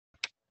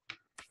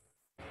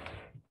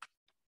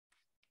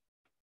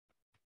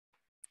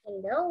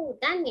Hello,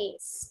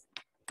 Dennis.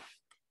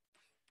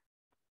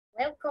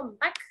 Welcome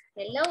back.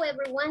 Hello,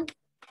 everyone.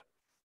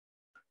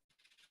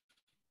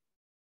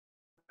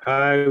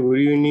 Hi, good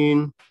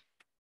evening.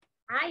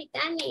 Hi,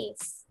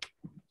 Dennis.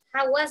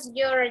 How was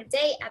your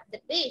day at the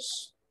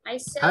beach? I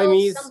saw Hi,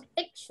 Miss. some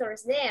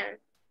pictures there.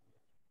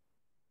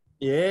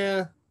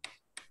 Yeah.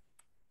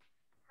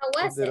 How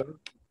was it?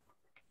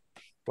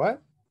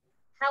 What?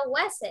 How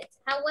was it?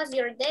 How was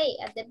your day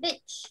at the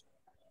beach?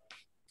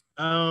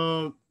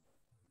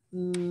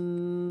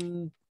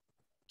 2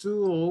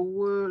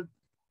 hours,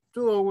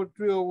 2 hours,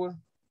 3 hours.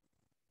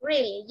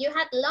 Really? You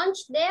had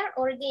lunch there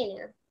or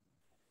dinner?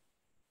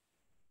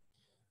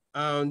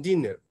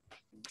 Dinner.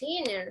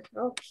 Dinner.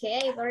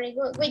 Okay, very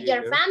good. With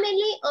Dinner. your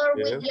family or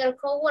Yeah. with your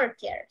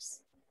co-workers?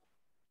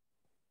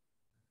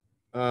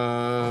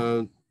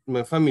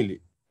 My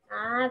family.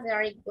 Ah,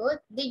 very good.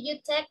 Did you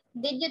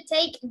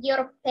take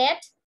your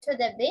pet to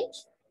the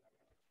beach?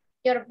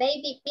 Your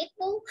baby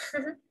pitbull?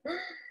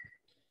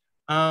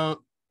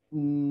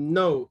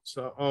 No.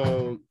 So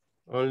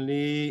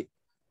only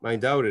my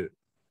daughter.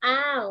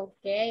 Ah,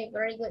 okay,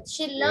 very good.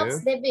 She Yeah.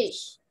 loves the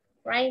beach,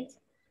 right?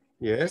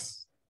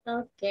 Yes.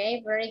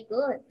 Okay, very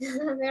good.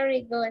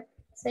 Very good.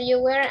 So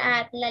you were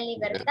at La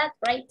Libertad,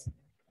 right?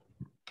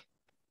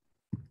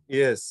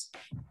 Yes.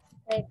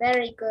 Okay,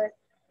 very good.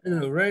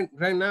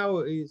 Right now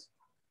is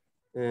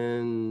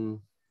en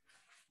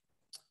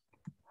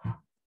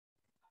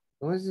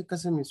 ¿cómo es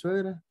casa de mi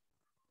suegra?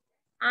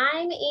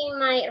 I'm in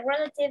my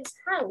relative's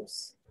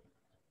house.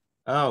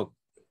 Oh,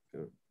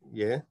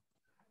 yeah.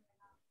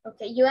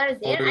 Okay, you are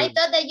there. I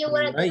thought that you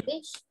were at the Right.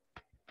 beach.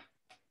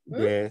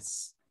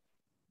 Yes.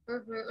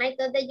 I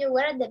thought that you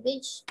were at the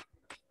beach.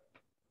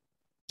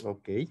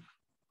 Okay.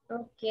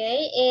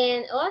 Okay,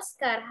 and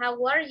Oscar, how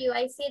are you?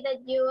 I see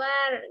that you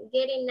are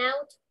getting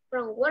out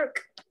from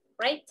work,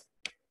 right?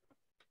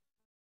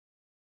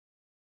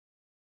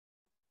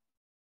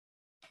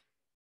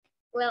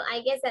 Well, I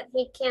guess that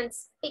he can't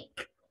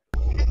speak.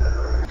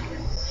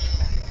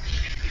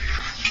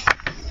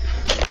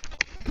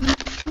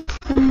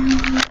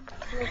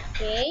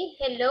 Okay,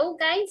 hello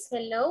guys,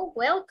 hello,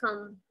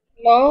 welcome.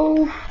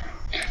 Hello.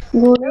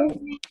 Good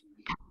evening.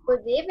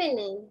 Good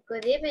evening,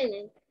 good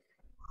evening.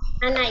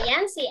 Anna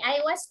Yancy,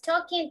 I was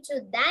talking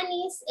to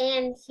Danis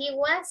and he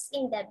was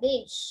in the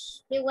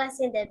beach. He was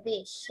in the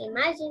beach,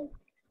 imagine.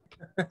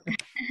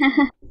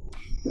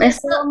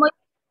 Estuvo muy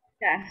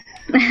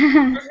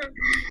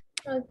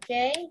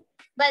Okay,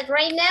 but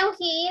right now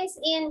he is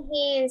in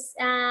his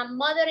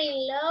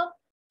mother-in-law,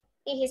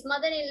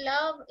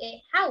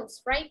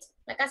 house, right?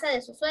 La casa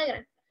de su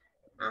suegra.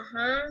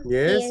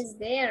 Yes. He is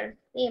there.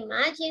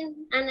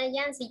 Imagine, Anna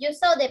Yancy, you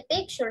saw the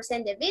pictures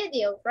and the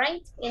video,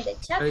 right? In the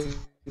chat. I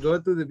go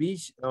to the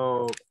beach.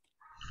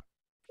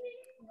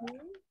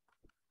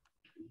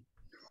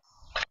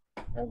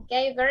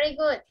 Okay, very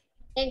good.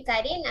 And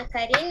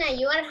Karina,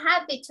 you are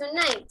happy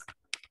tonight.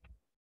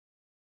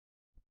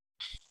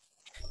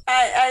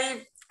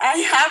 I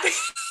happy,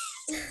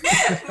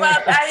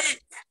 but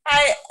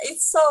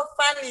it's so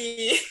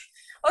funny.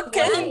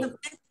 Okay, Wow.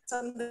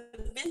 on the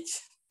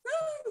beach.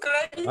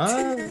 Great.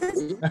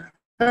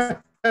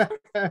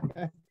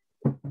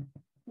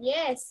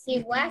 Yes,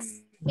 he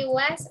was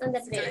on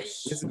the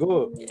beach. Let's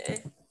go. Yeah.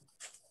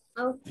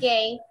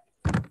 Okay,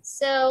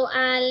 so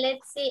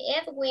let's see,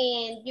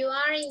 Edwin, you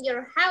are in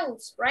your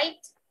house,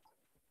 right?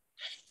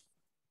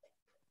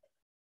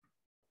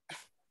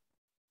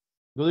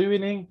 Good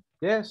evening.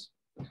 Yes,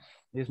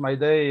 it's my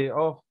day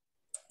off.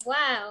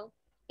 Wow,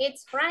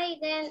 it's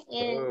Friday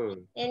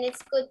and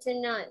it's good to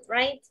know it,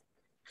 right?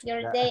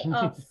 Your day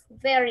off,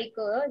 very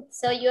good.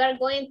 So you are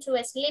going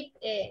to sleep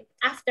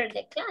after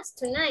the class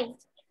tonight?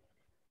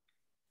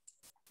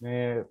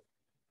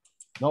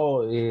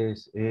 No,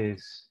 is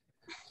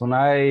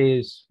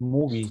tonight's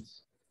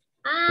movies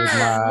with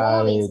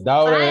my movies,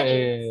 daughter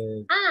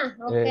party.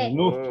 Okay.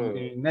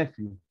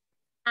 nephew.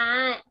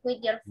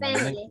 With your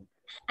family.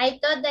 I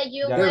thought that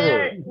you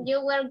Yeah.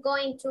 were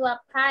going to a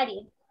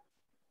party.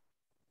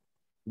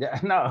 Yeah,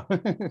 no.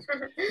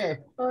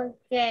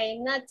 Okay,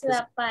 not to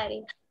a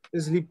party.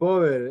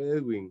 Sleepover,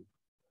 Edwin.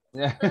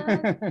 Yeah.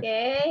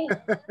 Okay.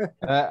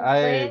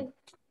 I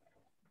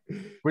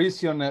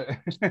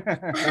prisoner.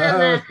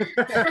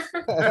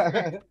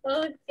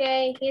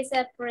 Okay, he's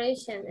a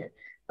prisoner.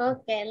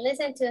 Okay,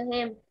 listen to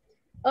him.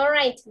 All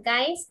right,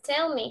 guys,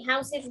 tell me,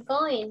 how's it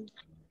going?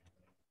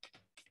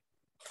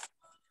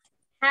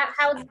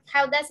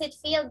 How does it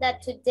feel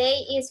that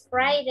today is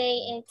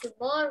Friday and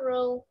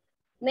tomorrow,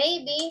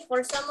 maybe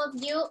for some of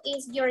you,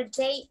 is your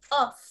day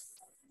off?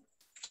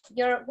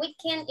 Your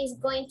weekend is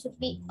going to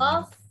be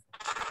off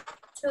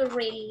to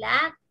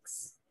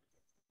relax.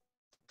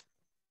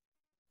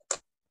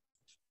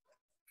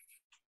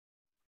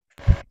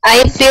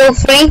 I feel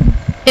free.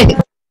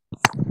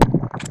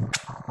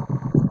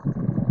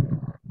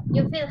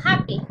 You feel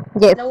happy?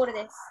 Yes.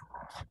 Lourdes.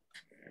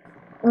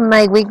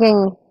 My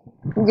weekend,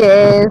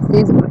 yes,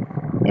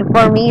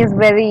 for me is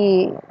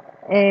very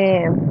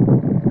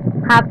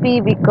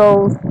happy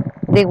because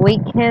the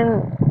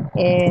weekend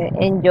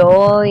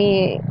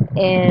enjoy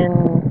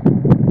and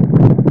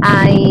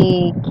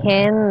I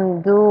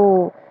can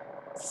do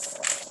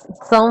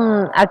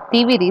some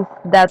activities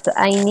that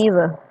I need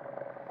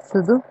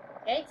to do.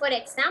 Okay, for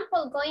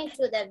example, going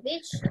to the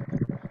beach.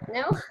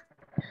 No?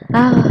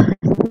 Ah,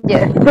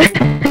 yes.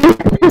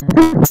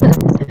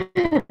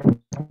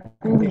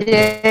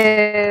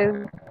 Yes.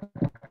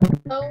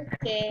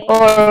 Okay.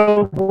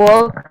 Or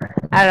walk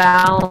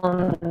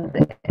around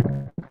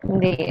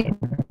the,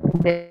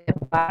 the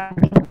park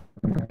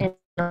and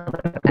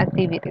other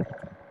activities.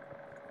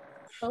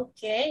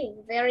 Okay,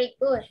 very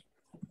good.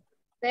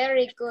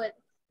 Very good.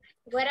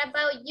 What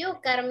about you,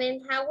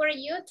 Carmen? How are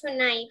you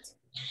tonight?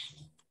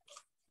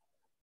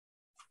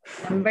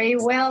 I'm very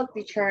well,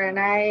 teacher, and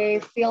I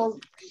feel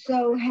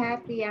so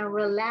happy and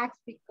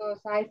relaxed because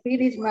I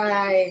finished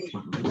my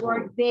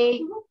work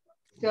day.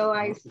 So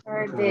I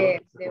start the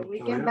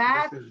weekend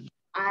back.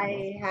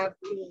 I have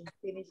to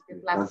finish the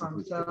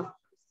platform, so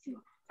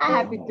I'm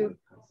happy too.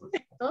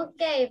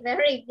 Okay,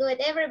 very good.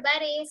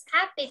 Everybody is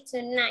happy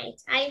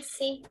tonight. I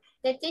see.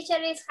 The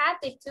teacher is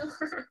happy too.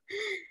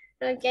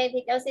 Okay,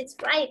 because it's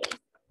Friday.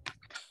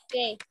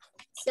 Okay,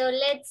 so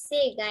let's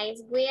see,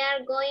 guys. We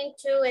are going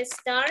to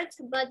start,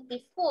 but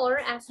before,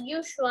 as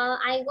usual,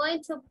 I'm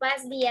going to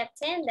pass the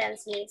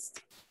attendance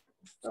list.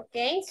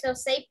 Okay, so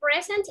say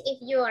present if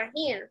you are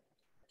here.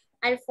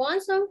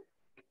 Alfonso,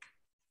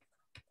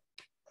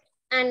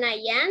 Ana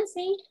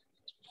Yancy,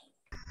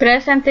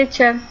 Present,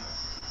 teacher.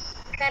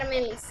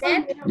 Carmen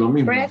Lisette,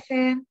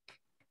 Present.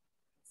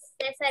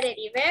 César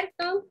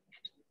Heriberto,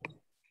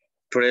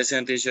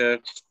 Present, teacher.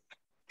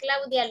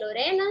 Claudia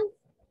Lorena,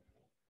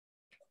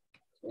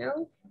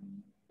 no,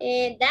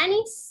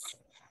 Danis,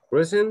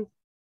 Present.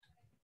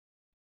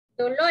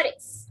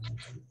 Dolores.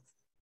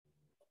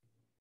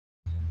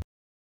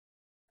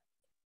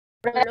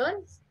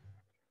 Dolores.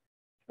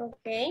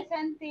 Okay.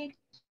 Present, teacher.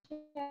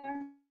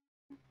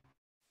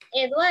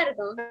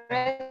 Eduardo.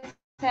 Present.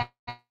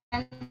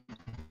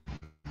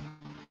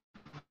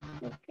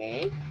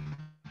 Okay.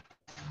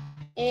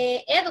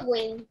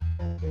 Edwin.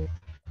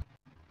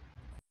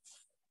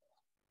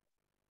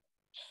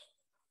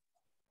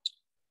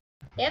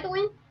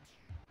 Edwin.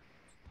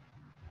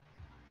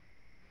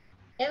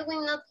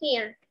 Edwin not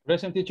here.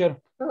 Present, teacher.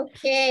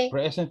 Okay.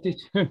 Present,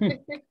 teacher.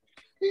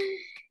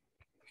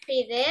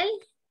 Fidel.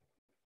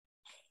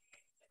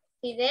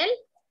 Fidel.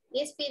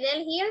 Is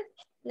Fidel here?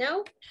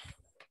 No.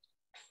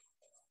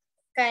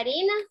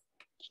 Karina.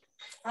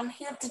 I'm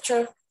here,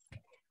 teacher.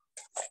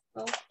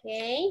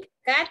 Okay.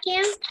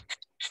 Katia.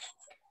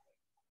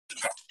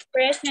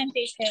 Present,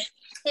 teacher.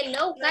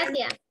 Hello,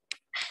 Katia.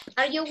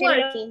 Are you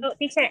working? Hello,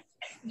 teacher.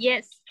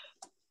 Yes.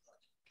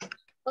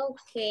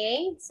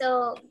 Okay.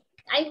 So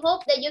I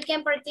hope that you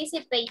can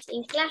participate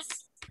in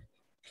class.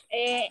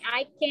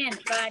 I can,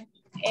 but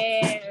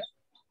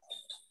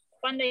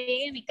cuando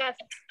llegue a mi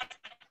casa.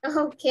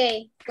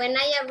 Okay. When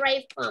I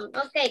arrive home.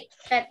 Okay,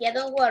 Katia,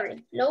 don't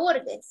worry.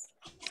 Lourdes.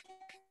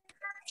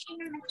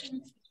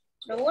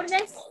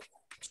 Lourdes?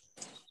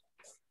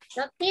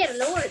 Not here,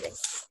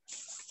 Lourdes.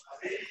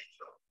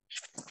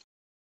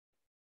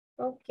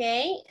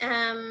 Okay.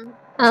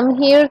 I'm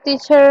here,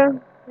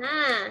 teacher.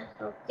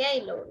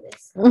 Okay,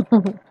 Lourdes.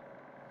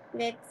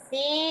 Let's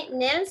see.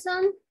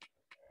 Nelson.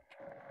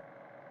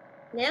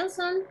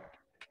 Nelson.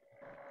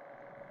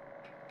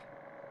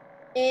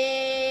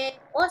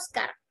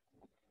 Oscar.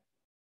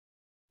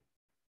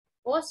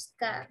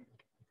 Oscar.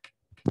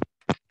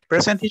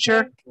 Present,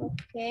 teacher.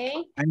 Okay.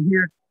 I'm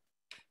here.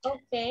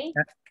 Okay.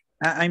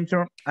 I'm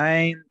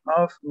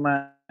off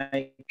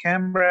my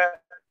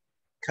camera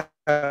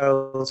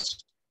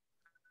because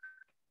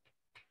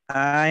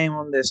I'm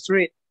on the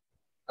street.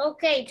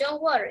 Okay,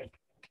 don't worry.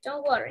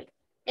 Don't worry.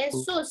 And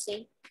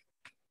Susie.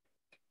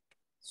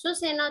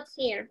 Susie not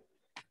here.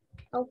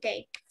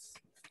 Okay.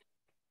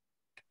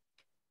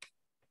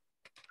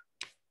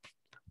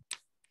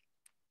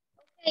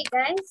 Okay,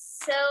 guys.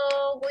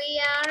 So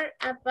we are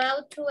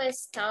about to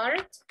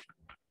start.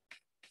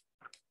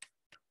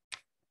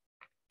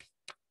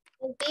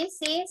 And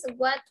this is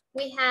what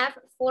we have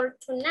for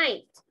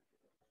tonight.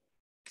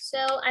 So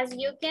as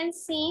you can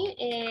see,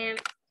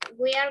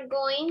 we are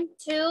going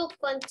to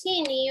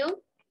continue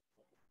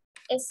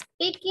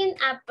speaking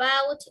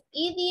about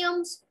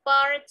idioms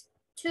part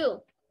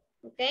 2.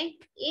 Okay,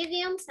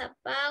 idioms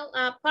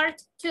about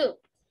part 2.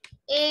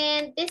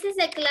 And this is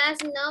the class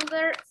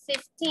number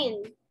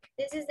 15.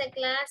 This is the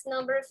class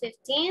number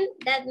 15.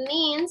 That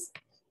means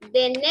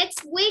the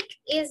next week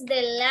is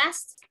the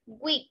last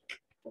week.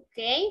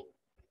 Okay.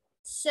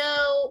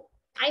 So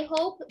I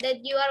hope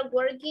that you are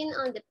working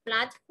on the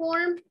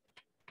platform.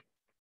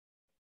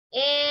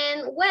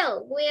 And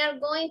well, we are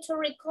going to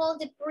recall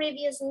the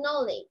previous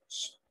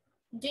knowledge.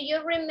 Do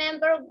you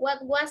remember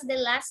what was the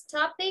last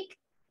topic?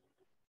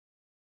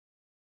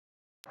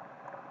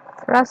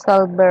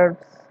 Phrasal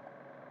verbs.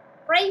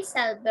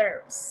 Phrasal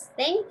verbs.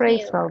 Thank you.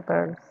 Phrasal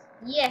verbs.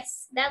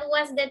 Yes, that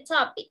was the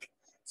topic.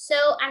 So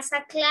as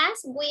a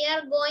class, we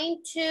are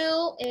going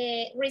to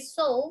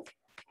resolve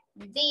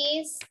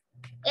these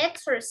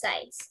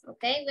exercise.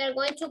 Okay, we are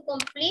going to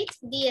complete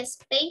the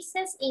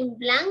spaces in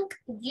blank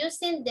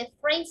using the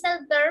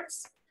phrasal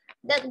verbs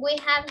that we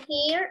have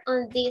here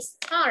on this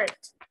chart,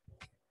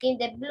 in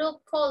the blue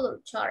color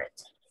chart.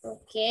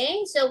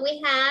 Okay, so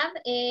we have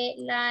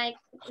like,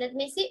 let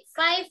me see,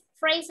 5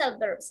 phrasal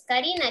verbs.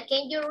 Karina,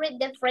 can you read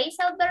the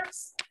phrasal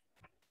verbs?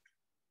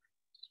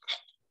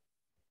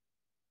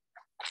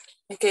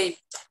 Okay,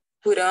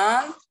 put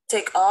on,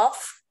 take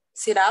off,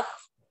 sit up,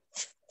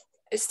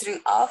 string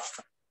off,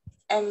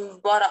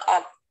 and bottle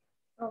up.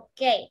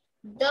 Okay,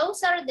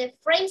 those are the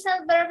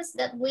phrasal verbs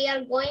that we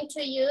are going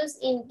to use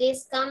in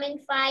these coming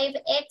 5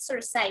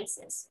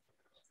 exercises.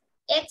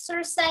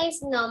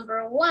 Exercise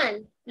number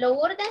 1.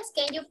 Lourdes,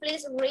 can you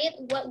please read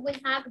what we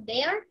have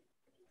there?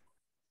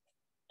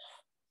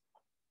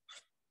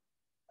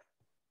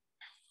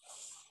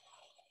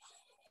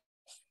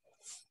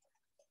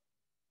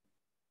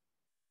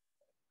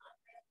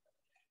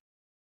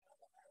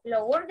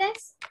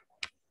 Lourdes?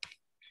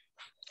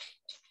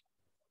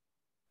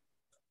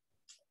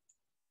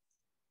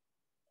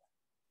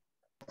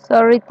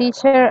 Sorry,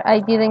 teacher,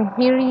 I didn't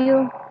hear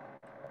you.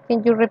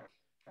 Can you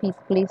repeat,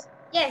 please?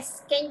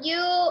 Yes, can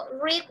you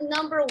read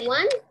number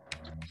 1?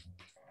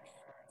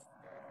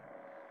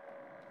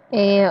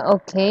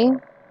 Okay.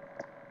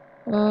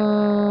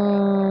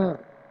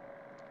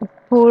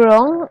 Put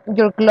on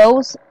your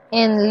clothes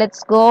and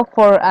let's go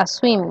for a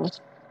swim.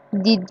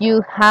 Did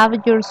you have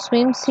your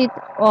swimsuit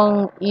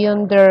on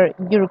under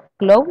your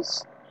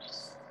clothes?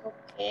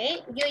 Okay,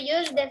 you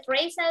use the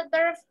phrasal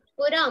verb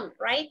put on,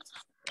 right?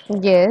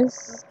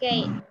 Yes.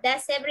 Okay,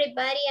 does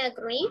everybody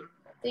agree?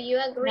 Do you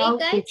agree, No,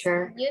 guys?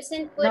 teacher.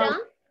 Using put No. on?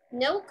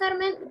 No,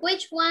 Carmen?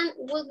 Which one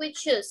would we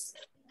choose?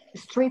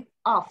 Strip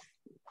off.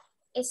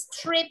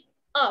 Strip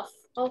off.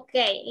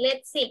 Okay,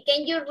 let's see.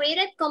 Can you read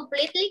it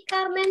completely,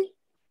 Carmen?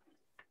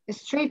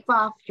 Strip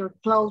off your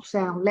clothes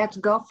and let's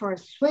go for a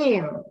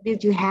swim.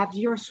 Did you have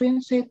your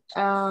swimsuit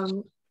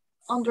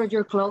under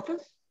your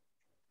clothes?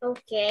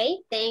 Okay,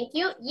 thank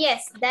you.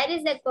 Yes, that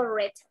is the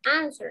correct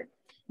answer.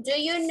 Do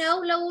you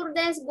know,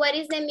 Lourdes, what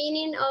is the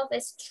meaning of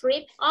a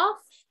strip off?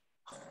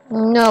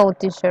 No,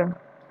 teacher.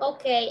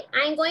 Okay,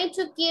 I'm going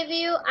to give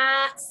you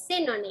a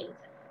synonym.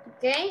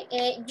 Okay,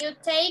 you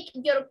take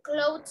your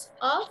clothes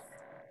off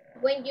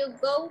when you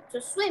go to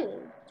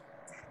swimming.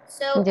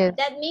 So Yes.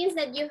 that means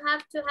that you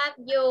have to have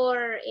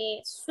your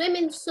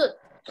swimming suit,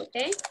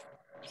 okay?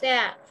 O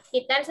sea,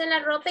 quitarse la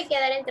ropa y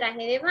quedar en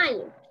traje de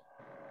baño.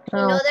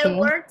 In other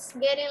words,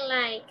 getting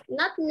like,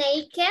 not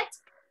naked,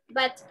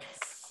 but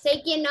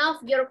taking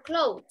off your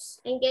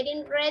clothes and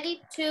getting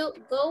ready to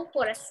go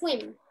for a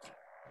swim.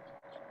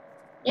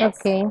 Yes?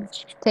 Okay,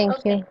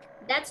 thank you.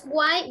 That's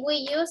why we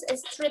use a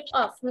strip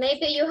off.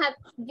 Maybe you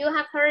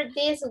have heard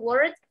this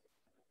word,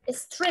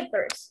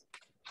 strippers.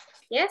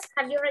 Yes,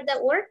 have you heard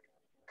that word?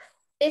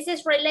 This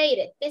is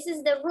related. This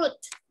is the root.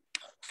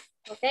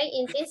 Okay,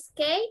 in this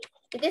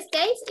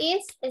case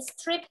is a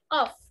strip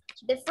off,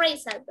 the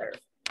phrasal verb.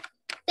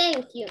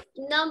 Thank you.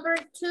 Number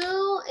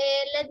 2,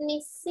 let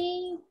me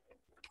see.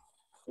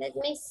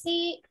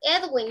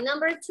 Edwin,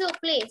 number 2,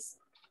 please.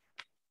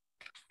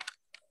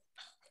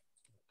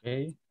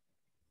 Okay.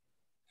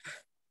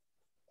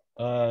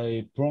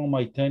 I brought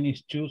my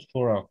tennis shoes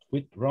for a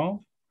quick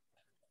run.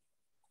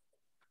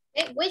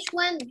 Okay, which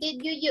one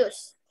did you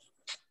use?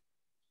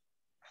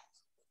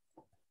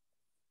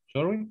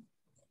 Sorry?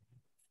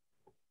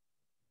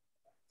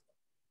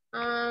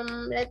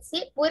 Let's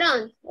see, put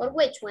on, or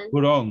which one?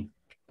 Put on.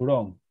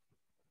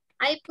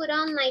 I put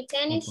on my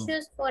tennis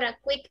shoes for a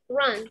quick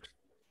run.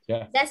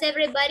 Yeah. Does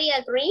everybody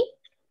agree?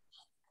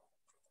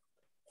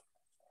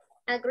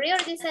 Agree or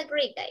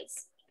disagree,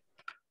 guys?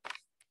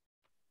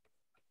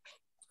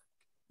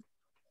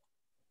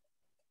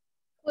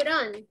 Put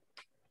on.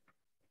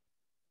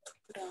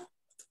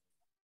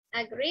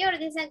 Agree or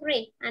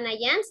disagree? Ana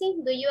Yancy,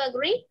 do you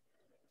agree?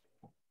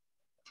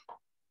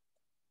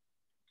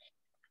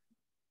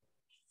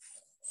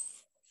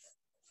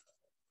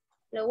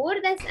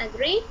 Lourdes,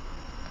 agree?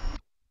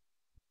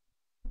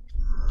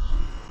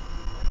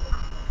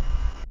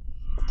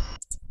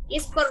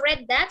 Is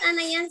correct that,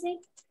 Ana Yancy?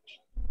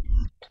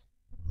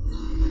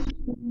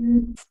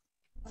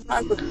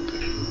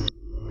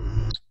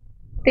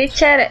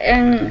 Teacher,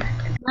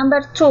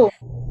 number 2.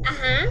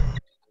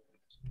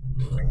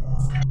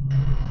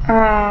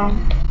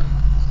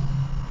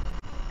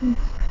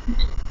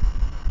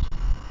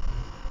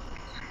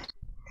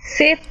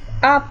 Sit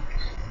up.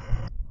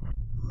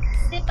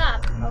 Sit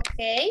up,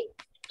 okay.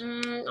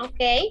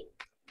 Okay.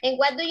 And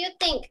what do you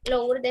think,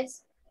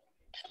 Lourdes?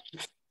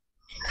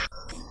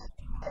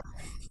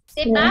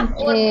 Sit up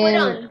or put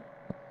on?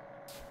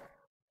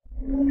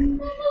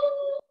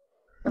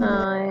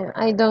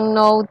 I don't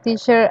know,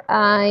 teacher.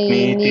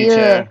 Me,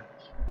 teacher.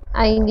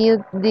 I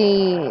need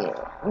the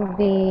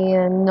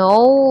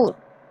no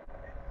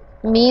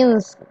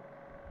means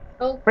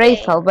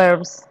phrasal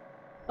verbs.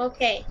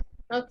 Okay.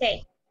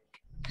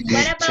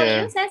 What about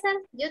you, Cesar?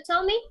 You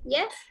told me,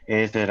 yes?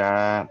 Is that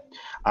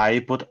I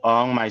put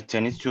on my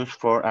tennis shoes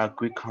for a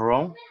quick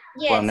run?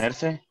 Yes.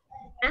 Ponerse?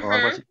 Or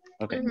algo así.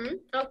 Okay.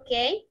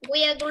 Okay,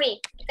 we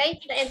agree. Okay,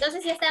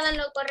 entonces ya estaba en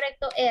lo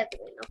correcto,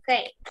 Edwin.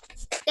 Okay,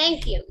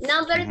 thank you.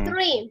 Number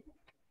three.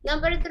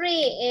 Number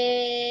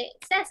three,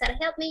 Cesar,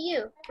 help me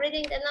you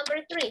reading the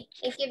number three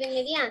and giving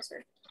me the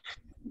answer.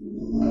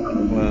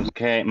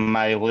 Okay,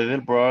 my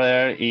little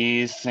brother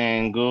is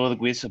good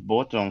with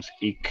buttons.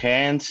 He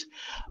can't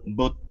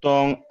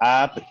button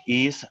up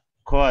his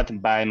coat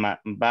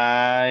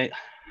by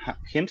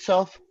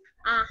himself.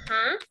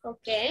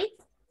 Okay.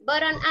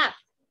 Button up.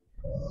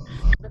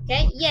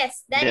 Okay,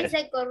 yes, that is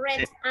the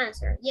correct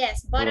answer.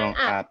 Yes, button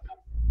up.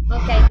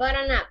 Okay,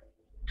 button up.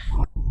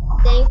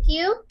 Thank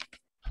you.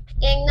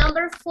 And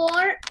number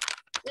four,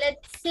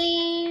 let's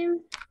see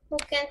who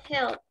can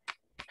help.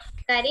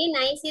 Karina,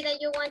 I see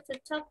that you want to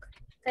talk.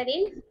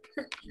 Karina?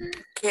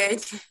 Okay.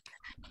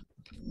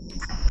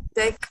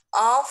 Take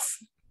off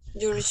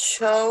your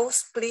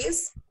shoes,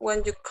 please,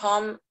 when you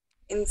come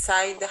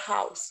inside the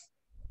house.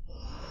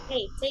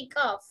 Okay, take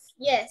off.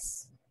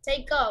 Yes,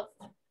 take off.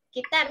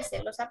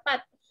 Quitarse los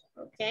zapatos.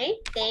 Okay,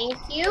 thank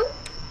you.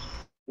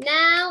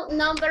 Now,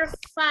 number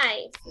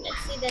five. Let's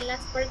see the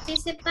last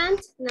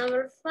participant.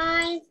 Number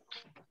five.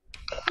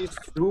 It's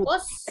true.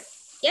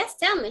 Yes,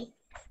 tell me.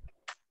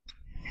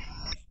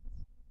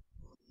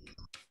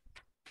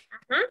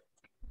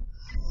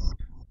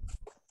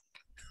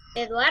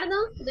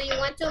 Eduardo, do you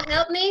want to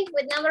help me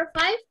with number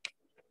five?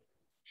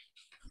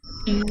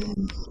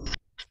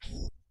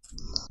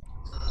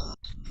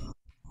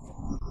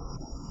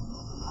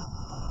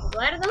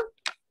 Eduardo?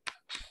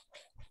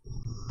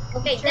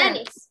 Okay, Sure.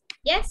 Dennis.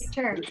 Yes?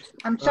 Sure.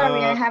 I'm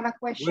sorry, I have a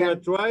question. Wanna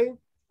try?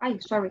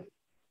 I'm sorry.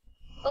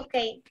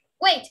 Okay,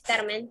 wait,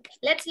 Carmen.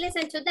 Let's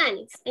listen to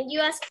Dennis and you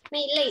ask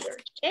me later,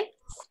 okay?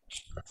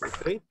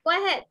 Okay. Go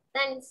ahead,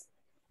 Dennis.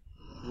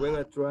 When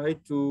I try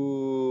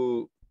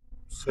to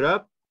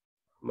strap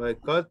my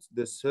cat,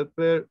 the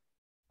zipper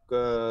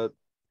got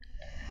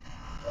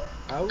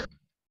out,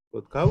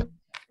 on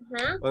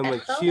my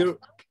chair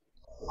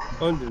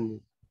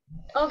underneath.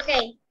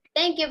 Okay,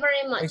 thank you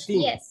very much.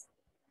 Yes,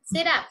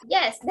 sit up.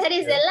 Yes, that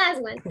is the last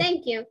one.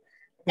 Thank you.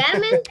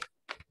 Carmen?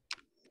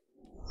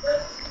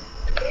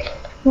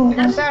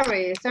 I'm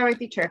sorry,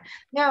 teacher.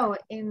 No,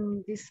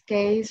 in this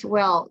case,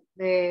 well,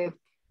 the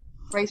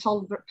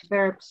phrasal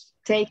verbs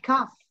take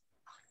off.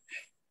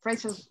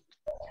 Phrases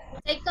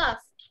take off.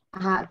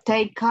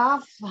 Take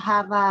off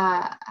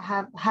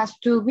has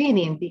two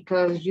meaning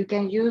because you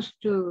can use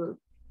to,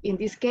 in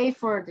this case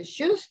for the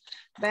shoes,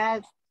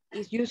 but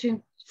it's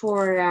using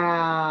for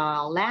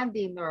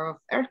landing or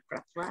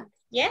aircraft, right?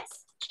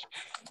 Yes.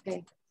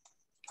 Okay.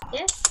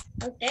 Yes.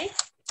 Okay.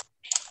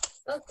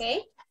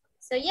 Okay.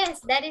 So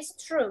yes, that is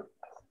true.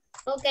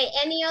 Okay.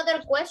 Any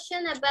other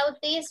question about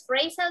these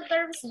phrasal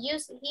verbs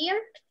used here?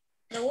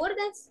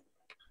 Lourdes?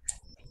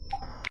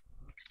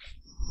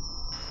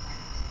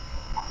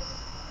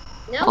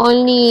 No?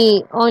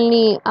 Only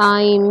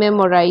I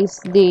memorize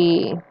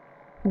the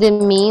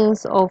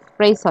means of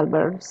phrasal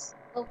verbs.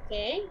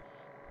 Okay.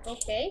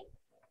 Okay.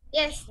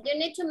 Yes, you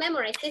need to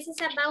memorize. This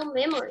is about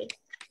memory.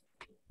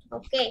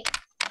 Okay.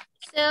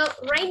 So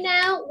right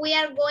now we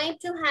are going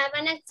to have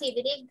an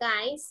activity,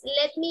 guys.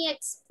 Let me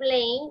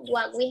explain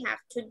what we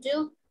have to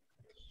do.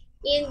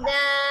 In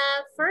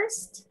the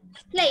first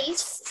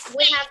place,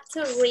 we have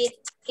to read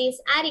this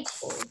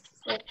article,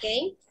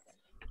 okay?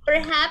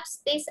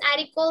 Perhaps this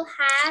article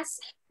has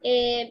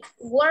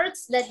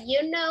words that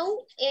you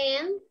know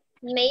and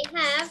may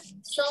have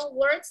some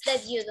words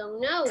that you don't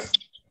know.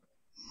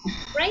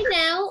 Right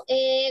now,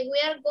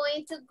 we are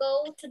going to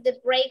go to the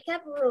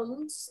breakout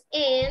rooms,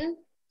 and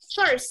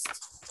first,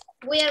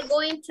 we are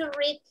going to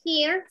read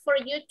here for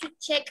you to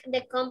check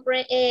the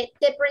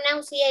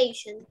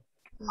pronunciation.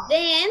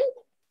 Then,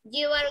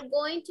 you are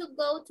going to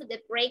go to the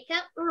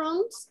breakout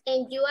rooms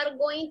and you are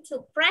going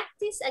to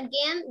practice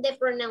again the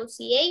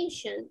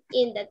pronunciation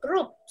in the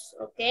groups,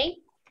 okay?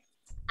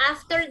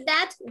 After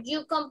that,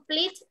 you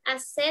complete a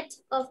set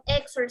of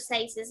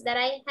exercises that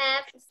I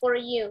have for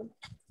you.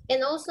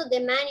 And also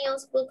the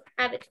manuals book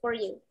have it for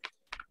you,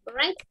 all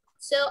right?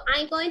 So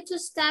I'm going to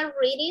start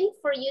reading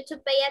for you to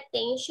pay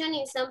attention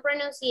in some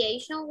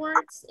pronunciation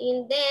words,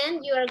 and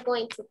then you are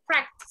going to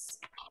practice.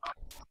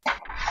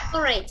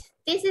 All right,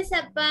 this is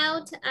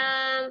about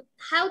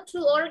how to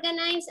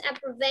organize a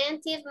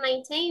preventive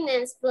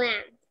maintenance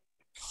plan.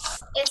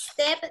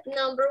 Step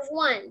number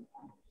 1,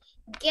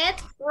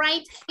 get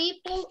right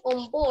people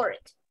on board.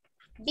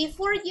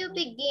 Before you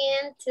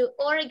begin to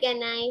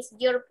organize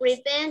your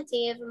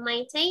preventive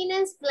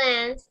maintenance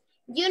plan,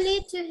 you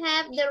need to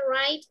have the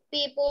right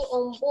people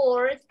on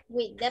board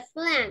with the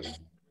plan.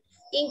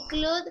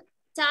 Include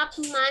top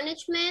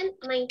management,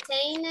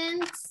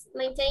 maintenance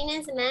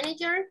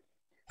manager,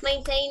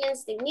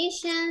 maintenance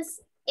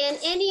technicians, and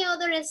any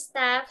other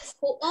staff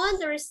who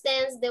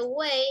understands the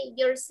way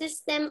your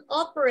system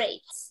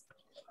operates.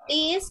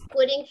 This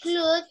could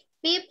include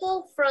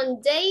people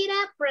from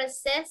data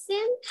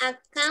processing,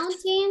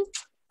 accounting,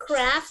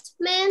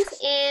 craftsmen,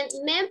 and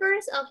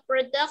members of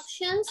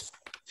productions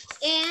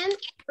and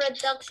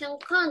production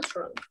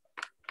control.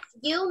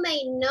 You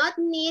may not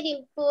need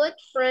input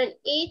from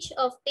each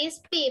of these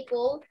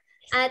people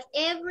at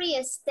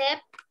every step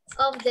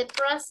of the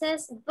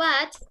process,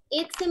 but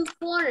it's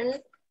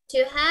important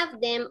to have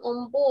them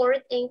on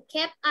board and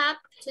kept up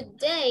to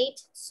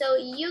date so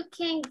you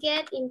can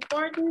get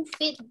important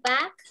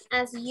feedback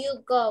as you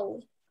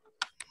go.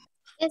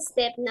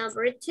 Step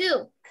number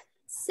 2,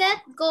 set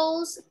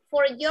goals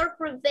for your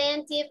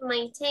preventive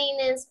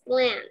maintenance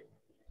plan.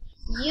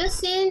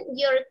 Using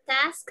your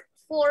task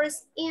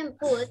force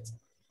input,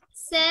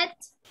 set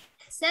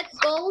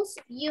goals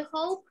you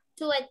hope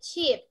to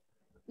achieve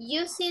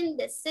using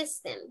the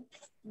system.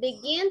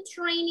 Begin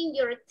training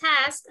your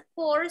task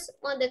force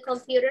on the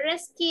computer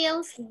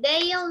skills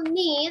they'll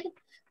need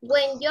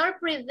when your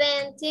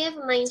preventive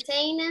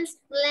maintenance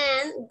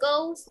plan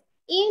goes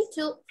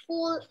into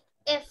full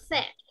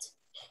effect.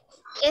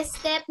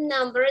 Step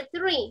number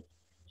 3,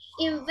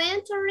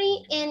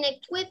 inventory and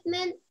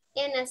equipment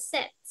and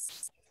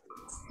assets.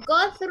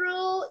 Go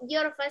through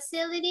your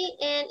facility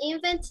and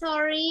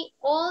inventory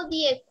all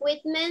the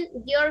equipment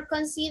you're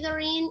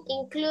considering,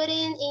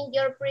 including in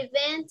your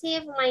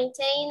preventive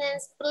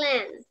maintenance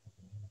plan.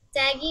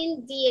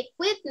 Tagging the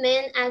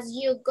equipment as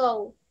you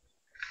go.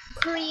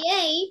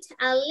 Create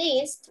a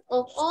list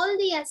of all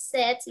the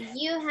assets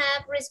you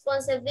have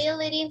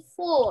responsibility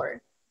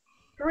for.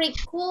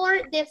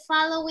 Record the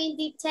following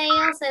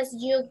details as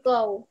you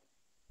go.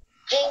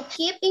 And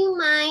keep in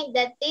mind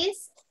that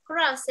this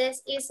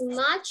process is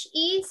much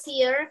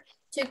easier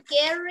to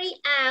carry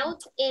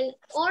out and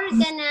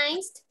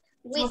organized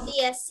with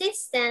the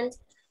assistance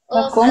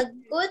of a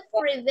good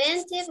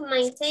preventive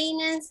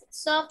maintenance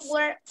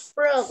software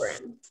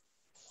program.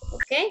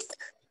 Okay,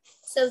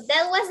 so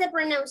that was the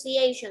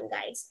pronunciation,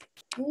 guys.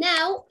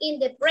 Now, in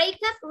the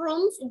breakout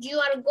rooms, you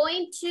are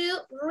going to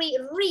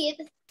reread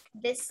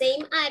the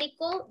same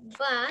article,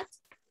 but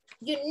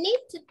you need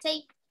to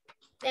take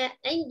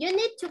and you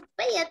need to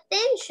pay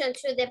attention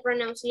to the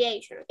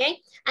pronunciation, okay?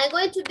 I'm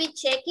going to be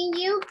checking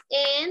you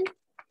and,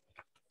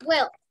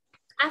 well,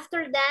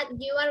 after that,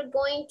 you are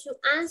going to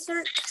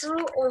answer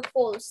true or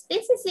false.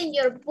 This is in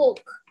your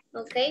book,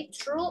 okay?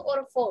 True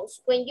or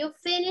false. When you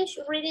finish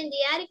reading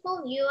the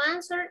article, you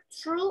answer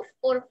true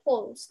or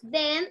false.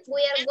 Then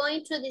we are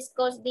going to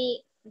discuss the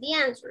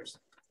answers.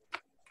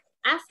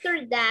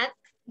 After that,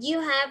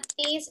 you have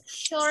this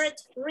short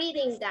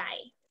reading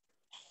guide.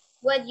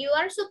 What you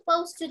are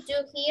supposed to do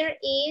here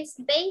is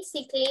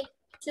basically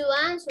to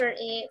answer,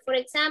 for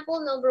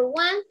example, number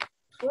 1,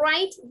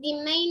 write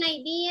the main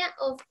idea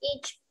of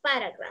each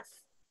paragraph.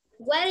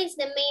 What is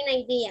the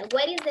main idea?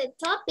 What is the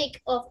topic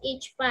of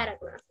each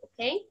paragraph,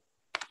 okay?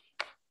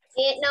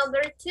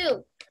 Number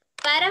 2,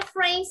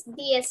 paraphrase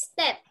the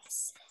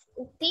steps.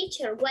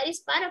 Teacher, what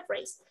is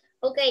paraphrase?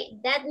 Okay,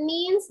 that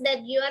means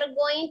that you are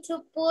going to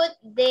put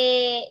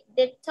the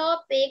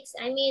topics,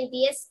 I mean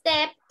the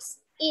steps,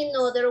 in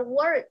other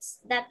words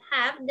that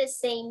have the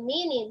same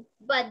meaning,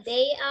 but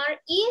they are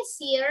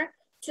easier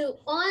to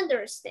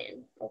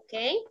understand,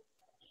 okay?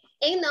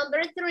 And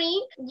number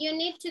 3, you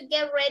need to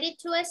get ready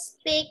to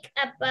speak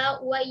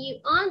about what you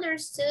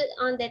understood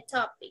on the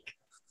topic.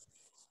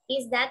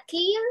 Is that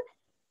clear?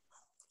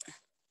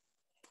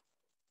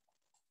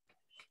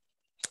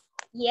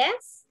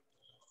 Yes?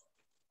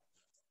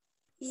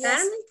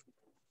 Yes.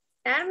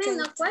 Carmen,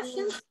 no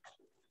questions?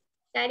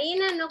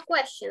 Karina, no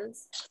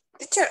questions?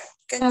 Teacher,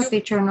 can No, you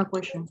teacher, no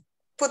question.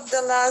 put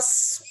the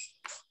last,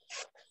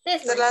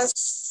 This the one.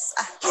 last,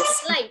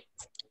 yes. Slide.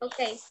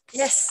 Okay.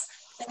 Yes,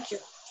 thank you.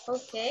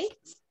 Okay.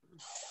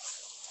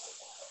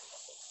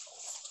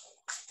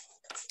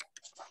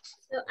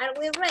 So are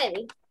we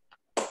ready?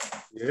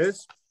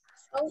 Yes.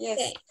 Okay.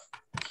 Yes.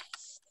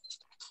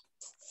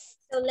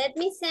 So let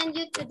me send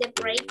you to the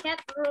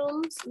breakout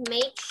rooms.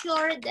 Make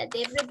sure that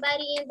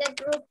everybody in the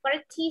group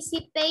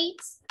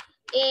participates.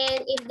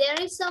 And if there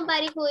is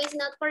somebody who is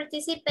not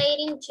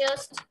participating,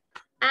 just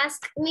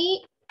ask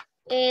me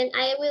and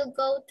I will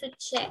go to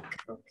check,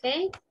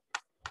 okay?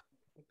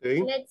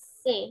 Okay. Let's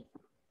see.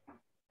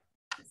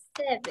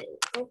 7,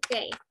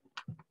 okay.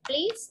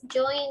 Please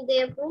join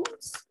the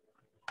rooms.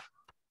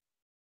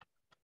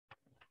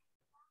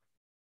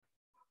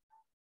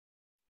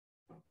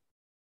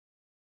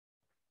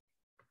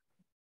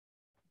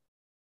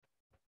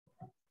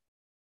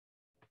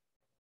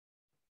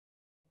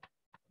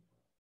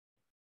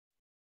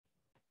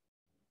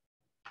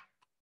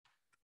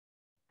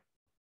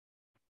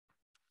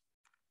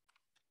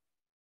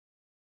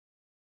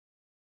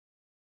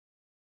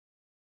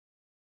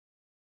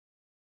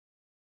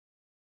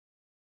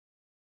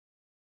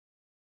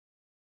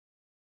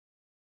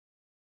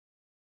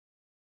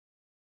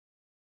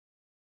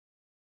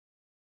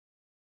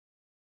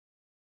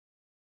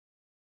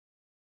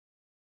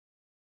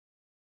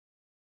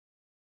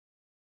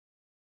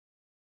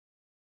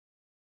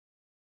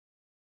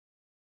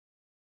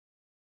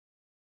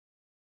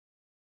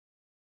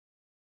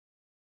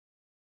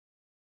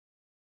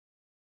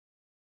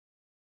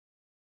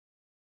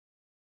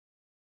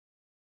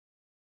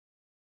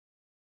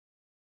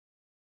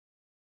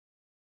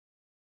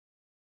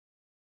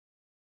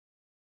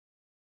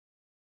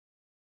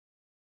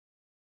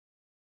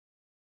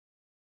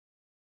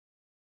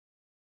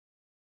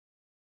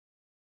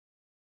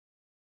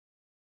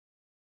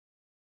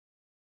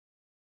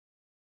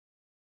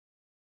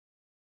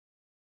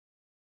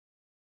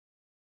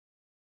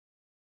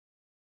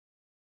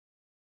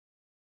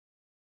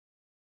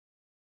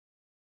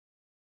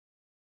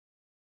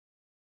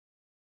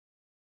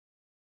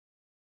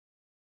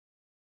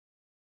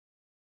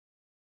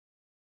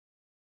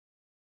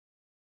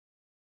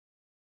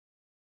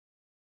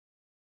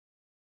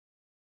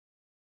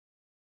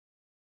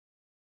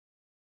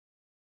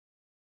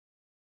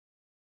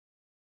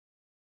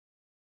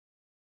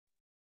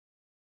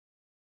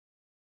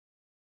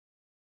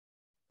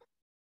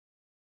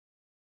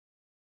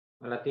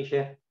 Hola,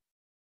 teacher.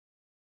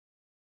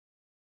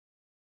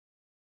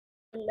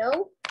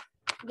 Hello?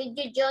 Did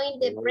you join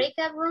the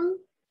breakout room?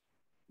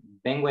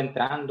 Vengo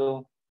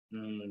entrando.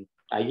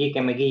 Allí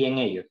que me guíen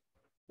ellos.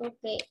 Ok,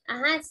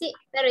 ajá, sí,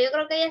 pero yo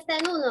creo que ya está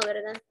en uno,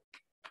 ¿verdad?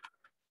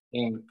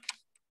 En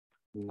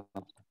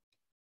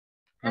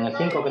el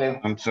 5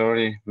 creo. I'm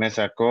sorry, me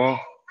sacó.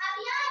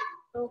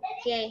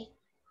 Ok,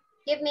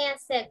 give me a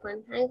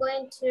second. I'm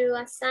going to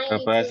assign Pero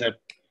you puede to...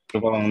 ser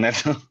grupo con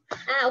Nelson.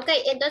 Ah, ok,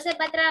 entonces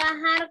va a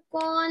trabajar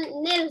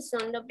con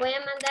Nelson. Lo voy a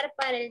mandar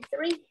para el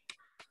 3.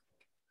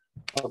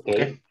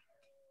 Okay.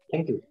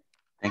 Thank you.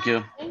 Thank you.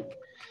 Okay.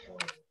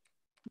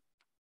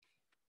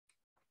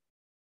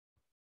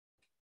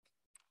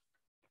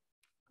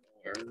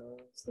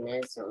 Veamos,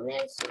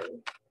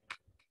 Nelson.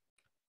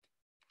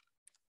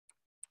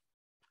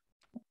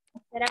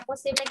 ¿Será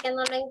posible que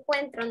no lo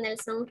encuentro,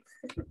 Nelson?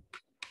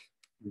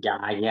 Ya.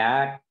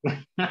 Ya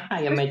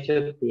me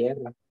echo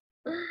tierra.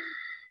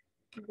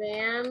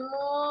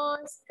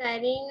 Veamos,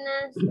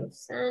 Karina,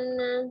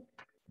 Susana.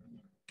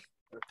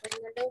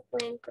 Pues no lo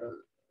encuentro.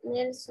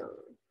 Nelson.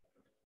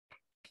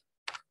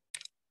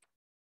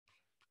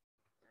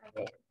 A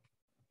ver.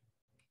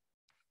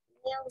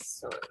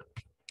 Nelson.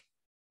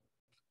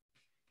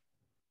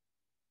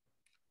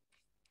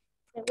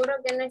 Seguro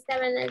que no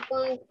estaba en el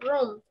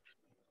room.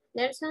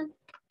 Nelson.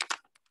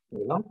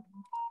 ¿No?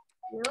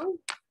 No.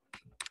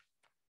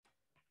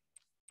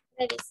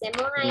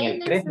 Revisemos En ahí,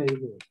 el 3 me Nelson.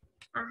 dijo.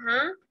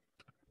 Ajá.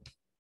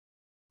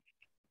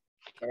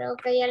 Creo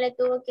que ya le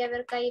tuvo que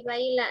haber caído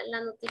ahí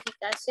la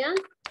notificación.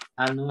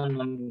 Ah, no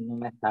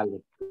me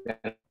sale.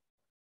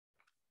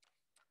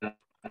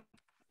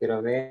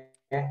 Quiero ver.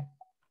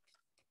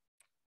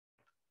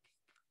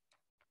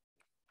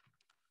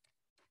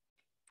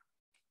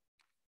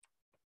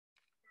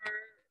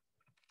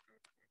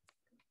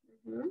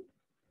 Ujú.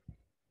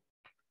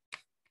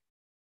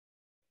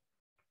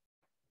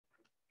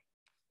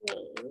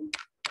 Bien.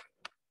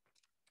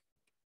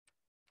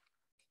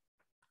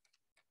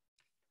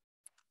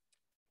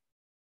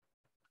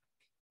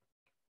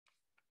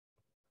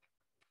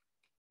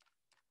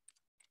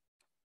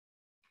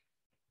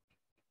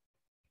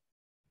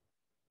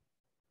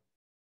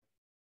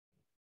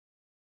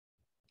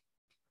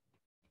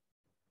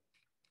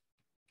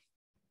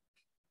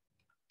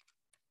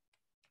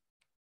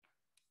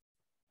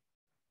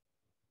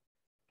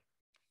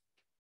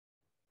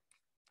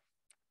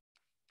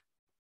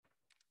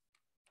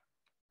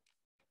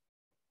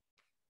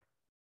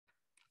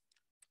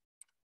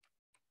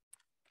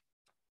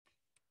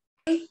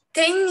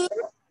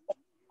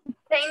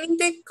 Obtaining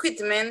the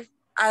equipment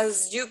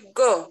as you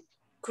go.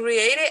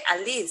 Create a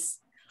list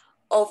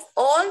of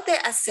all the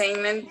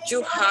assignments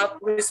you have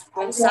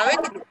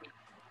responsibility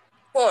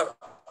for.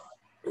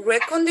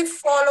 Reckon the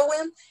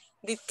following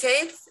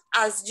details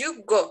as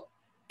you go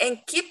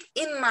and keep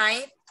in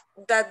mind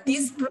that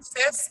this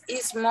process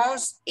is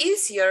most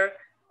easier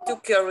to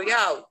carry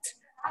out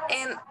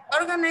and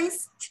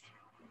organized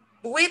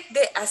with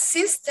the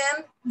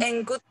assistant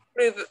and good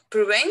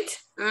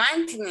prevent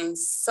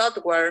maintenance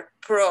software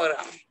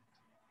program.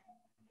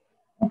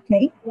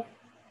 Okay.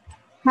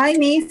 Hi,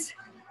 Miss.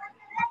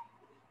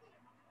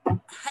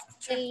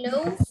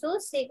 Hello,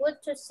 Susie.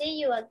 Good to see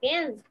you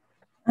again.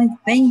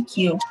 Thank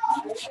you.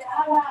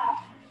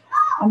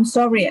 I'm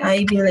sorry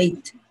I be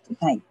late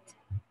tonight.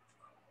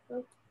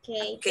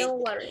 Okay, don't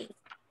worry.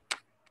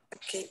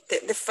 Okay,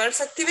 the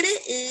first activity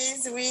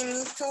is we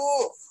need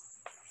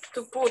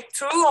to put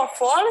true or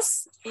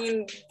false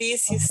in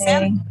this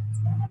system.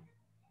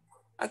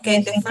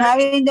 Okay, Yes,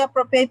 having the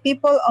appropriate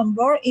people on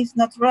board is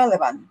not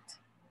relevant.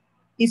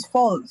 It's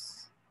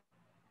false.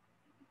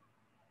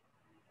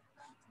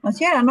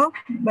 Así era, ¿no?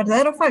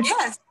 ¿Verdadero o falso?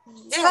 Yes.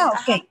 Ah,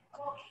 okay.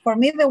 For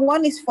me, the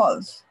one is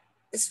false.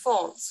 It's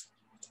false.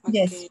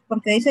 Okay. Yes,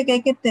 porque dice que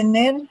hay que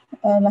tener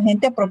a la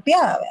gente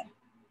apropiada, ¿verdad?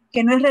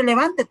 Que no es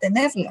relevante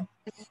tenerla.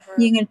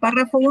 Y en el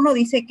párrafo 1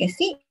 dice que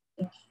sí.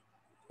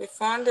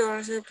 Before the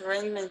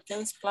organization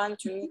maintains plan,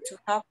 you need to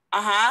have.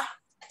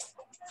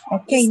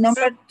 Okay,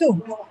 number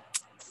 2.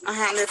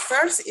 The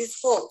first is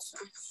false.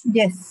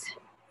 Yes.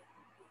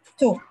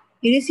 2.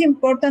 It is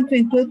important to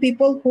include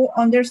people who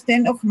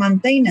understand of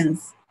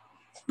maintenance.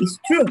 It's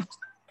true.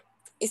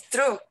 It's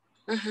true.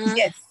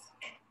 Yes.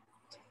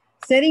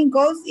 Setting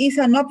goals is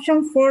an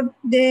option for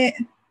the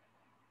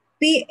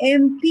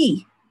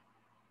PMP.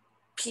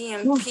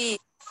 PMP.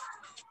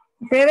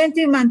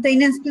 Preventive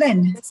Maintenance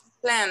Plan.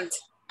 Planned.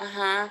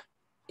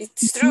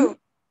 It's true.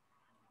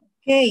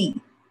 Okay.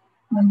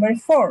 Number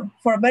 4.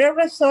 For better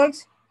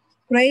results,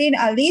 creating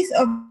a list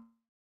of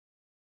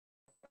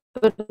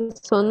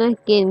personas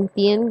que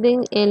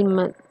entienden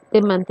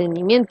de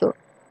mantenimiento.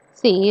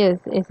 Sí,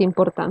 es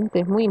importante,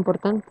 es muy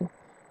importante.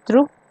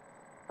 True.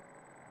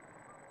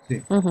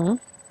 Sí.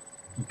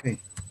 Okay.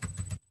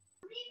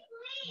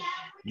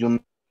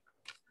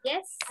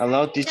 Yes.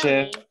 Hello,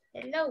 teacher.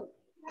 Hello.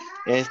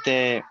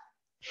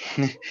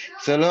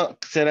 Solo,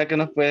 ¿será que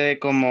nos puede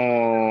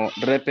como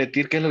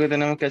repetir qué es lo que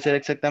tenemos que hacer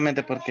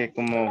exactamente? Porque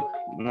como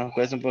nos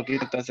cuesta un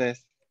poquito,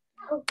 entonces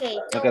Okay,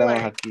 no don't quedamos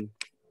worry. aquí.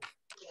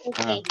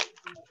 Okay.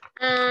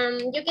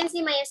 You can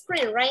see my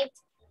screen, right?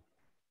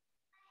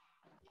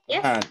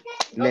 Yes.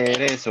 Leer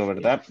Okay. eso,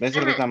 ¿verdad? Eso es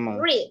lo que estamos.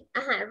 Read.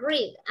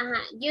 Read.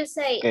 You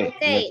say,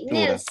 okay, lectura.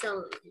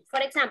 Nelson.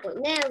 For example,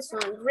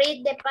 Nelson,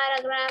 read the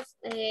paragraph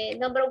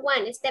number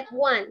 1, step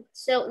 1.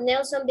 So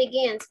Nelson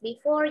begins.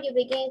 Before you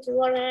begin to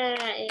work,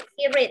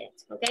 he read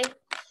it. Okay.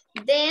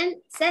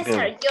 Then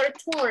Cesar, your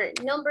turn.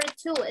 Number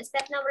 2,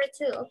 step number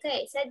 2.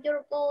 Okay, set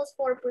your goals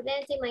for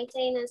preventive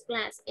maintenance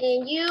class,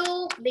 and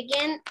you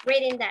begin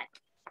reading that.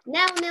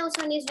 Now,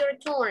 Nelson, is your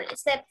turn.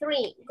 Step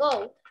 3,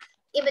 go.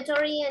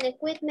 Inventory and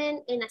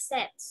equipment and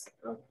assets.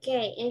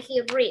 Okay, and he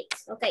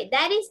reads. Okay,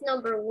 that is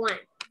number 1.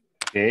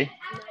 Okay.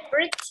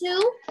 Number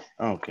 2,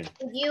 Okay.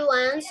 you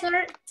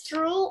answer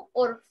true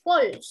or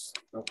false.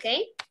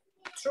 Okay,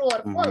 true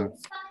or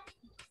false.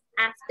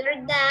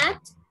 After that,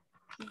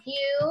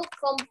 you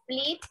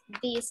complete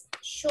this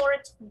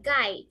short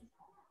guide.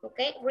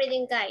 Okay,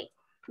 reading guide.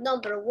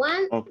 Number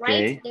 1,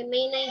 write the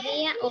main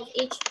idea of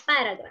each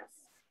paragraph.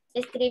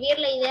 Escribir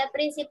la idea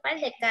principal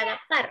de cada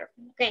párrafo.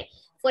 Okay.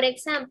 For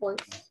example,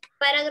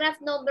 paragraph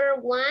number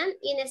 1,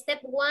 in step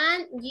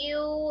 1,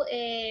 you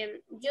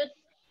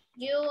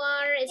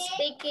are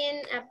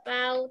speaking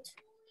about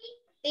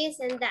this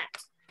and that,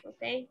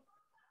 okay?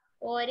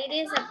 Or it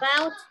is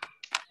about,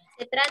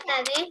 se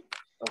trata de,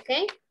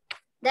 okay?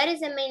 That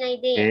is the main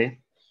idea. Okay.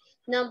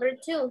 Number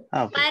 2,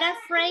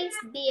 paraphrase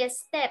the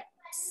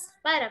steps.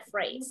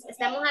 Paraphrase.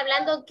 Estamos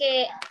hablando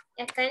que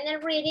acá en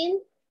el reading,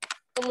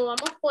 como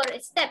vamos por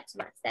steps,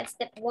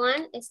 step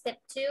 1,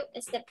 step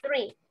 2, step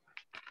 3.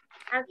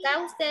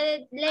 Acá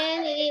ustedes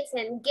leen y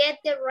dicen, get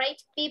the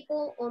right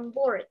people on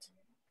board.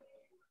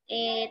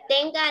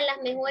 Tenga a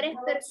las mejores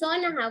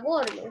personas a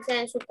bordo, o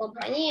sea, en su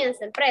compañía, en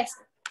su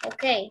empresa.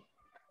 Ok.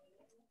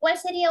 ¿Cuál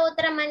sería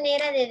otra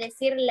manera de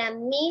decir la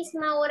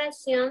misma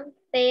oración,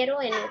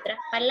 pero en otras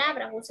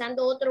palabras,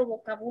 usando otro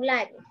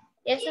vocabulario?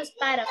 Eso es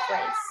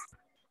paraphrase.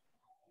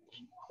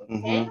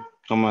 Okay.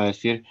 Como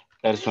decir,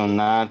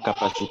 personal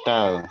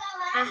capacitado.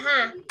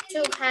 Ajá.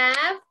 To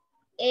have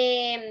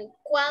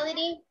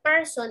quality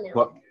personnel.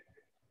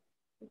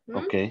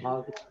 Okay.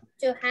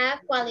 To have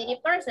quality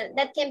person.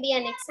 That can be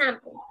an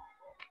example.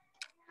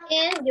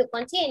 And you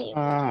continue.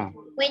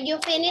 When you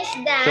finish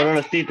that. Solo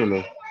los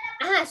títulos.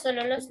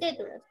 Solo los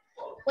títulos.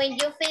 When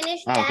you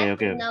finish that,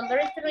 okay.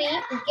 Number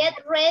 3, get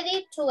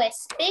ready to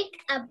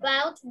speak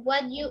about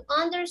what you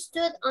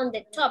understood on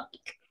the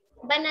topic.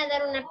 Van a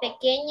dar un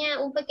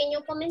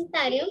pequeño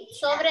comentario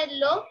sobre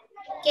lo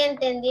que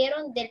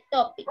entendieron del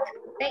topic.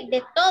 Okay?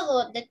 De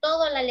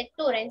todo la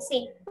lectura en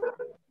sí.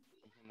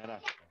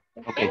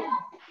 Okay.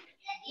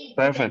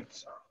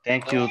 Perfect.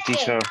 Thank you,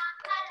 teacher.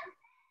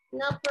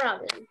 No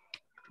problem.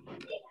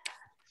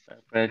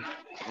 Perfect.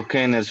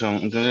 Okay, Nelson.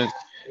 Entonces,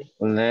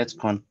 let's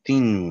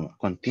continue.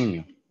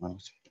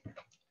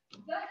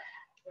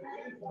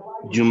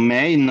 You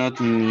may not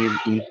need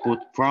input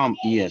from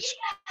ES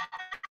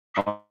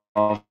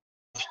of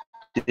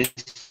the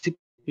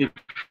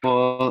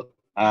people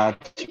at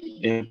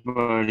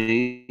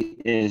every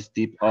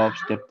step of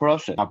the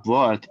process,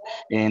 avoid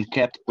and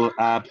kept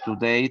up to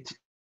date.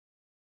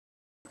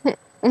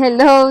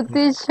 Hello,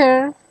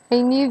 teacher.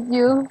 I need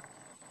you.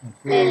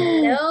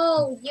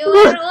 Hello, you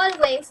are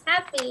always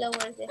happy,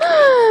 Lower. You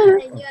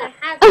are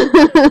happy.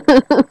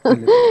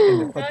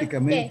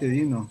 Telepáticamente,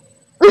 Dino.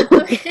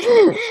 Okay,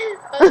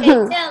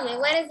 tell me,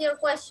 what is your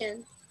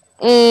question?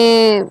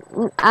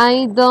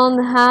 I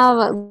don't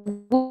have,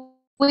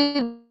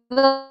 we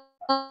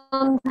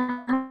don't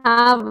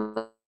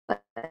have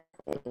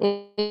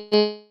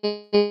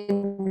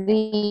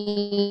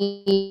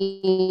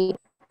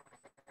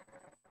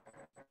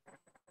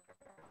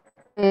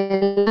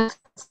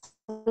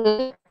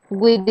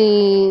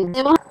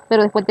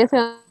pero después de eso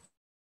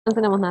no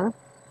tenemos nada.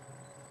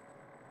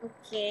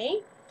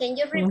 Okay, can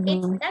you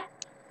repeat that,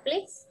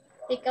 please?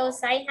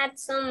 Because I had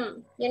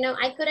some,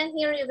 I couldn't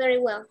hear you very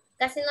well.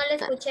 Casi no le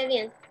escuché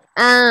bien.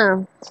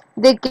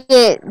 De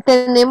que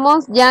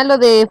tenemos ya lo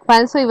de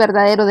falso y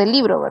verdadero del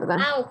libro, ¿verdad?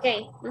 Ok.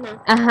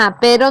 Ajá,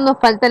 pero nos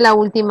falta la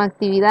última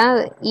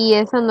actividad y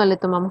esa no le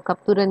tomamos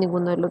captura a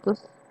ninguno de los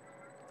dos.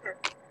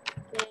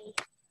 Okay.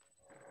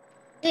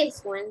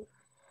 This one.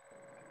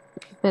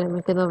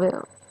 Espérame que no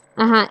veo.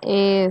 Ajá,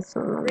 eso.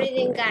 No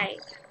Reading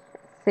guide.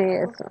 Sí,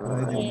 eso.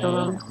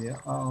 Okay.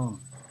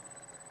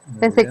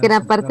 Pensé que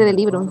era parte del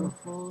libro.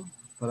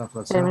 Pero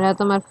me voy a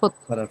tomar foto.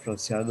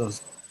 Parafrasear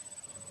los.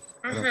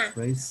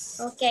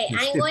 Okay,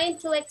 I'm going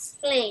to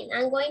explain.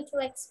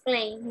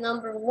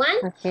 Number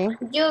 1,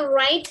 you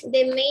write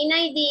the main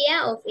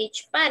idea of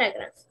each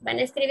paragraph. Van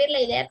a escribir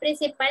la idea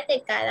principal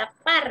de cada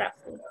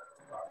párrafo.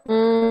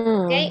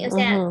 Okay, o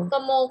sea,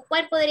 como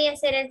cuál podría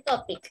ser el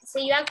topic.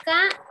 Si yo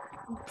acá,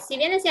 si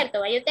bien es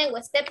cierto, yo tengo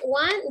step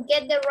 1,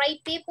 get the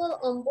right people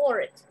on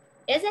board.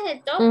 Ese es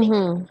el topic.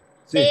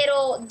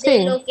 Pero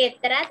de lo que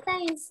trata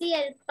en sí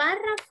el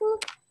párrafo,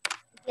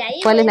 de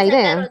ahí ¿cuál voy es la a sacar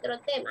idea? otro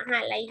tema.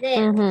 La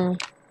idea.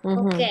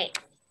 Ok.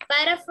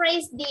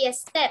 Paraphrase the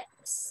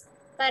steps.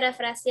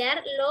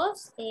 parafrasear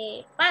los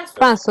pasos.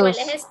 Pasos.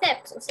 ¿Cuáles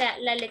steps? O sea,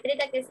 la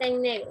letrita que está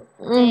en negro.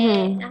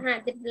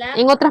 The black.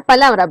 En otras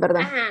palabras,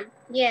 ¿verdad?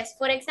 Yes.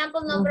 For example,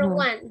 number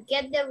 1,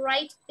 get the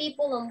right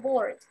people on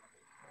board.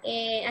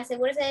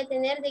 Asegúrese de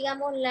tener,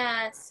 digamos,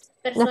 las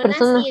personas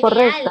ideales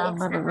correctas,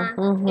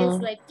 en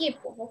su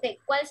equipo. Okay.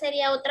 ¿Cuál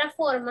sería otra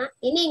forma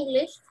in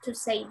English to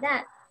say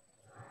that?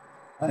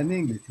 In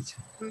English, teacher.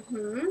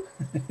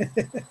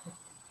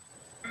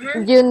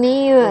 You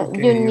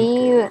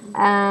need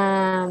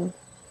a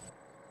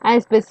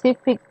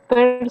specific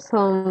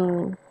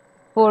person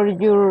for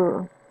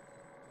your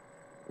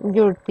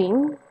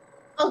team.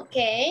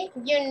 Okay,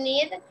 you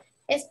need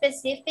a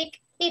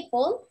specific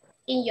people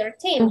in your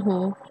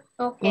team.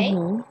 Okay.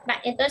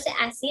 Entonces,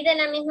 así de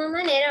la misma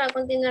manera va a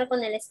continuar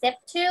con el step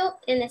 2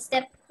 y el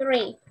step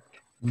 3.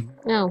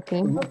 Okay.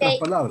 En otras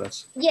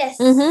palabras. Yes,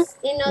 in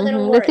other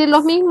words. Decir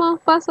los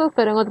mismos pasos,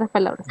 pero en otras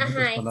palabras.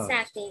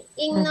 Exactly.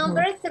 In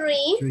number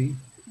 3,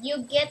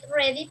 you get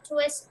ready to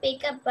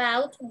speak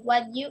about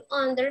what you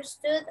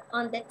understood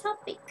on the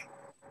topic.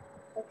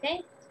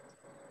 Okay.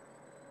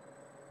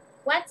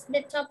 What's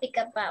the topic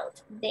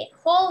about? The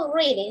whole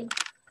reading.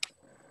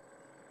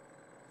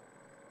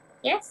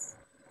 Yes.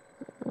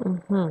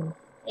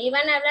 Y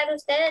van a hablar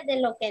ustedes de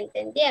lo que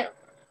entendieron.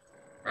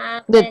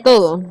 De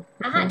todo.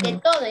 De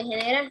todo en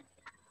general.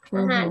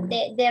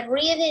 The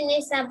reading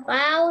is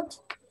about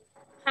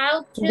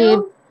how to...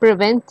 The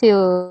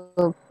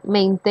preventive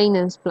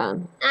maintenance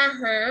plan.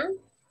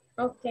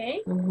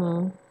 Okay.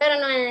 Pero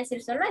no van a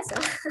decir solo eso.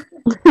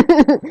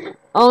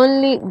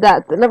 Only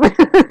that.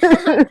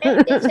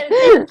 Okay, teacher,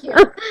 thank you.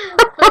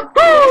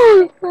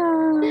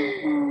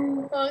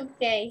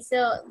 Okay,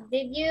 so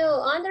did you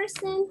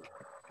understand?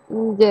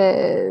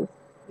 Yes.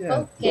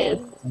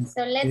 Okay,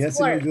 so let's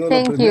work.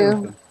 Thank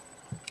you.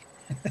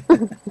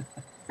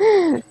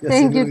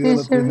 Thank you,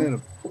 teacher.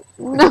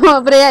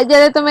 No, pero ya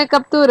le tomé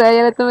captura, Ahí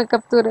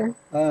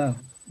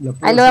lo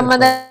voy a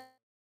mandar.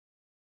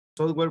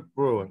 Software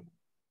program.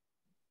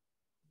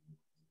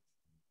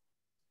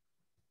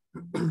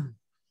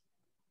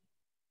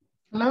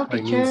 Hello,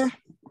 teacher.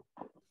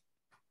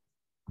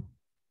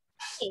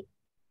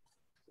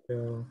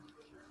 So,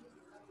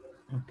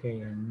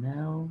 okay, and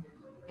now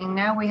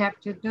we have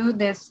to do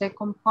the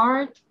second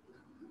part.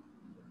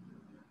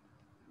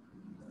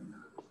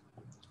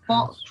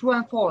 True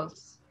and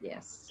false.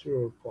 Yes.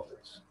 True or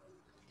false.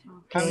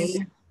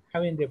 Okay.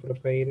 Having the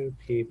prepared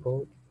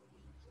people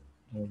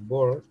on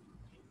board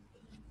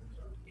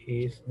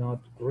is not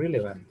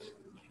relevant.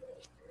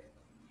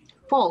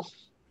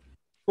 False.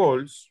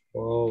 False.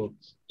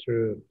 False.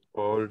 True.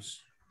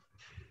 False.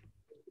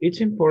 It's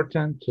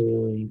important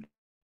to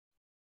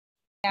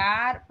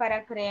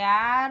para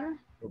crear,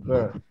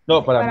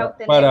 no, para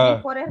obtener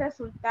mejores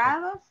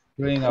resultados,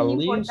 es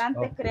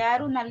importante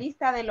crear una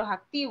lista de los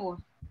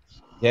activos.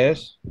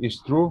 Yes, it's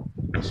true.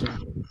 It's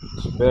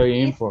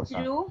very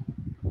important. True.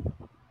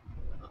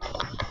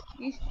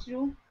 It's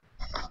true.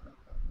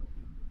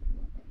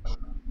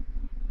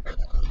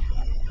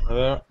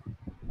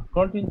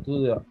 According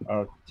to the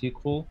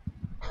article,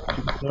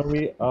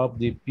 theory of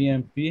the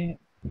PMP,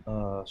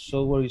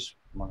 software is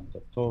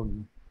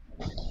mandatory.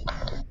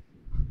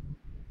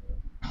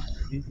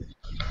 Es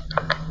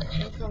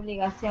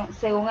obligación.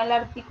 Según el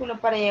artículo,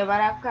 para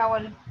llevar a cabo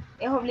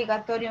es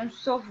obligatorio un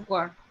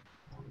software.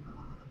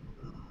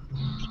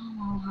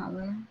 Vamos a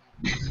ver.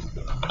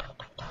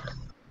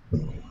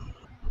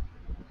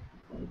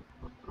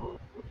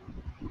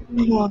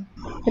 No,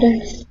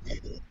 3.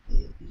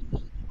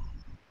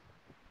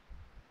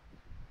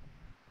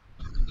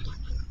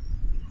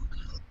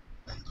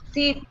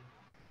 Sí,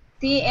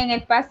 en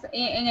el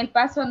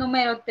paso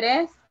número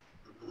 3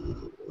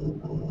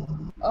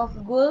 of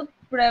good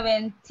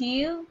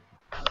preventive,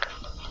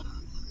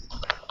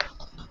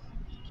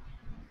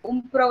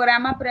 un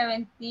programa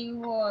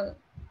preventivo,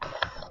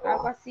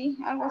 algo así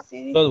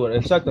dice. Software,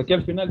 exacto, aquí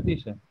al final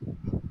dice.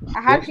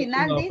 Ajá, al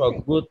final dice. A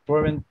good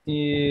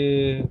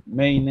preventive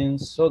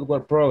maintenance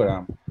software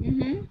program.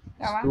 It's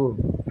true.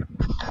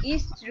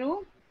 It's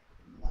true.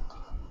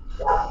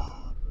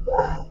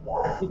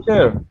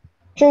 Teacher.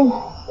 True.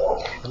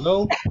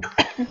 Hello.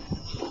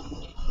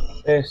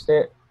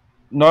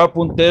 No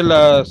apunté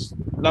las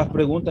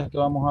preguntas que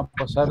vamos a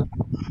pasar,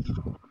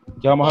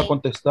 que vamos a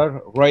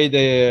contestar. Write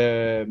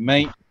the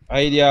main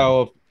idea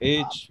of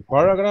each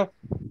paragraph.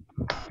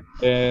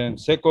 And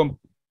second,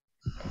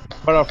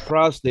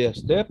 paraphrase the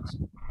steps.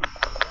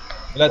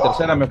 La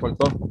tercera me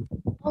faltó.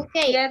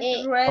 Okay.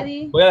 Get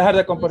ready. Voy a dejar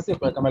de compartir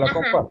para que me la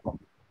comparto.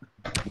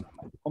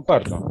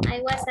 Comparto.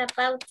 I was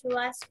about to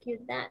ask you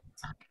that.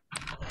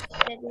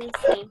 Let me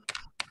see.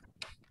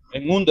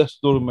 En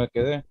understood me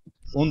quedé.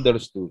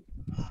 Understood.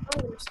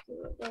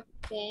 Understood.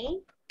 Okay.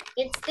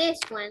 It's this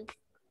one.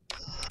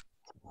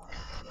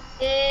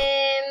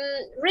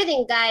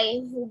 Reading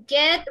guy,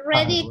 get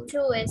ready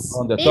to speak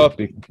on the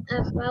topic.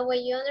 About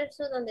what you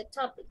understood on the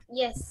topic.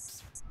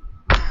 Yes.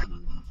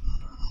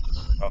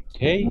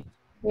 Okay.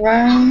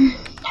 One.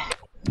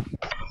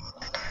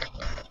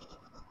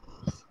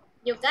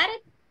 You got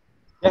it?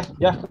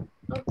 Yeah.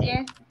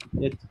 Okay.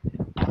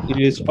 It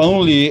is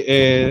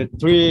only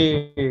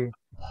three.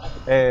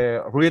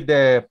 Read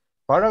the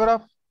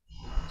paragraph.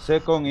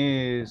 Second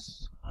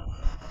is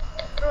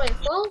True and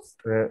false.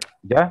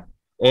 ya.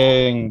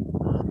 En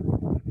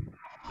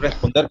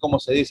responder, ¿cómo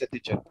se dice,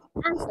 teacher?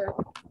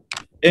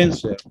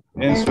 Answer.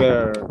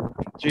 Answer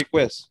three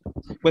questions.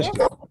 Yes.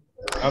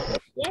 Okay.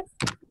 Yes.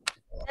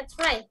 That's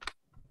right.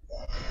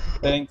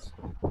 Thanks.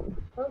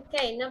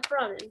 Okay, no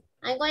problem.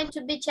 I'm going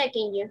to be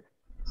checking you.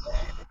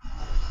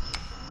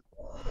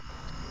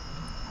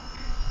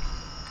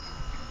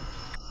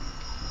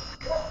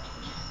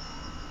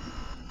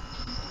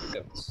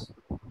 Yes.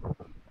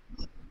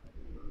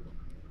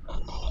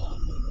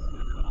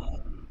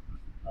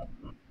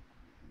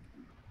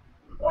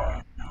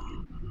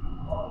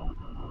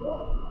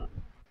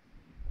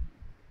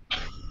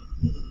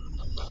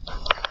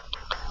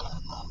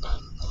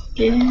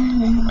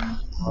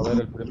 A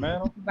ver el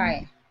primero.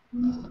 Vaya.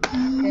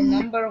 The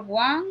number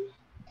one.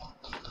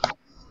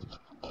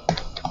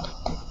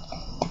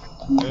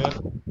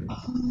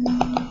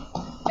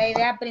 La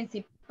idea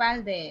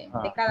principal de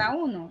cada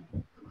uno.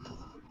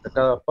 De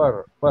cada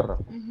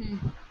párrafo.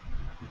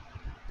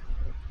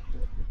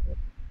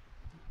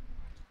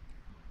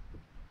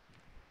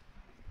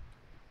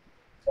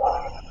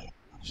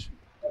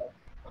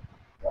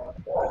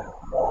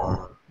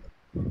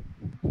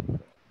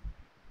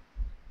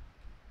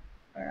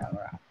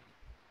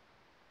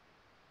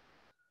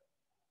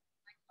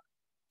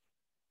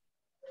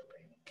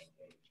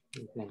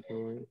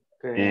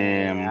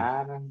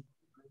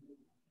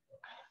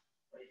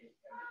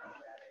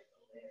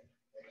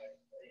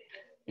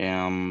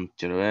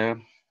 Quiero ver.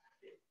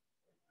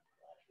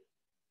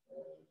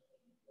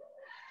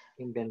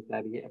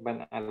 Inventaría,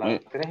 bueno, a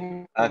las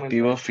 3.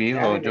 Activo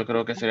fijo, yo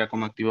creo que sería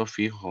como activo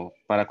fijo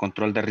para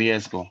control de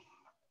riesgo.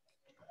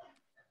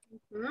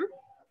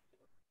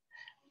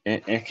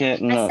 Es que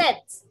no,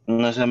 Assets.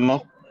 nos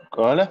hemos...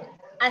 ¿Hola?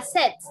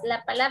 Assets,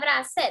 la palabra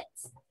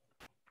assets.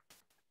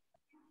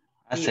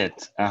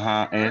 Assets,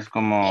 ajá, es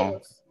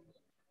como...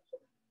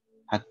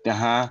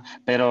 Ajá,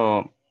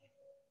 pero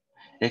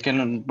es que,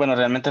 bueno,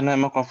 realmente nos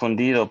hemos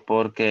confundido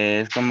porque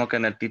es como que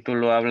en el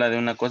título habla de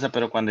una cosa,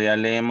 pero cuando ya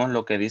leemos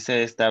lo que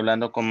dice está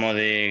hablando como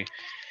de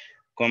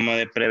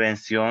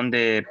prevención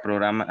de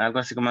programas, algo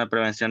así como de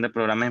prevención de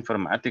programas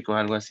informáticos,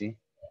 algo así,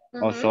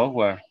 o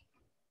software.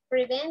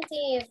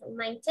 Preventive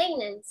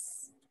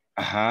maintenance.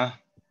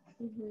 Ajá.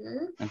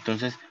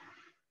 Entonces,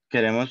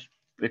 queremos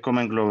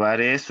como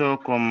englobar eso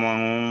como en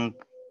un,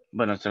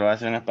 bueno, se lo voy a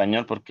hacer en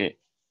español porque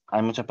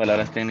hay muchas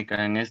palabras técnicas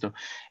en esto.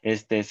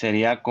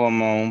 Sería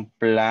como un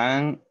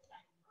plan,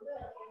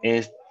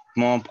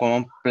 como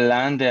un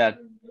plan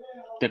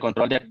de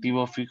control de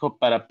activo fijo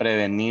para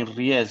prevenir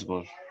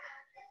riesgos.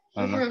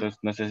 Bueno, entonces,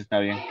 no sé si está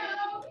bien.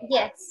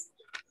 Yes.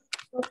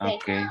 Okay.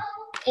 Okay.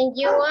 And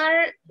you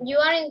are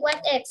in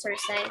what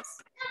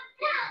exercise?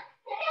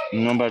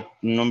 Number,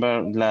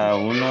 la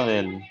 1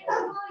 del...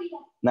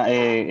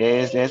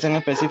 es en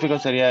específico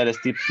sería el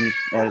step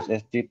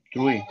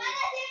 3.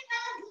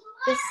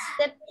 The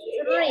step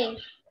 3.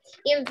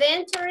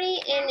 Inventory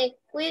and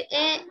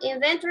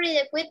inventory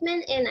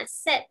equipment and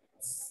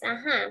assets.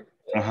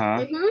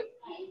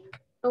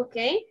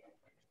 Okay.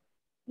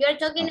 You're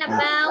talking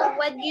about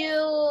what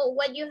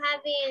you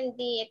have in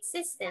the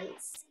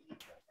existence.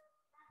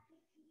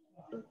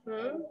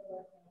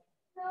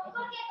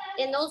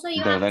 And also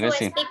you have to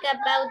speak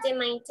about the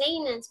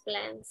maintenance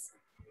plans.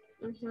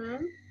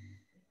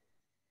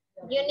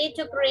 You need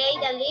to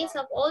create a list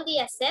of all the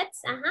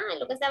assets.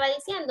 Lo que estaba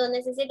diciendo,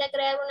 necesita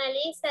crear una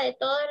lista de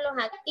todos los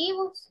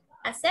activos.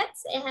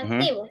 Assets es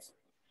activos.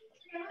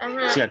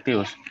 Sí,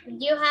 activos.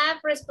 You have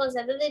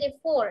responsibility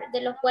for, de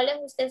los cuales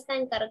usted está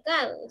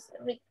encargado.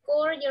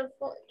 Record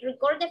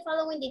the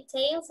following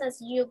details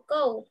as you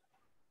go.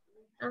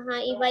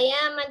 Y vaya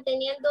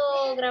manteniendo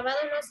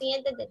grabados los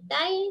siguientes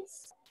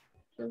detalles.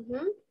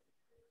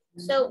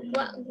 So,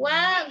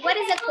 what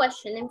is the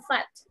question, in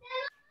fact?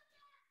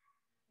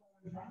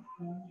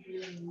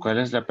 ¿Cuál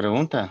es la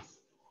pregunta?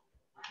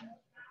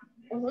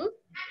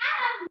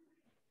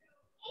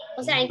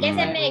 O sea, ¿en qué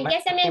se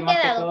me han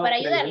quedado para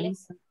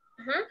ayudarles?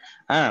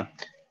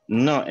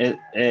 No,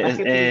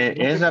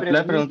 es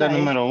la pregunta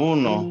número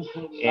 1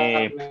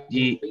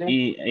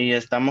 y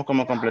estamos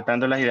como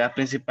completando las ideas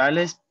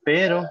principales,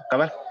 pero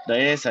cabal,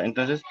 de esa,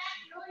 entonces,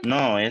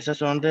 no, esas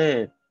son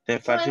de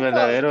falso y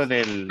verdadero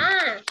del...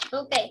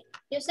 Okay,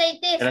 you say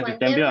this one,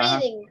 the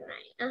reading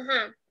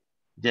guide,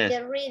 yes.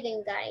 The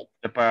reading guide.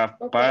 The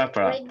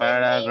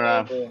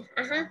paragraph.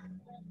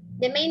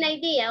 The main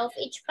idea of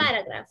each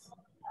paragraph.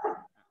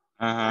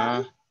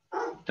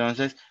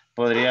 Entonces,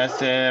 podría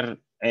ser...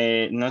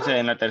 no sé,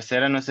 en la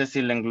tercera, no sé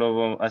si le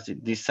englobo así.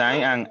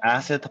 Design an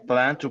asset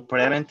plan to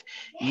prevent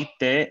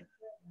IT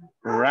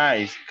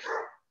risk.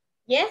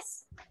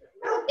 Yes,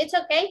 it's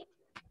okay.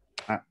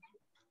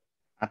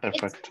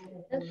 Perfecto.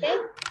 Okay.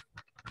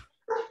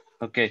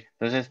 Ok,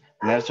 entonces,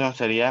 Nelson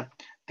sería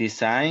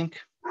design.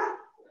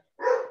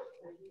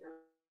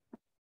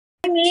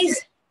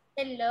 Miss.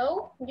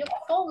 Hello, you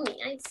called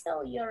me. I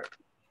saw your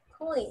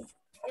calling.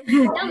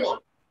 Tell me.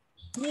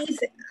 Yes,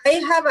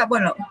 I have a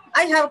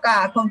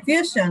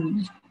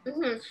confusion.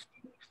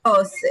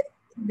 Because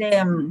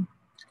no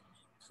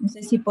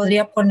sé si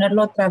podría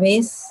ponerlo otra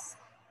vez.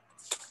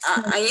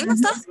 Ahí no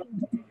está.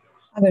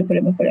 A ver,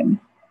 espérame.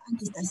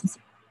 Aquí está, sí.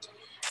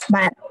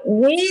 But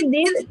we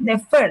did the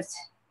first,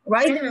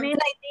 right? The main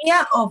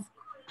idea of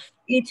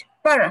each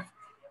paragraph.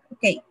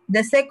 Okay,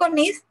 the second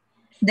is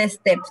the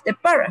steps, the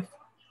paragraph.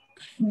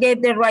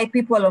 Get the right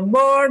people on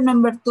board.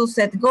 Number 2,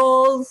 set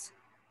goals.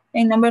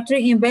 And number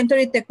 3,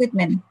 inventory the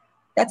equipment.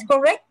 That's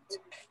correct?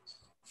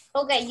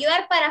 Okay, you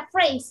are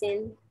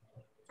paraphrasing.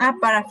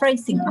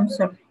 Paraphrasing, I'm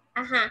sorry.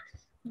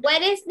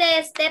 What is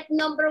the step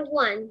number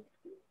 1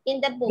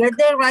 in the book? Get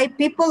the right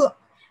people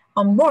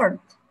on board.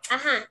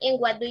 And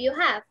what do you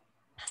have?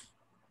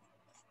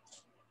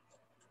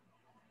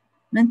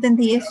 No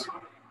entendí eso.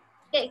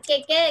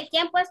 ¿Qué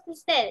han puesto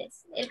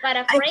ustedes? ¿El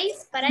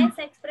paraphrase para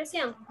esa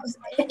expresión?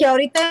 Es que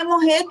ahorita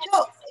hemos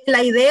hecho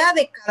la idea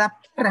de cada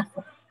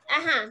párrafo.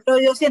 Pero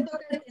yo siento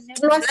que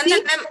tenerlo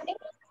así,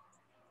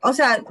 o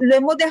sea, lo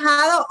hemos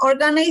dejado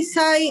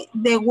organize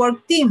the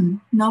work team.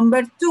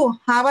 Number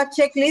 2, have a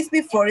checklist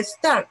before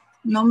start.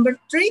 Number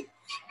 3,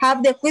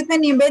 have the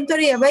equipment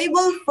inventory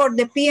available for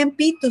the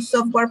PMP to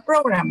software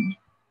program.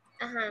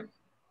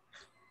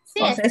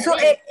 Sí, o sea,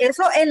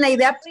 eso en la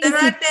idea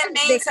principal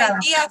de cada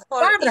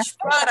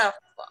párrafo.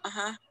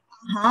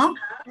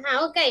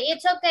 Okay,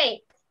 it's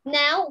okay.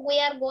 Now we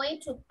are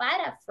going to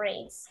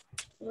paraphrase.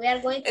 We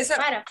are going to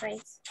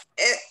paraphrase.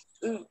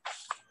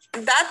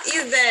 That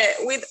is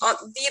we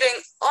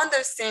didn't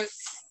understand.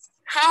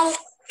 How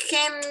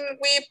can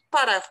we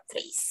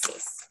paraphrase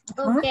this?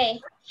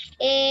 Okay.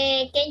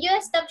 Can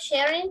you stop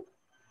sharing?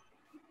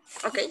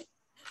 Okay.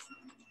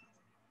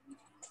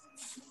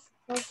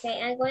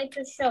 Okay, I'm going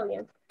to show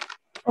you.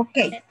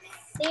 Okay.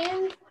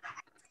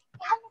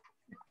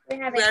 We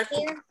have it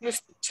here.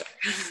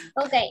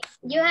 Okay,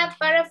 you have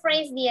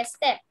paraphrased the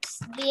steps.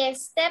 The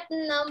step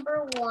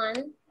number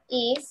 1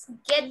 is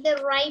get the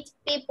right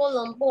people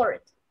on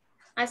board.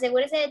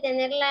 Asegúrese de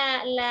tener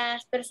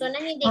las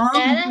personas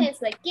indicadas en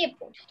su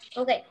equipo.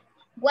 Okay.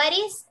 What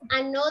is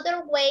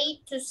another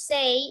way to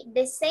say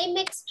the same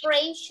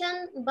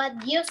expression but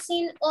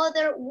using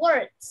other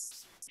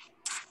words?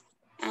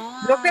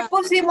 Lo que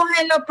pusimos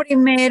en lo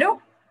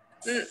primero.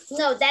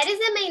 No, that is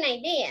the main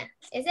idea.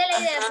 Esa es la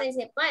idea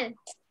principal.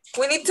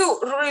 We need to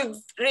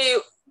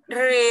rewrite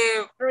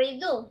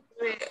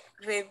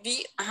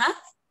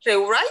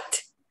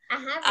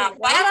a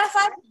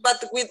paragraph,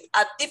 but with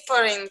a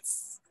different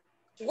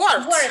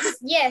words.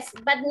 Yes,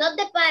 but not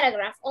the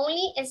paragraph.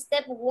 Only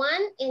step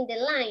 1 in the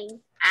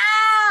line.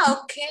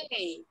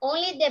 Okay.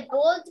 Only the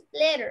bold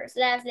letters,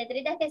 las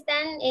letritas que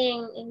están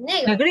en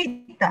negro.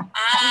 Negrita.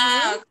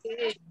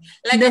 Okay.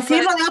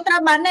 Decirlo de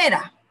otra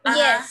manera.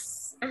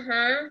 Yes.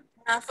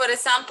 For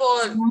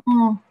example,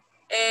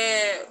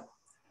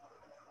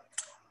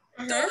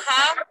 to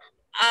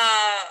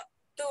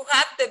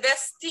have the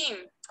best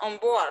team on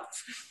board.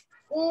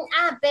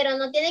 Pero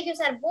no tiene que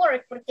usar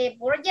board, porque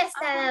board ya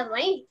está dado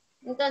ahí.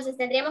 Entonces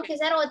tendríamos que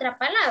usar otra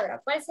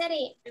palabra. ¿Cuál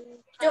sería?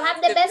 To have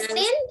the best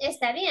team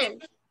está bien.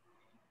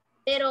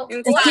 Pero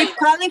equipo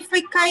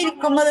qualified,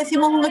 ¿cómo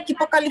decimos un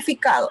equipo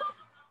calificado?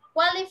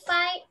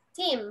 Qualified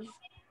team.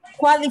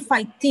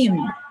 Qualified team.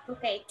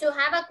 Okay, to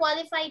have a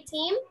qualified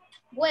team,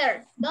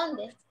 where?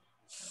 ¿Dónde?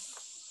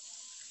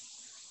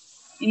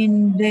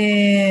 In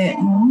the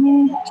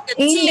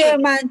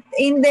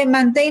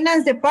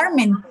maintenance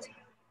department.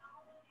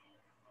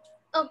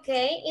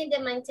 Okay, in the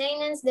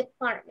maintenance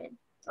department.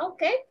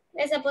 Okay,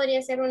 esa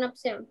podría ser una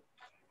opción.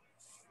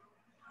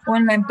 O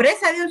en la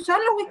empresa de un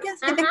solo, we can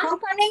say the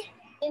company.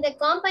 In the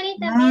company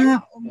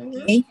también.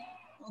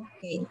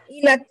 Okay.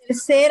 Y la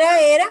tercera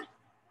era,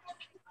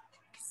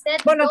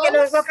 bueno, que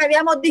lo que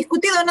habíamos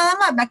discutido nada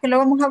más, que lo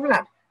vamos a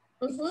hablar.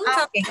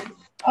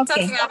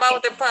 Talking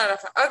about the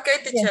paragraph. Okay,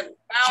 teacher.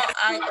 Now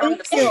I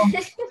understand.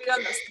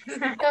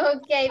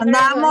 Okay,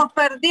 andábamos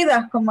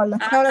perdidas como las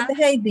cabras de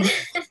Heidi.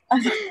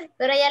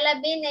 Pero ya las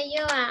vine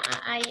yo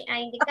a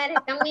indicar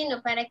el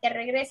camino para que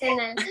regresen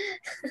al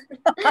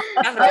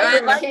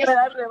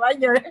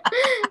rebaño.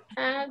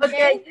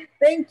 Okay,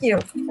 thank you.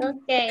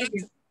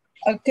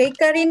 Okay,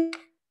 Karin.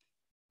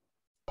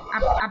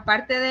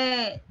 Aparte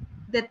de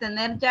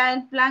tener ya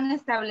el plan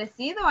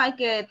establecido, hay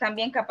que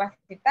también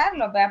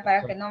capacitarlos, ¿verdad?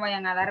 Para que no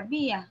vayan a dar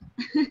vía.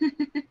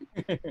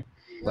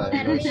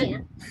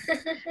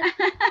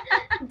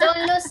 Don't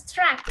lose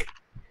track.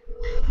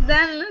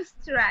 Don't lose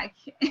track.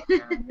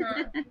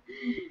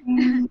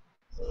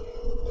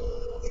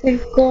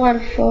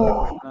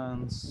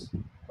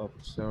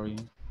 Sorry.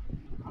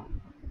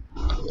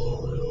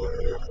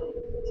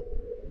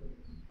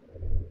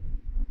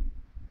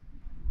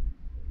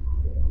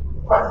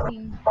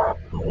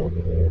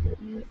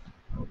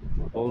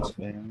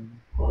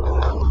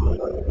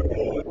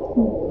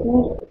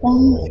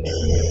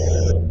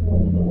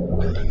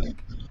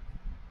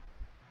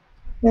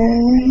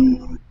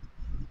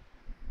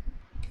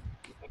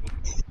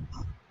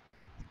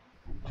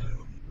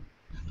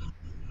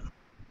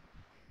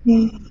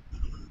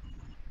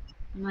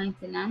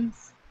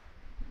 Maintenance.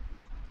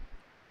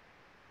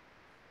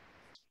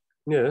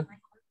 Yeah.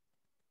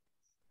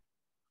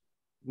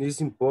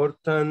 It's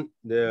important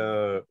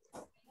the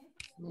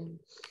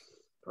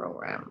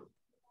program.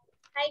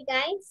 Hi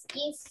guys,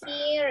 is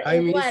here Hi,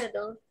 Miss.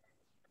 Eduardo.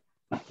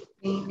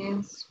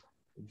 Maintenance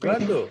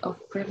Eduardo.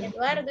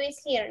 Eduardo is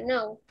here,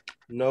 no.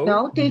 No.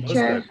 No,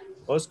 teacher.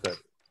 Oscar.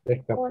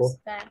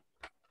 Oscar.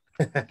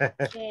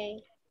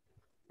 Okay.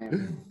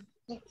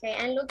 Okay,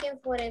 I'm looking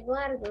for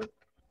Eduardo.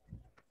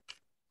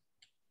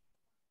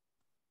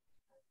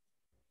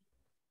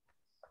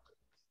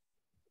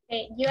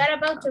 Okay, you are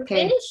about to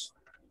finish?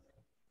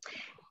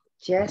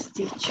 Yes,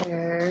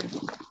 teacher.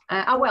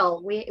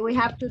 Well, we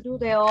have to do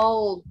the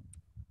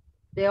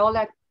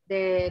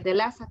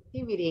last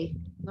activity.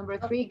 Number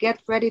 3,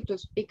 get ready to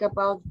speak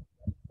about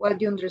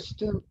what you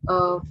understood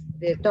of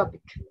the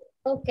topic.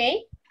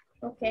 Okay,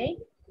 okay,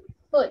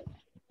 good.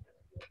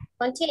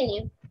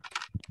 Continue.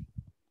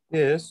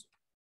 Yes.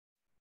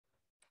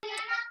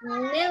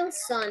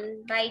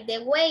 Nelson, by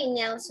the way,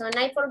 Nelson,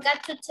 I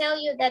forgot to tell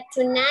you that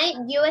tonight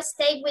you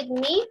stay with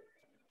me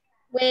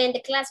when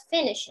the class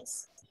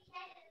finishes.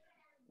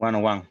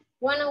 101.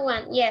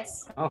 101,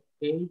 yes.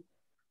 Okay.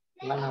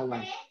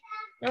 101.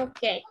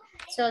 Okay,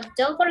 so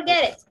don't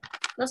forget it.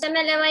 No se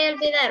me le vaya a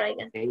olvidar,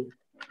 oiga. Okay.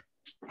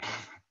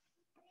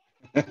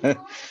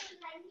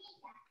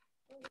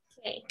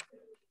 Okay.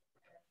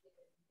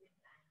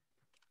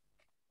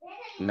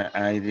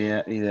 La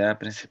idea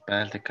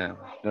principal de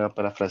cada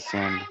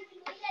parafraseando.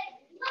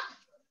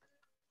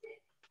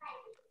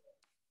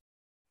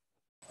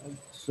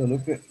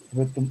 Solo que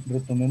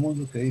retomemos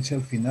lo que dice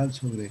al final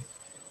sobre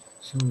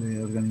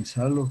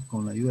organizarlos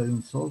con la ayuda de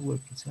un software,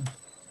 quizás.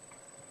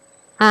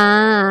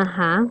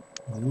 Ajá.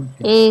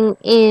 En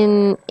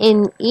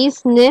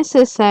is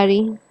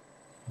necessary.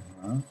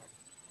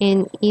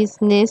 En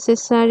is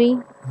necessary.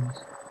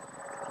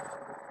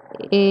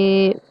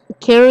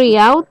 Carry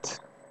out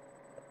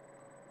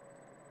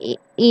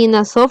in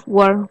a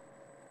software.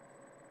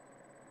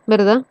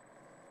 ¿Verdad?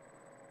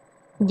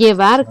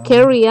 Llevar,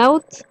 carry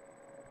out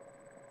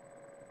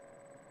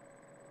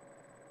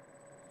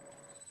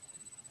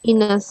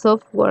in a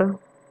software.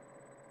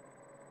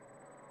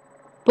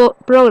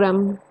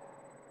 Program.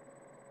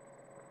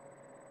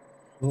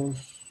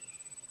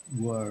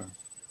 Software.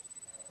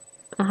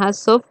 Ajá,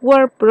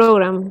 software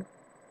program.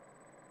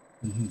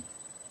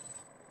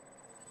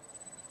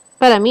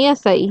 Para mí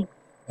hasta ahí.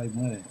 Ahí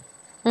muere.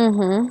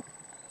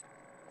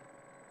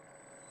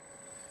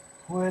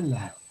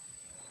 Juela.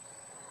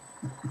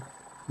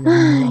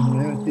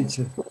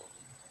 Teacher.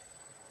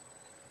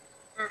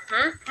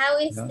 Ajá, how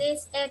is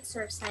this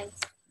exercise?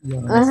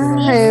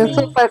 Es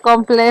súper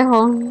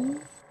complejo.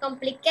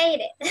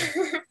 Complicated.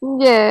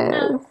 Yes.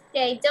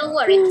 Okay, don't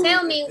worry.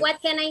 Tell me, what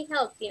can I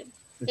help you?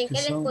 ¿En qué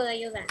les puedo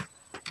ayudar?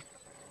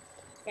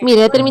 Okay. Mire,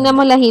 ya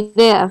terminamos las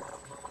ideas.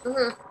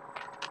 Ujú.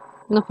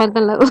 Nos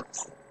faltan las 2.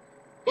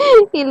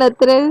 Y la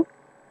 3.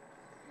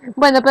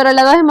 Bueno, pero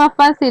la 2 es más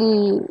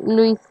fácil,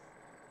 Luis.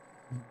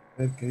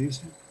 A ver qué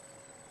dice.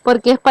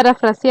 Porque es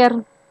parafrasear.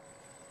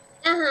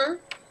 Ajá.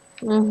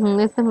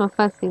 Ese es más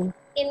fácil.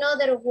 In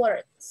other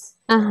words.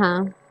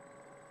 Ajá.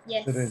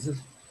 Yes. Pero eso es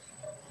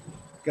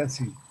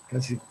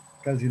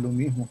casi lo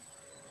mismo.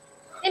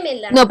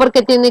 Similar. No,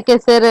 porque tiene que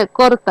ser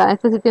corta.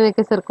 Esta sí tiene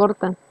que ser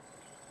corta.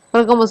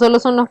 Porque como solo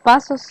son los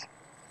pasos.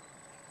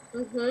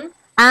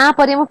 Ah,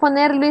 podríamos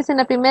poner, Luis, en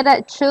la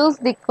primera, choose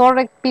the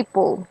correct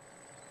people.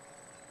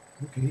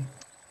 Okay.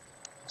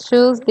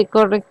 Choose the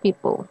correct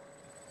people.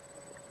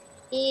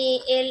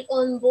 Y el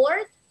on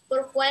board,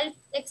 ¿por cuál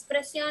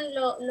expresión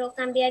lo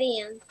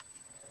cambiarían?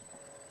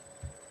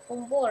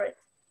 On board.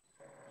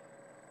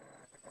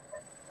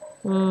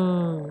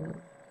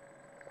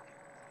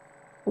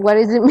 What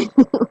is it meaning?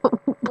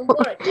 On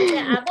board, o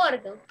sea, a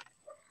bordo.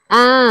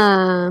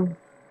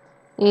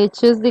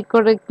 Choose the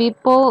correct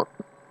people.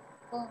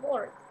 On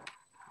board.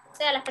 O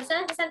sea, las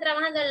personas que están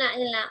trabajando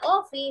en la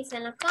office,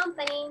 en la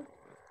company.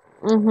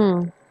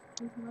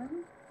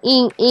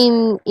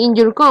 In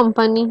your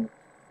company.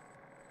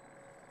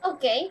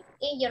 Okay,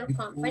 in your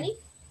company.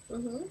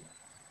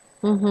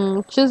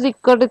 Choose the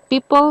correct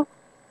people.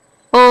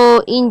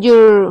 O in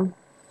your...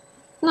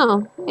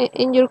 No,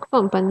 in your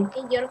company.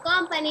 In your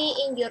company,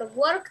 in your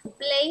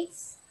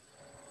workplace.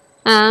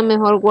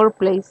 Mejor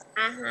workplace.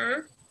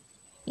 Ajá.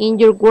 In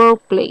your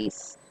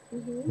workplace.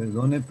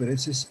 Perdone, pero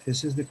ese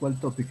es de cuál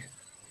topic,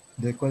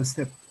 de cuál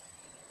step.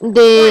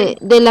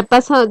 Del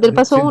paso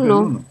 1.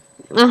 1.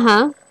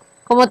 Ajá.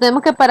 Como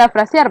tenemos que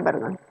parafrasear,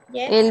 ¿verdad?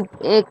 Yes.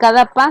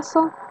 Cada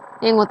paso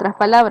en otras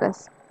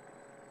palabras.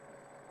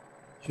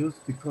 Choose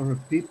the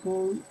correct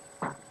people.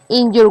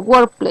 In your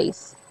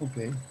workplace.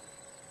 Okay.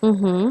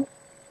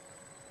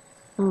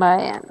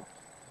 Vayan.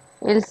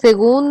 El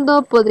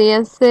segundo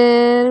podría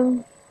ser...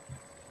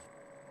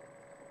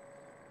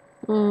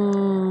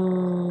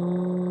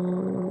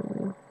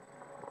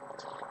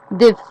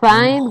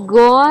 define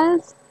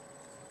goals.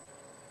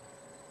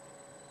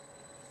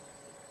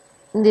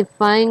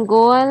 Define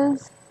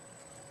goals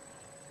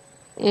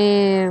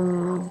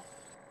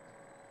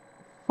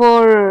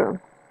for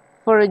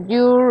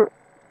your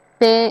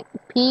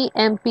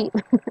PMP.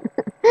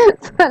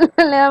 Solo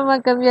le vamos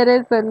a cambiar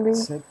eso,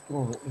 Luis.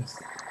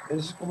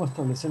 Es como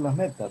establecer las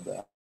metas,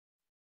 ¿verdad?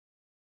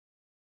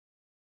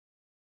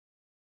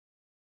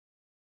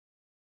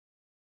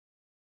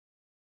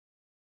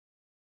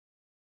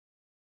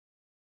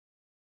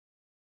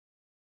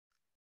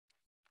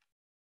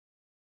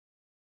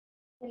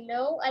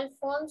 Hello,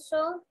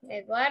 Alfonso,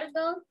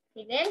 Eduardo,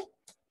 Fidel.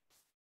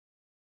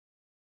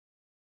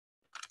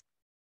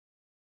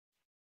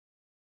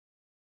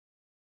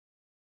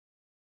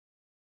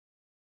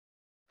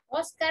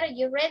 Oscar,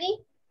 you ready?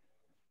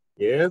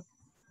 Yeah.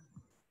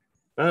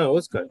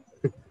 Oscar.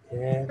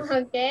 Yes.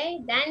 Okay,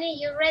 Danny,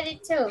 you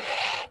ready too?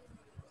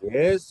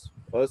 Yes,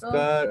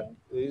 Oscar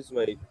Okay. is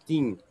my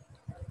team.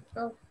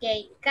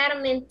 Okay,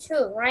 Carmen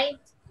too, right?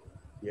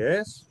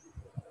 Yes.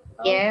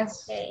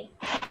 Yes. Okay.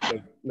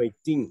 My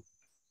team.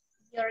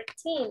 Your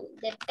team,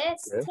 the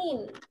best Yeah.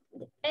 team.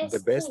 The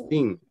best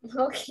team.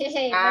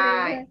 Okay, very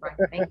Right,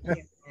 good. thank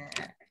you.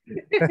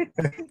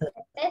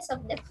 The best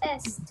of the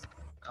best.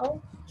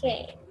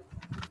 Okay.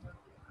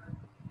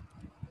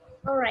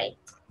 All right.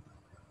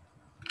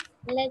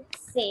 Let's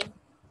see.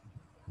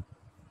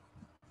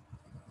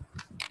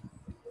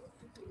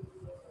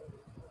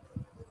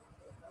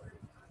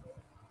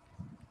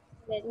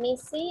 Let me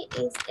see.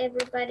 Is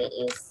everybody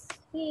is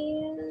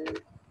here?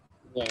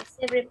 Yes,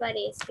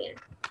 everybody is here.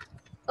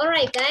 All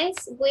right,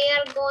 guys. We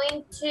are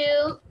going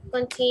to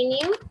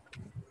continue.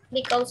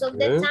 Because of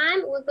the Yeah.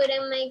 time, we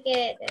couldn't make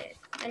it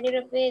a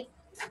little bit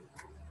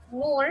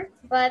more,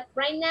 but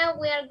right now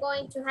we are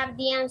going to have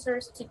the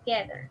answers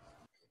together.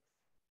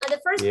 On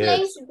the first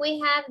place, we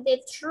have the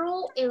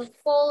true and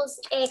false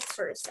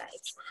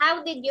exercise.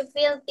 How did you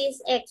feel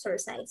this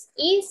exercise?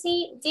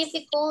 Easy,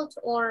 difficult,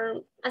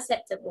 or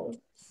acceptable?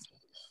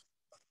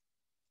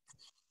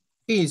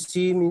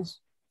 Easy, miss.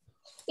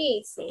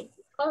 Easy.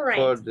 All right.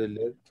 For the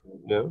letter,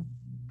 no.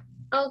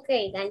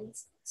 Okay,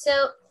 Dennis.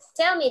 So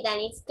tell me,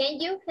 Dennis, can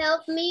you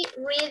help me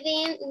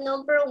reading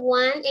number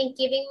 1 and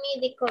giving me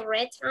the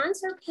correct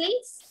answer,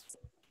 please?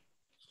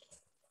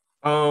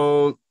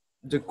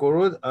 The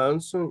correct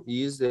answer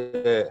is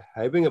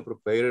having a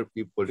prepared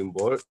people in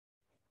board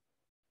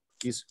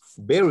is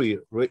very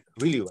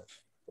relevant.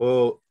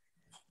 Oh,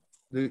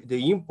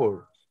 the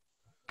import.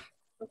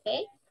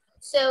 Okay.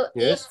 So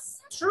Yes.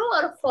 it's true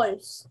or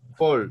false?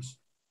 False.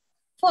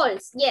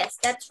 False. Yes,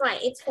 that's right.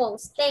 It's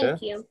false.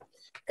 Thank Yeah. you.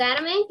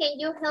 Carmen, can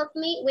you help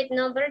me with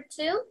number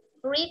 2?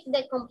 Read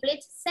the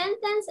complete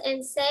sentence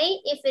and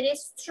say if it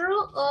is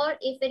true or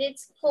if it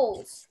is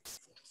false.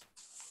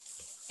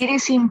 It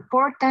is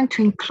important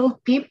to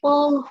include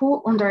people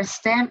who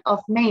understand of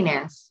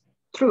maintenance.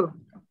 True.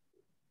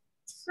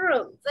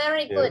 True.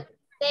 Very good.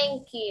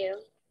 Thank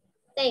you.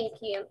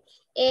 Thank you.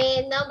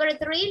 And number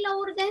 3,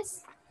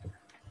 Lourdes.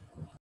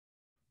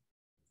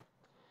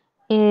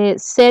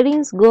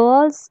 Setting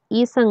goals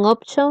is an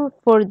option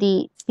for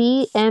the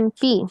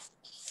PMP.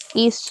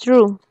 Is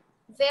true.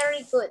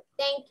 Very good.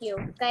 Thank you.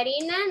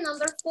 Karina,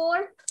 number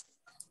 4.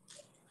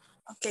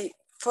 Okay,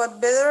 for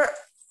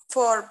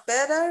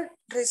better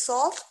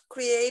result,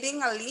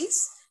 creating a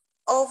list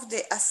of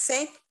the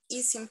assets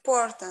is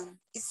important.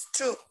 It's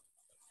true.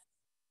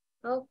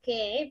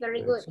 Okay,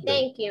 very good.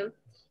 Thank you.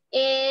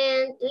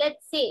 And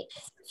let's see.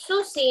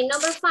 Susie,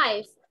 number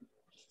 5.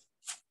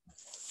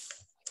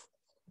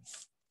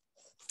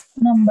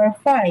 Number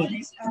 5.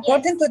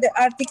 According to the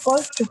article,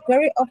 to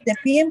carry out the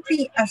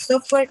PMP, a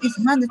software is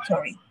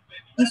mandatory.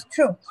 It's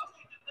true.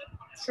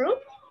 True?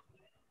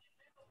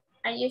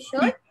 Are you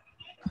sure?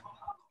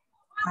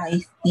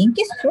 I think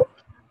it's true.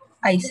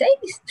 I say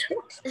it's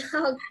true.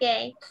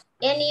 Okay.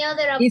 Any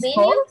other It's opinion?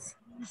 false?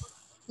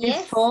 Yes.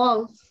 It's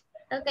false.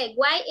 Okay,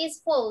 why is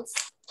false?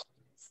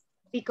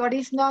 Because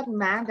it's not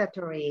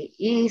mandatory.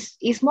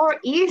 It's more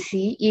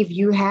easy if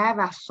you have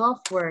a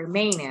software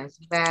maintenance,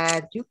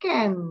 but you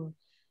can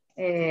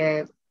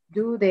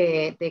do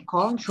the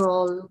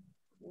control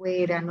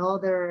with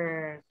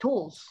another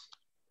tools.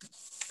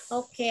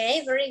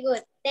 Okay, very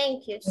good.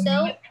 Thank you.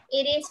 So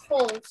it is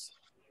false.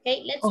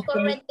 Okay, let's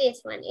correct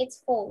this one.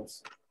 It's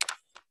false.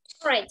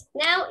 All right,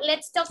 now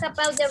let's talk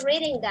about the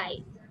reading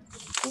guide.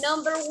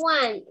 Number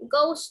 1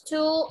 goes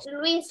to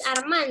Luis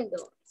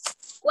Armando.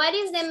 What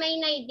is the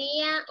main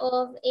idea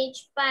of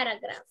each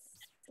paragraph?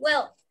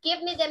 Well,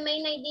 give me the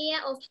main idea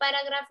of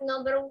paragraph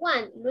number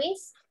 1,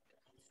 Luis.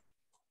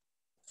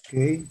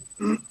 Okay.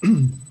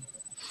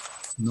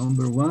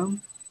 Number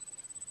 1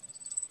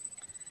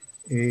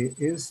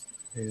 is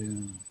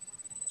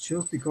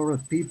choose the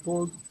correct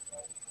people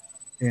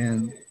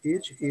in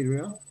each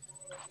area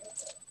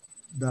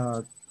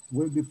that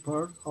will be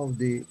part of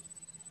the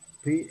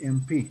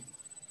PMP.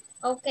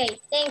 Okay,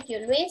 thank you,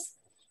 Luis.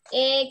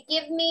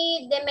 Give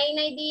me the main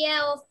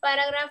idea of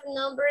paragraph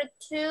number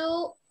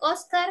 2,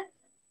 Oscar.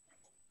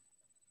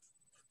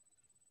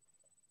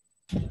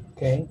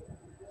 Okay.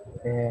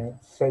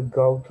 Set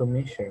goal to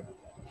measure.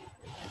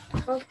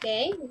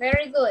 Okay,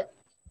 very good.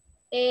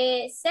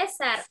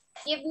 Cesar,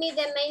 give me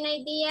the main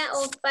idea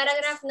of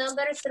paragraph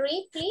number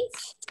 3,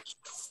 please.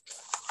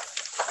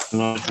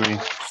 No, 3.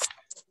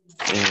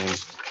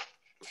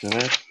 A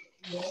ver.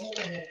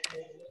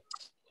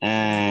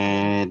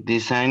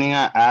 Designing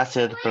an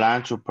asset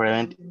plan to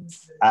prevent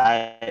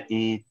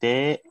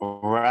IT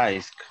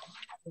risk.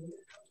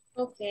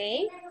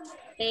 Okay,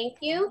 thank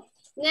you.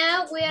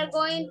 Now we are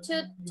going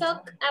to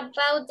talk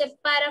about the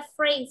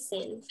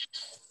paraphrasing.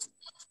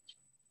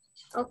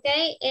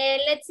 Okay,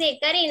 let's see.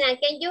 Karina,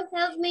 can you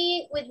help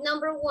me with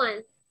number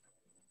 1?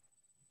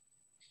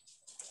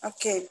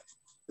 Okay,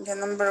 the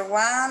number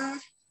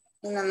 1,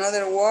 in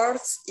another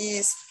words,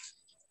 is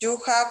you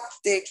have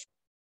the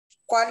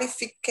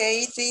qualified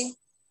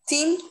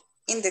team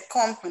in the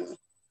company.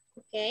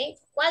 Okay,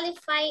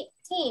 qualified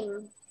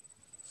team.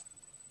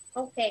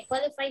 Okay,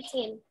 qualified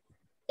team.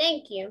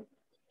 Thank you.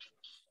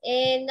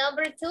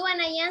 Number 2,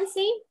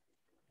 Anayansi.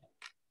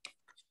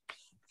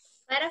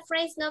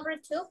 Paraphrase number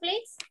 2,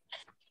 please.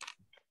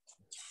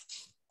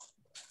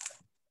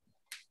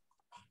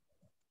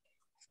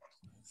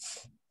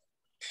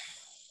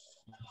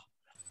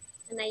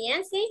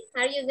 Anayansi,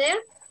 are you there?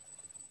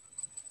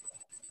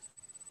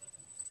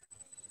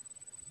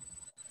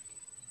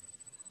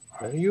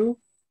 Are you?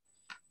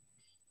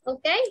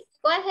 Okay,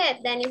 go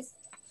ahead, Dennis.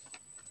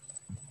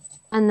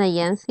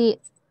 Anayansi,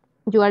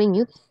 you are in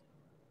mute.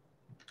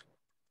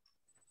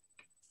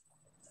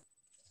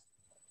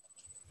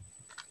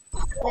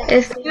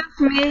 Excuse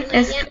me.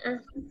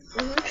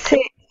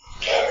 Sí.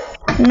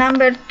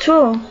 Number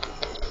 2,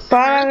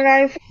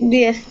 paragraph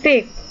the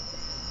speak.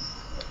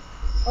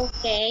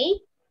 Okay,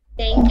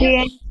 thank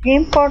you. The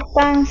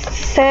important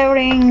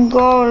setting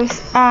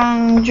goals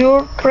and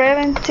your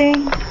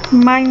preventing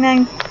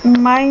maintenance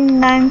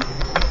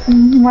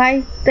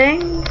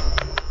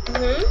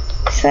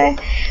say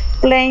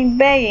plain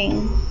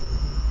being.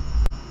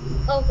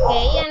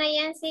 Okay,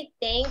 Anayansi,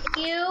 thank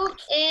you.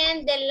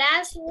 And the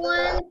last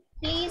one,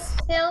 please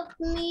help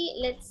me.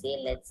 Let's see,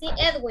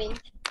 Edwin.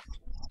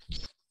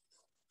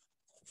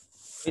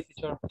 Hey,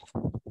 teacher.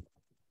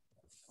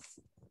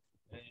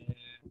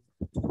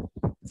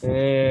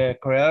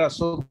 Create a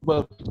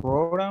software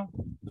program.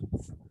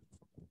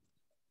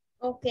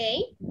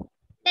 Okay,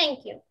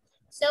 thank you.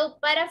 So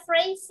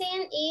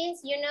paraphrasing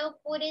is,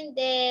 putting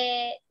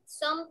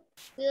some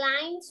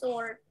lines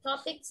or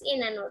topics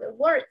in another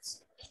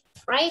words,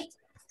 right?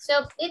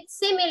 So it's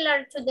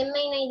similar to the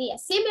main idea.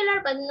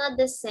 Similar, but not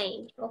the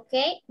same,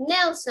 okay?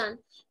 Nelson,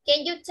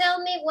 can you tell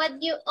me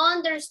what you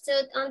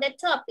understood on the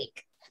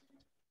topic?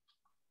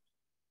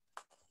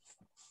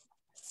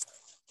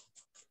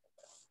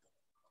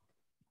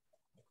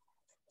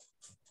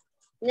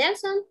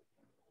 Nelson?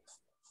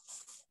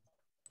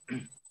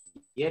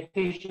 Yes,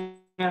 teacher.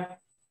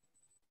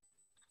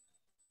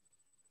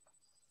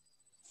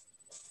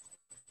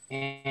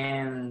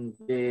 And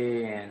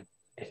the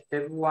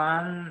step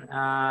 1,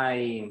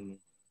 I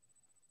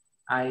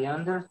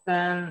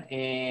understand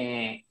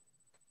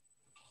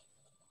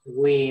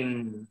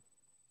with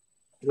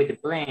the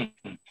plan.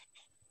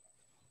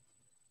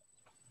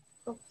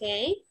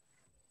 Okay.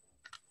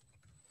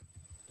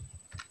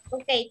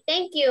 Okay,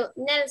 thank you,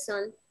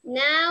 Nelson.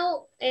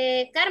 Now,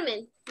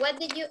 Carmen, what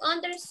did you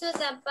understand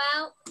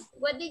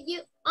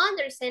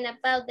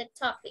about the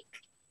topic?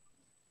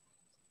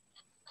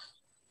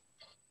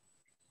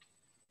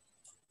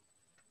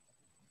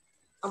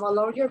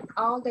 About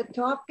all the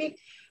topic,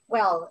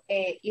 well,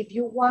 if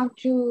you want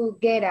to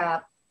get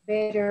a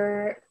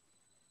better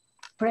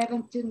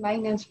preventive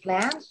maintenance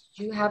plans,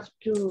 you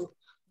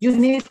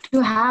need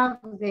to have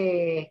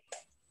the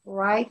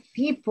right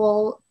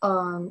people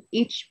on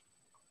each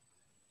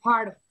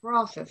part of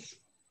process.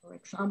 For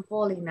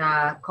example, in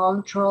a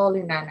control,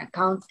 in an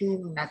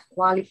accounting, in a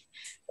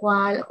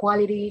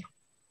quality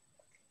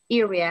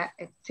area,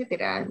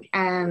 etc.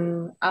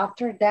 And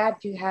after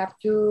that, you have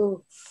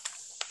to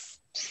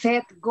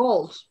set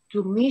goals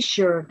to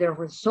measure the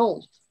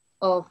result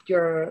of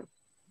your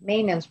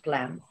maintenance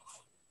plan.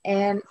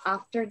 And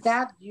after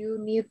that, you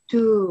need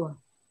to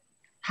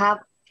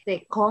have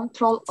the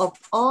control of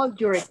all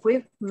your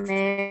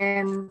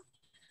equipment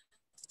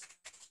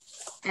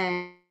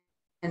and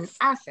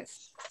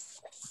assets.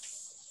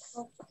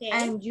 Okay.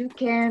 And you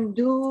can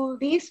do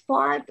this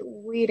part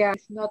with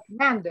it's not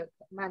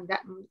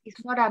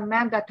it's not a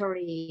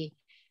mandatory,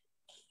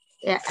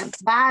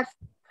 but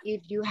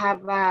if you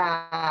have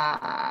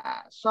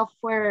a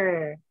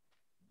software,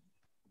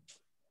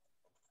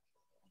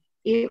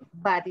 if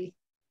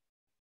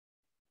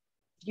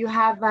you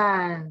have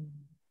a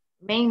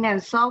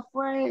maintenance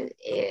software,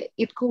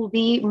 it could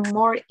be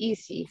more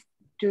easy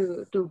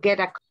to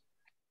get a.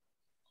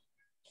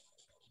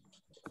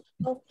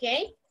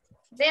 Okay,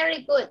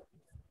 very good.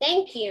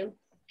 Thank you.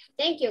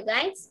 Thank you,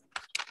 guys.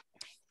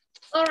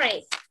 All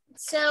right,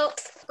 so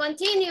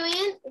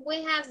continuing,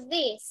 we have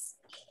this,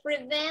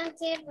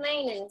 preventive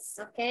maintenance,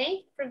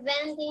 okay?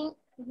 Preventing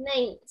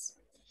maintenance.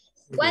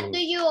 What do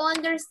you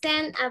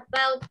understand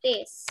about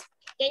this?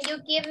 Can you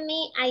give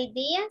me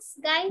ideas,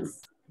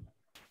 guys?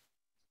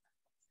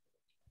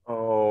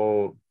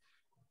 Oh,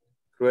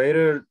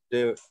 created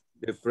the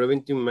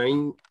preventive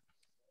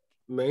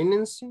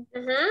maintenance.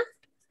 Uh-huh.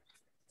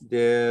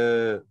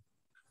 The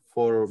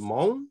for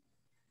mount.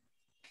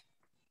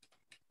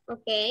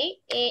 Okay.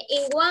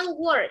 In one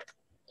word,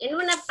 en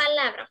una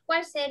palabra,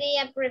 ¿cuál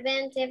sería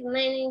preventive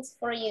maintenance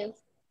for you?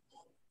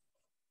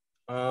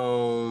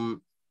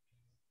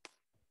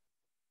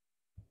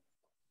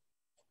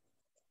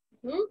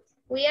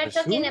 We are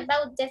talking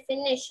about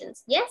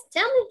definitions. Yes,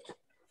 tell me.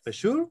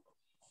 Assure.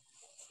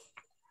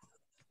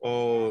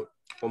 O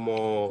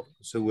como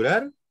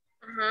asegurar.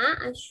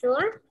 Ajá,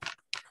 assure.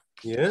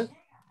 Yeah.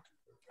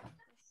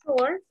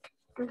 Sure.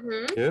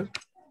 Yeah.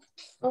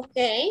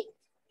 Okay.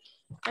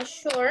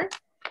 Assure.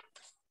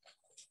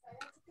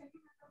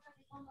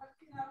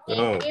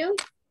 Thank you.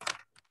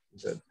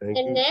 Thank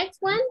The you.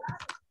 next one.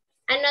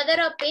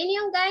 Another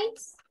opinion,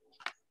 guys.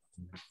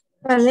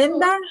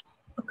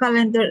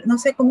 Calendar, no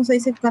sé cómo se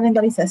dice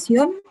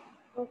calendarización.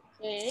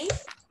 Okay.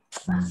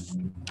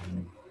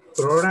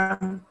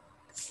 Program.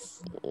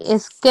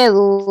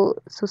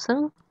 Schedule,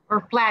 Susan.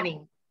 Or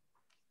planning.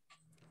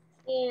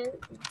 And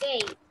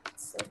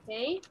dates,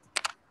 okay.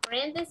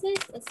 Parentheses,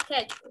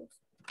 schedules.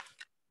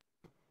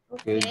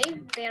 Okay,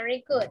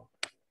 very good.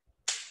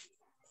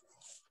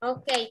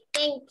 Okay,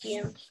 thank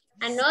you.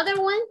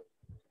 Another one.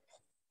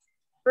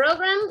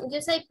 Program,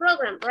 you say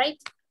program,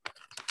 right?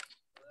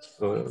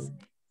 Program.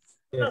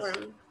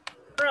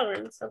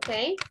 Programs,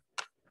 okay.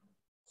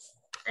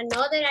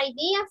 Another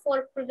idea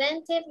for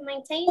preventive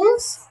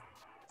maintenance?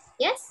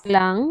 Yes?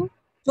 Plan.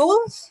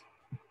 Tools?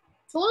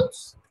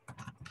 Tools?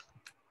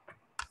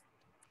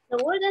 The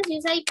word that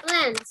you say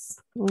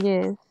plans.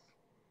 Yes.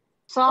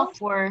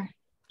 Software.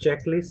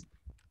 Checklist.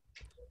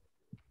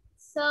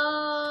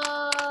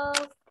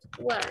 Software.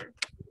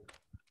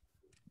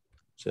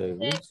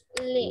 Checklist.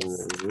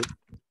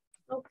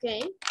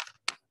 Okay.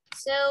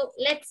 So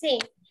let's see.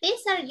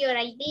 These are your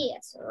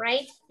ideas, all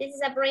right? This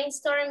is a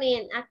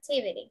brainstorming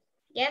activity.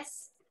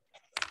 Yes?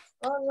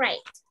 All right.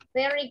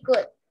 Very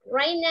good.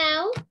 Right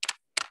now,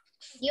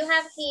 you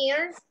have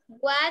here,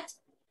 what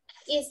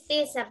is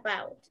this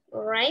about?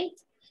 All right?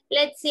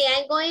 Let's see.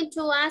 I'm going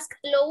to ask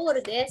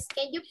Lourdes.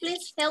 Can you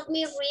please help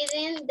me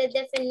reading the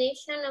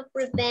definition of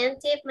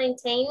preventive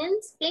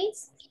maintenance,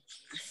 please?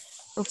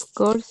 Of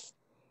course.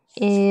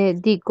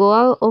 The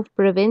goal of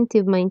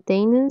preventive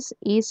maintenance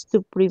is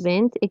to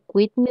prevent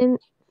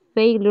equipment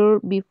failure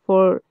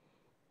before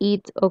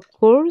it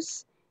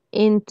occurs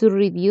and to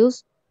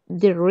reduce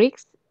the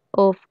risk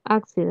of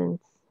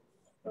accidents.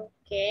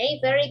 Okay,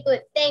 very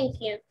good.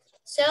 Thank you.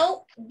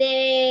 So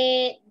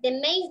the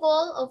main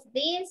goal of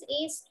this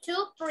is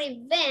to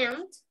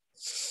prevent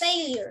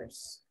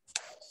failures.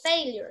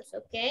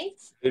 Okay?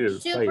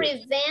 To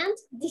prevent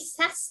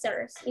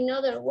disasters, in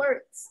other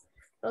words.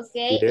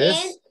 Okay,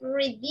 and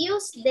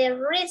reduce the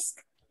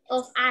risk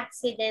of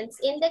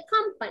accidents in the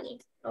company.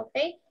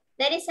 Okay,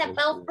 that is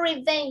about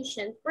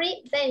prevention,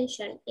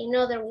 in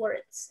other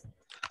words.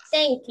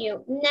 Thank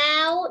you.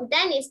 Now,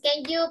 Dennis,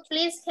 can you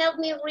please help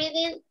me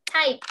reading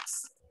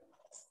types?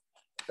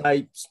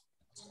 Types.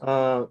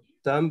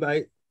 Time-based.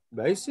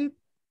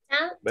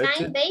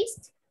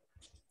 Time-based.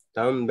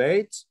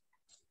 Time-based.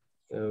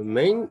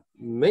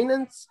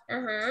 Maintenance.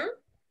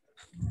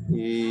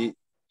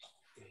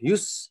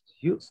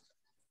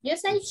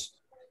 Usage.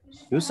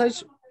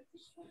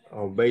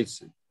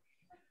 Basic.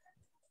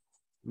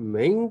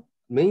 Maintain.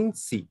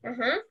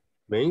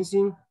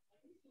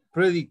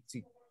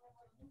 Predictive.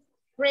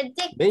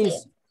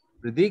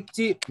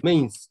 Predictive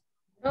means.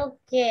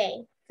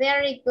 Okay,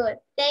 very good.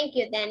 Thank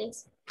you,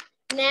 Dennis.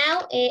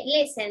 Now,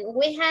 listen,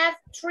 we have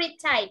three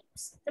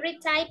types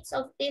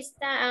of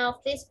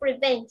this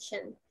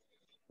prevention.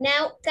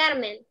 Now,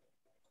 Carmen,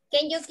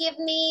 can you give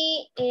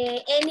me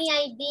any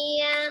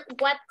idea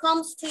what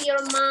comes to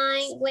your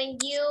mind when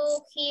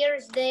you hear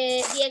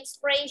the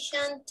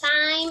expression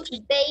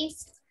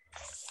time-based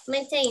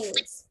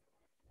maintenance?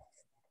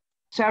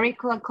 Sorry,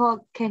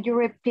 can you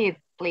repeat,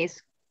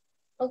 please?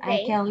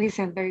 Okay. I can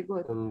listen very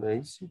good.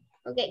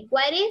 Okay,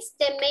 what is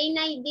the main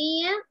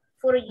idea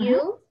for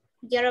you,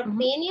 your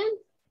opinion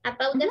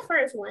about the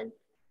first one?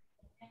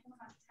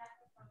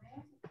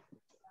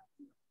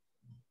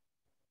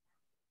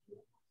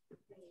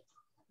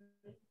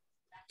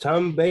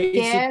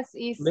 Yes,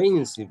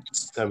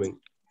 coming.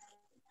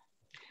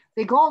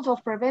 The goals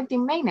of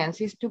preventing maintenance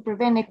is to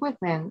prevent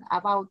equipment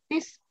about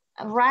this.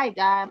 Right,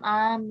 I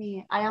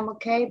am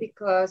okay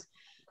because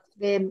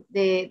the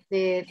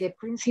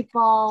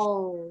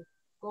principal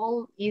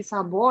goal is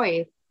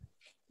avoid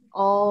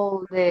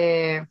all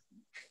the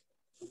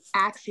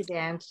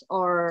accidents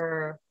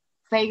or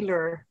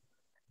failure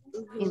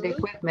in the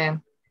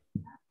equipment.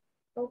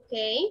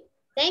 Okay,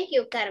 thank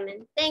you,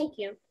 Carmen. Thank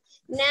you.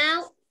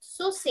 Now,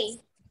 Susie,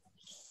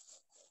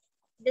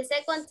 the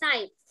second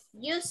type,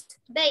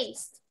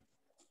 usage-based.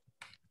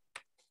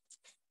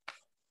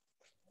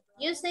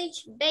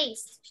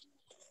 Usage-based.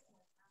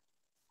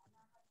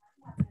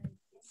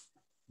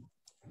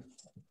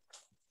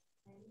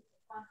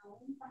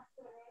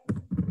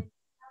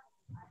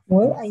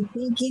 Well, I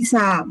think it's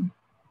a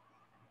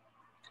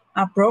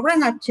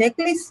program, a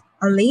checklist,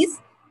 a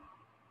list.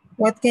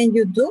 What can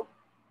you do?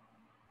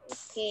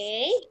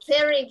 Okay,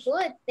 very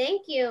good.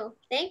 Thank you.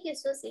 Thank you,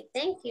 Susie.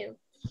 Thank you.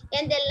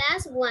 And the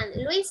last one,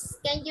 Luis,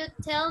 can you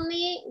tell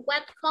me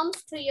what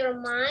comes to your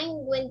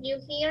mind when you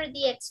hear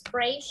the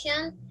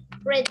expression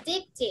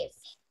predictive?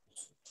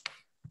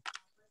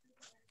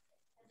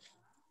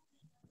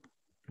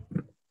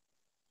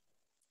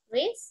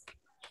 Luis?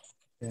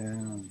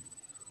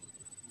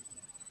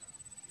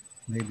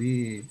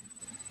 Maybe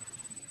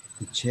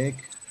to check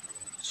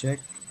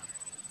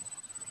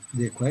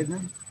the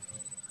equipment.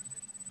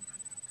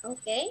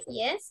 Okay,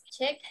 yes,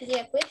 check the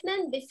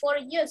equipment before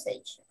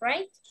usage,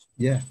 right?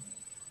 Yeah.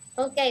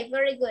 Okay,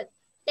 very good.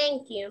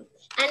 Thank you.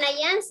 And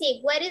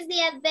Ayansi, what is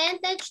the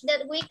advantage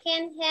that we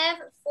can have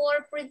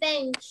for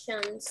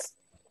preventions?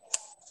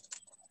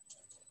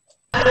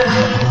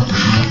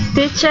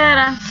 Teacher,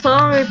 I'm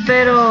sorry,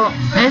 pero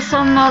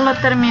eso no lo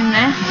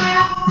terminé.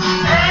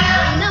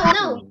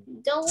 No,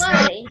 don't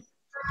worry.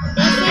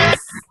 This is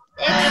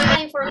extra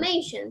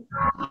information.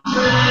 Oh.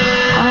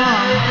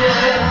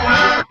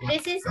 Okay?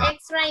 This is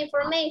extra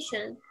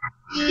information.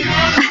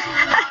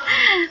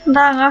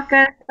 Don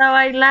Oscar está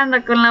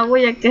bailando con la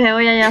bulla que se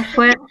oye allá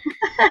afuera.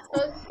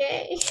 Ok.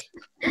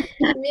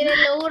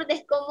 Miren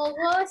Lourdes como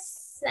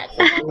goza,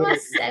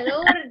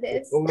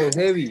 Lourdes. Como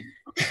heavy.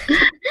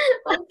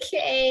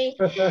 Okay.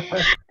 All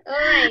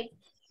right.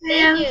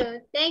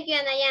 Thank you,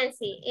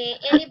 Anayansi.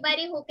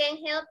 Anybody who can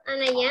help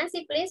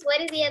Anayansi, please?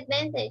 What is the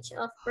advantage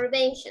of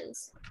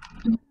preventions?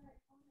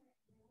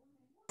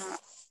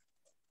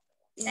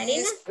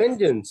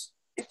 Vengeance.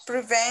 It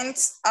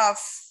prevents of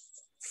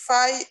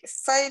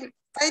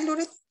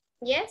failure.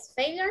 Yes,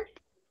 failure.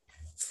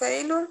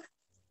 Failure.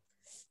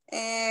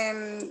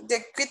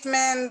 The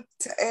equipment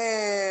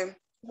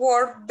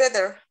work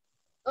better.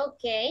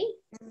 Okay.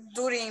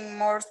 During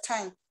more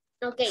time.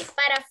 Okay,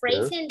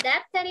 paraphrasing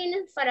that, Karina,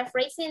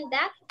 paraphrasing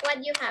that,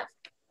 what you have?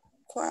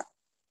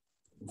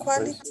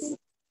 Quality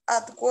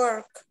at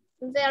work.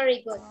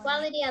 Very good,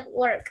 quality at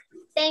work.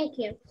 Thank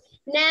you.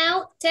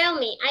 Now tell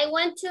me, I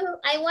want to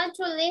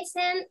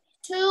listen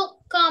to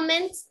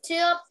comments,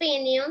 to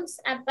opinions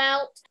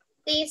about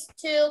these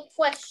two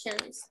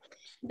questions.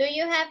 Do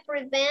you have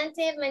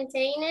preventive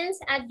maintenance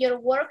at your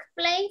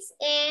workplace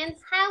and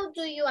how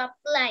do you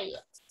apply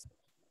it?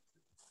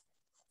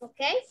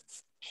 Okay.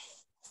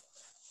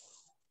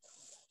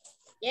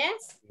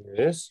 Yes?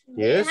 Yes,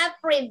 Do you have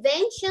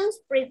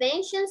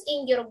preventions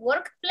in your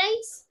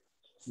workplace?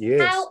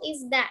 Yes. How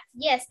is that?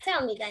 Yes,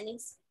 tell me,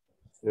 Dennis.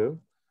 Yeah.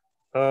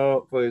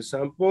 For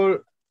example,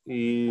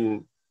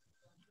 in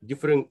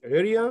different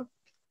area,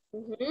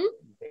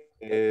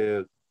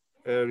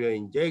 area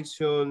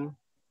injection,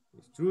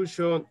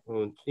 extrusion,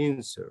 and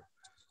insert.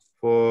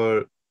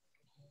 For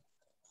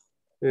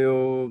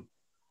the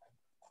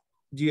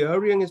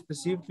area in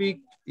specific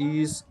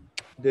is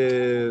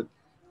the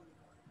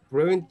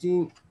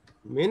preventive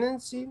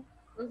maintenance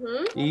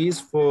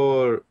is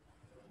for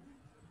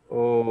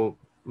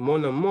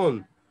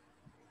month.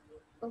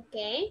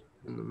 Okay.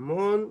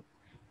 Month.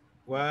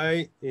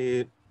 Why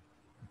the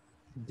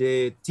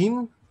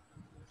team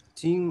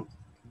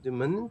the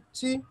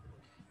maintenance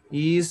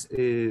is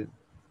a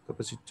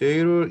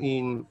capacitor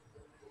in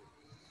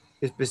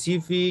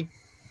specific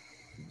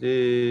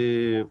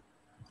the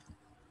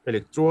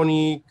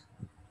electronic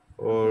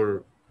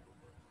or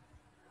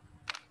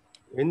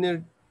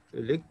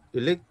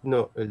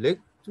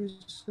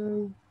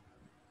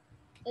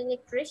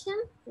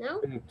electrician,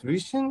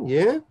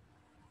 yeah,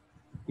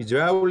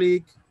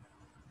 hydraulic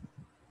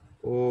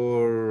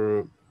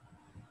or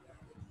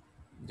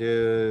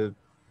the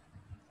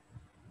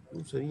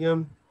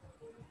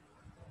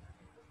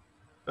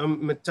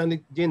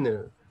mechanic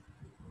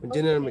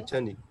general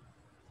mechanic.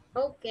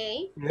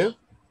 Okay. Yeah.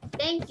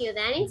 Thank you,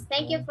 Dennis.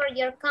 Thank you for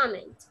your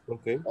comment.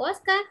 Okay.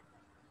 Oscar,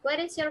 what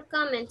is your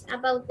comment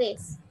about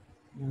this?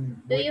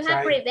 Do you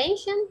have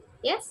prevention?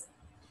 Yes?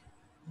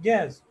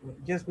 Yes,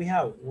 we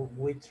have.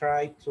 We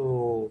try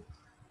to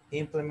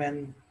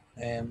implement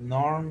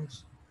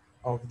norms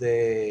of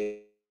the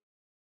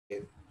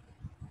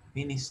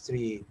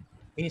Ministry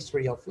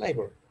of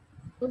Labor.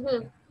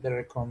 The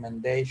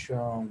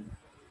recommendation,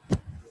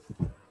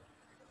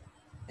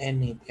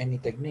 any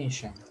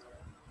technician.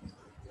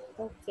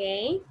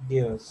 Okay.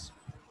 Yes.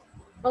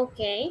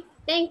 Okay.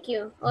 Thank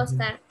you,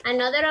 Oscar.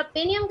 Another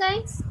opinion,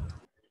 guys?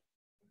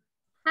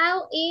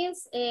 How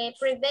is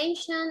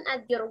prevention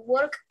at your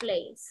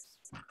workplace?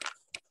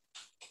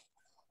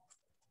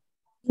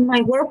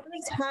 My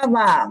workplace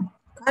have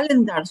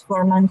calendars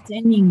for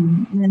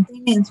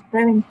maintenance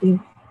preventive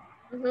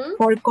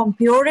for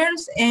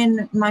computers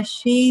and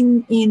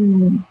machine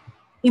in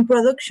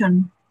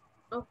production.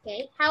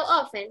 Okay. How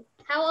often?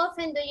 How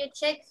often do you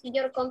check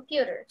your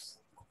computers?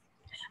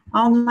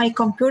 On my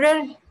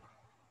computer,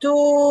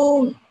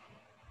 twice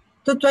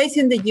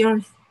in the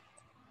year.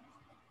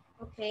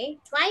 Okay.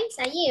 Twice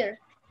a year.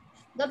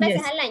 Dos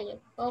veces al año.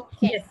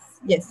 Okay.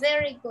 Yes.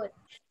 Very good.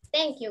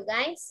 Thank you,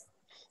 guys.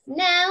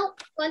 Now,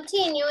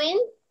 continuing,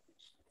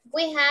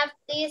 we have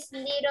these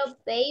little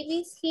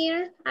babies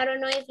here. I don't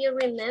know if you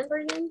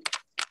remember them.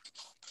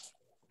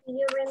 Do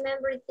you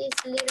remember these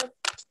little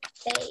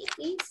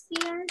babies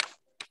here?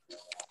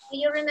 Do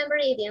you remember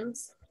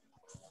idioms?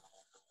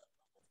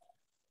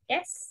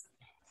 Yes.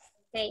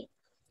 Okay.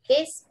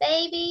 These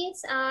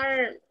babies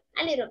are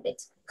a little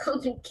bit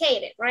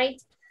complicated,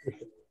 right?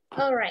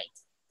 All right.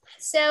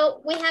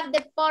 So we have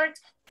the part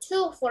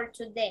 2 for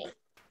today.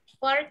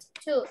 Part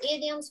 2,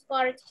 idioms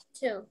part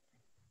 2.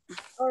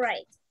 All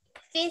right.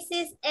 This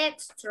is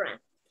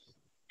extra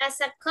as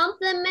a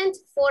complement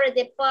for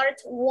the part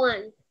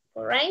 1.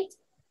 All right.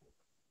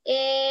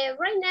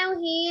 Right now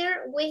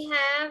here we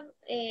have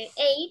 8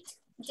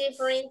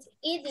 different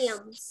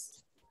idioms.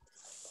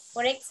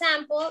 For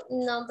example,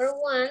 number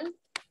 1,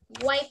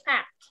 wipe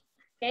out.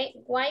 Okay,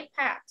 wipe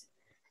out.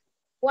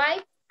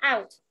 Wipe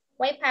out.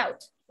 Wipe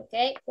out.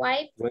 Okay,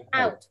 wipe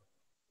out.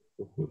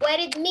 What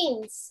it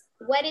means?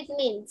 What it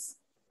means?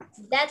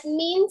 That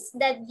means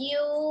that you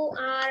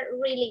are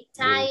really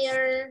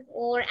tired,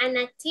 or an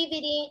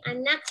activity,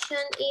 an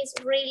action is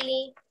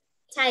really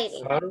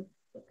tiring.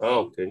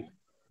 Okay.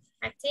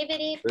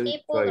 Activity, Very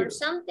people, or tired.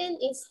 something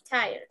is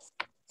tired.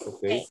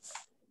 Okay.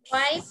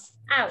 Wipe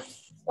out.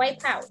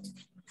 Wipe out.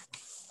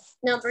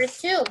 Number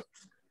 2,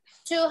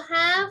 to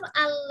have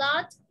a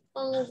lot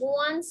on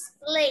one's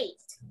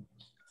plate.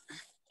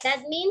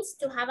 That means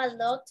to have a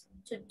lot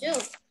to do.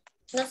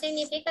 No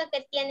significa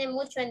que tiene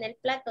mucho en el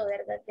plato,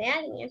 ¿verdad? De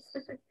alguien.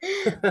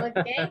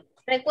 Ok.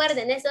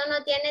 Recuerden, eso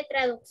no tiene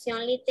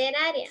traducción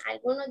literaria.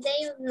 Algunos de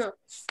ellos no.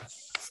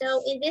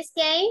 So in this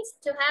case,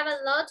 to have a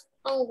lot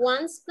on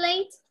one's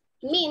plate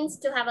means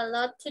to have a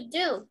lot to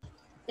do.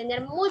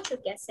 Tener mucho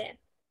que hacer.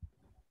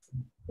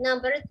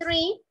 Number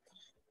 3,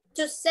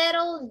 to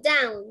settle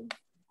down.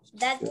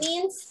 That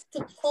means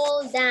to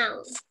cool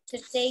down, to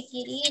take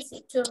it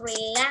easy, to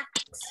relax.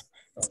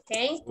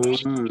 Okay,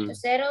 to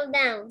settle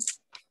down.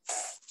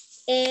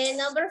 And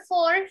number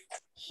 4,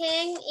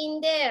 hang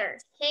in there.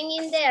 Hang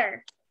in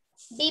there.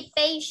 Be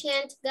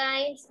patient,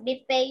 guys.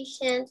 Be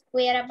patient.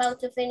 We are about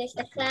to finish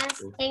the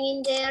class. Hang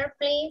in there,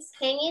 please.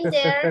 Hang in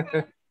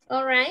there.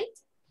 All right.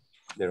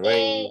 The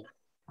rain.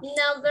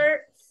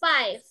 Number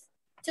 5,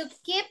 to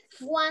keep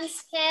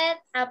one's head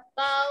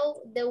above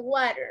the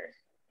water.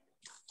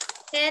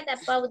 Head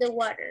above the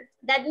water.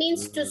 That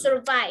means to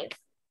survive.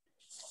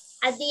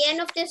 At the end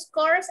of this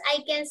course,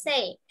 I can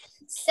say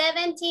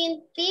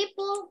 17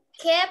 people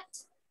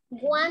kept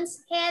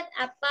one's head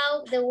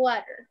above the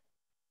water.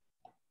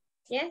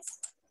 Yes?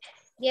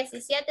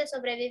 17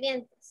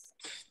 sobrevivientes.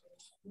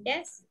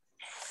 Yes?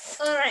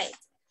 All right.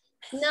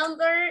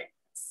 Number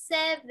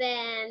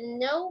 7.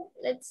 No,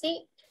 let's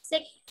see.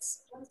 6.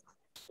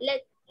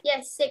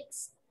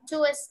 6.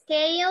 To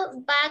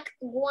scale back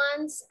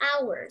one's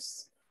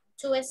hours.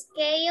 To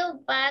scale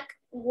back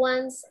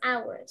one's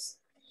hours.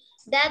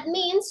 That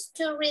means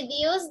to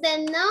reduce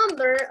the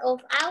number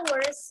of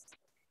hours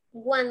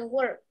one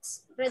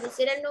works.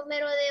 Reducir el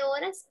número de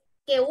horas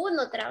que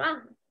uno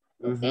trabaja.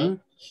 Okay.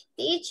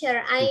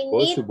 Teacher, I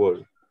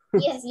Impossible.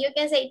 need... Yes, you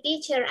can say,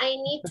 teacher, I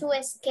need to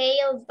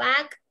scale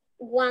back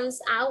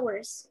one's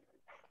hours.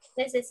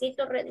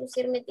 Necesito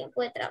reducir mi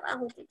tiempo de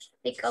trabajo, teacher,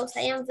 because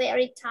I am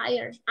very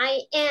tired.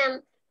 I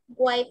am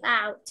wiped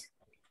out.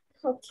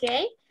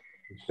 Okay.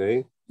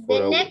 Okay.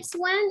 The next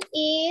one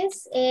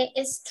is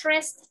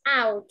stressed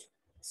out.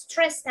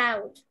 Stressed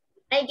out.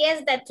 I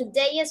guess that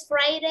today is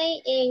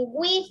Friday and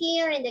we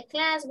here in the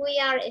class, we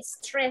are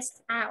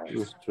stressed out.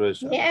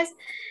 Stressed out. Yes,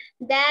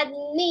 that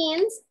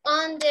means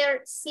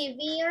under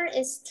severe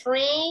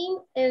strain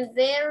and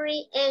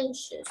very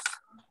anxious.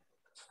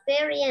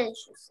 Very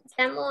anxious.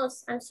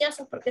 Estamos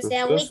ansiosos porque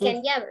sea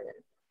weekend ya,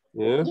 ¿verdad?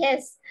 Yeah.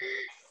 Yes.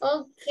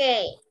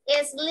 Okay.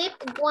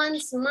 Sleep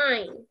one's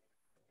mind.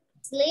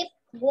 Sleep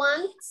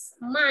one's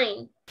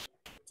mind.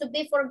 To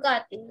be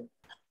forgotten.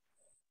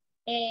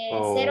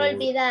 Ser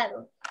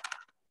olvidado.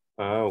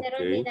 Ser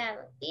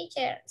olvidado.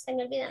 Teacher, se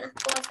me olvidan las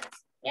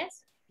cosas.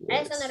 Yes? A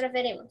eso nos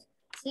referimos.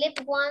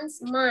 Sleep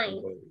one's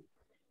mind.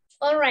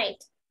 All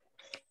right.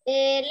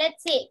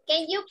 Let's see.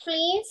 Can you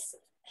please,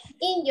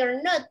 in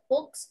your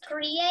notebooks,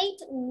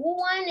 create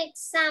one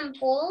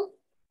example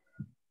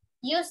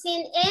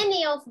using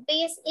any of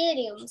these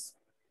idioms?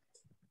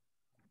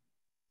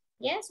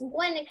 Yes,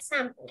 one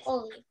example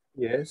only.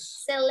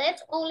 Yes.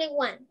 Select only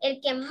one. El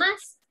que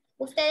más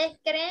ustedes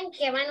creen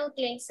que van a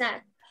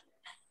utilizar.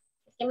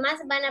 El que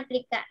más van a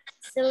aplicar.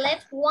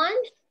 Select one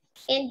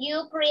and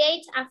you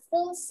create a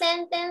full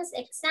sentence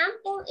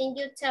example and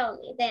you tell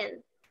me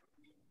then.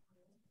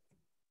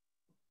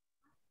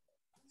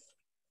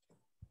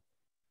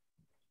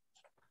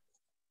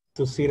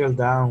 To settle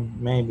down,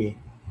 maybe.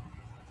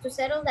 To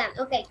settle down.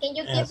 Okay, can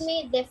you give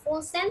me the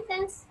full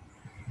sentence?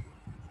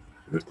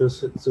 To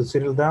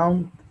settle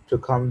down, to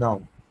calm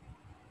down.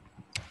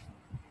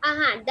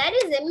 That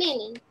is the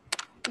meaning.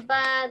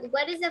 But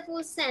what is the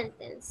full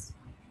sentence?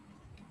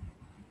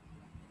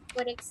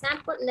 For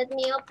example, let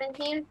me open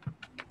here.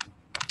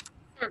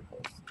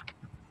 Examples.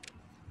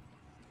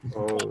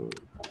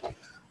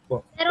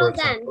 Well, settle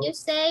down. You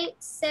say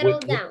settle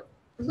down.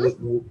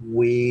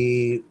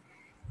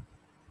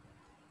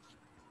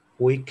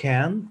 We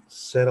can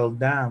settle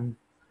down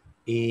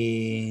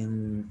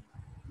in...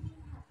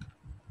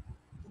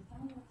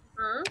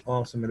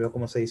 Oh, se me olvidó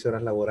cómo se dice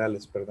horas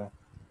laborales, perdón.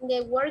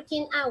 The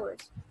working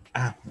hours.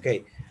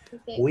 Okay.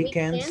 Okay,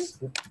 Weekends.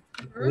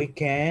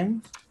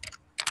 Weekends.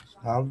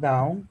 Hold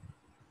down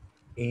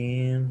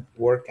in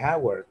work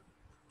hour.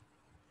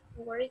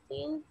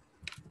 Working.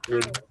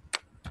 With,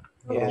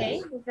 Okay,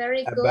 yes,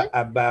 very good.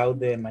 about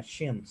the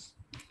machines.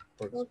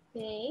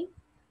 Okay.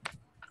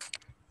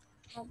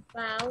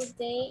 About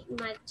the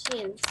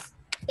machines.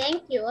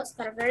 Thank you,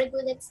 Oscar. Very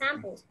good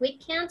examples. We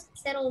can't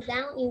settle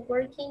down in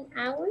working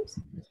hours.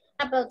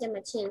 About the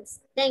machines.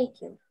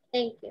 Thank you.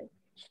 Thank you.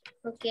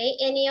 Okay,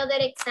 any other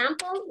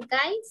example,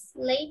 guys,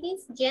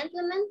 ladies,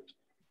 gentlemen?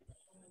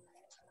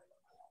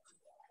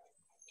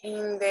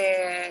 In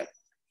the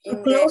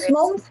close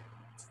mouth,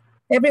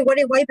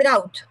 everybody wipe it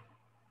out.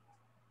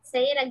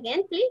 Say it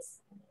again, please.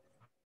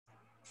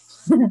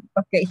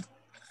 Okay,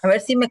 a ver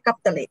si me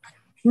capta late.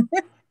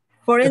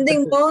 For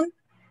ending month,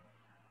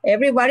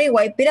 everybody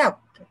wipe it out.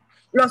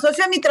 Lo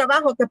asocio a mi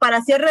trabajo, que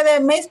para cierre de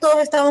mes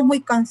todos estamos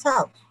muy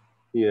cansados.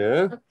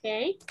 Yeah.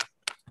 Okay.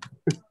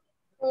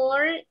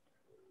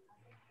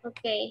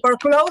 Okay. For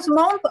close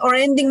month or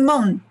ending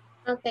month.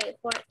 Okay,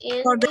 for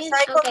ending. For the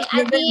cycle Okay,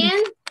 at the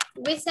end,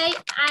 we say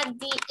at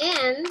the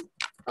end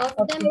of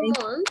the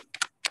month.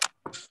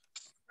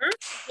 Huh?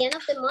 The end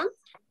of the month.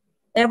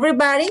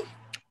 Everybody.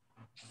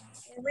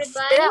 Is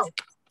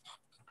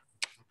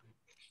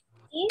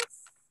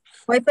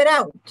wipe it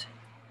out.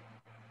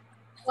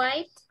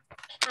 Wipe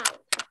out.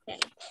 Okay.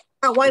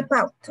 Wipe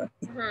out.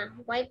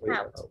 Wipe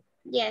out.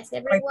 Yes,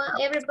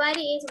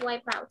 everybody is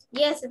wipe out.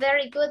 Yes,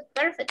 very good.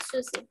 Perfect,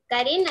 Susie.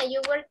 Karina, you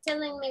were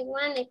telling me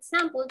one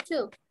example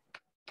too.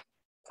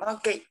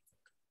 Okay.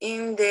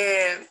 In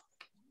the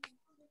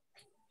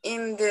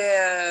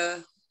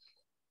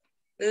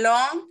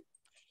long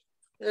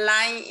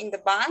line in the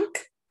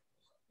bank,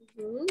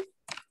 you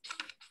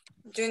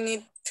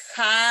need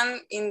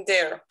hand in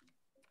there.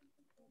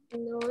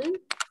 Noon.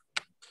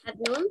 At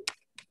noon?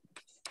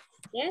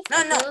 Yes.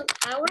 No. Noon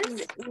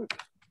hours?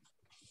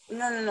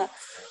 No.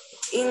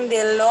 In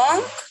the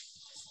long,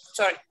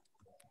 sorry.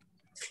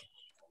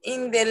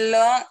 In the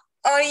long,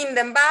 or in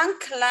the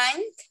bank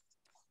line,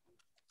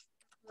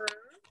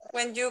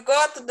 when you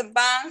go to the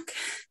bank,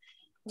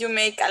 you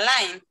make a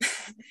line.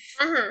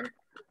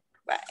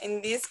 But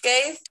in this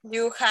case,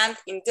 you hand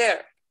in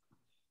there.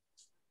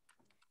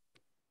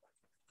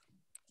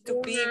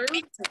 To be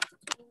written.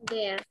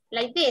 There,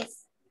 like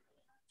this.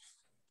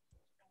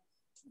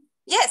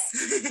 Yes.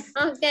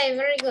 Okay,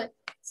 very good.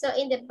 So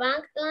in the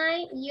bank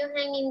line, you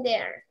hang in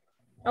there.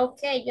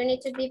 Okay, you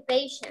need to be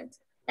patient.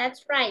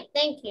 That's right,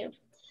 thank you.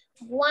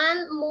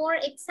 One more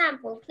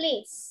example,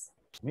 please.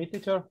 Me,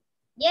 teacher?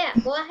 Yeah,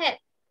 go ahead.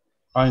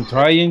 I'm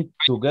trying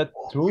to get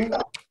through.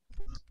 I'm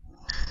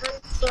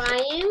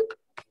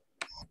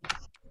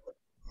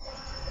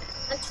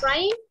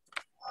trying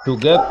to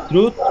get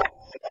through.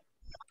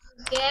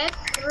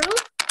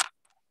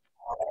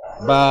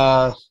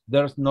 But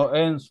there's no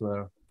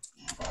answer.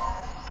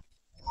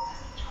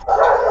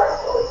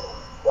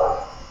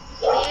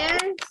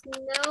 There's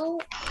no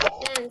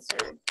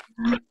answer.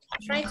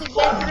 Try to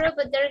get through,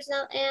 but there's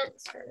no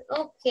answer.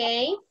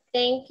 Okay,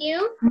 thank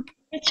you.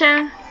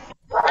 Teacher.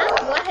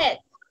 Go ahead.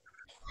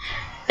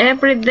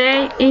 Every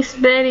day is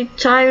very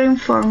tiring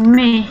for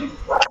me.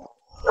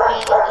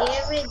 Okay,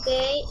 every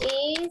day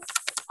is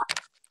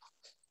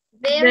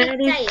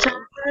very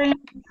tiring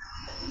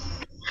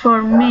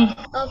for me.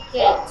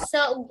 Okay,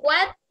 so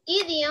what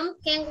idiom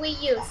can we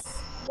use?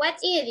 What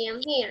idiom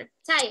here?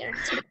 Tired.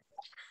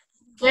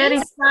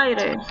 Very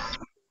tired.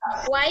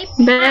 Wipe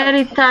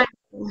very out. Tired.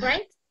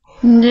 Right?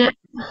 Yeah.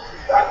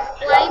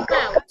 Wipe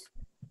out.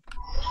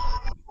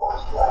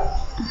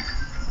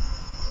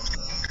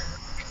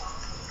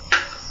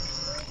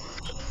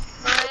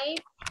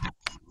 Wipe.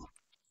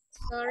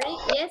 Sorry.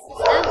 Yes,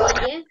 it's that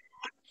one, yeah.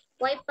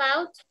 Wipe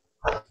out.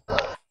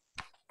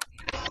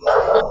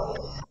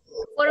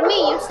 For me,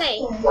 you say.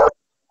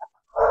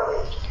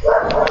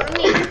 For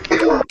me.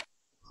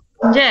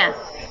 Yeah.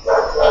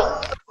 Okay.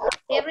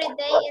 Every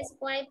day is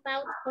wipe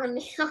out for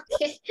me.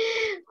 Okay.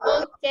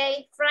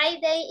 Okay.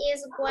 Friday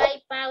is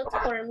wipe out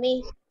for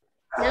me.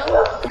 No?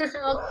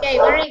 Okay,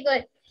 very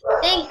good.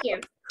 Thank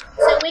you.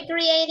 So we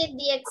created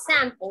the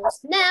examples.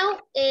 Now,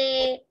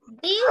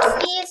 this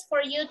is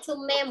for you to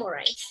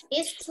memorize.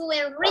 It's to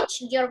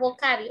enrich your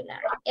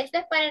vocabulary. Esto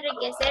es para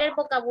enriquecer el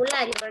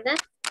vocabulario, ¿verdad?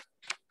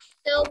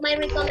 So my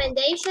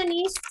recommendation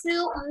is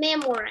to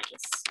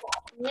memorize.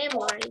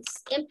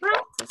 Memorize and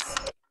practice.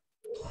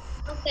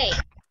 Okay.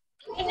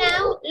 And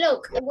now,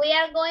 look, we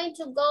are going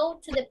to go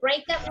to the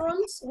breakout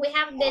rooms. We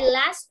have the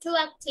last two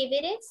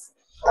activities.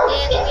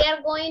 And we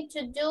are going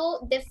to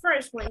do the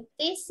first one.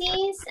 This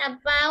is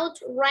about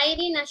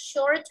writing a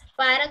short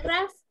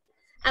paragraph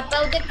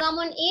about the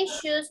common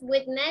issues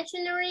with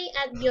machinery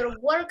at your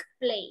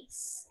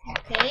workplace.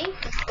 Okay?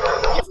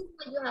 This is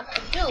what you have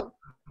to do.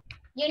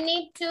 You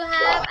need to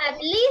have at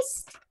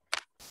least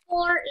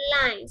 4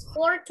 lines,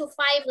 4 to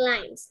 5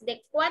 lines,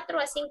 de 4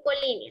 a 5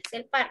 líneas,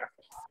 el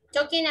párrafo.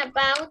 Talking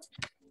about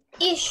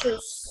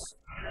issues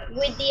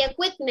with the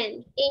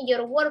equipment in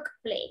your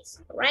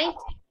workplace, right?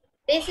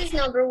 This is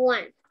number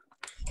 1.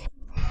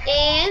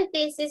 And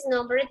this is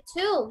number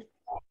 2.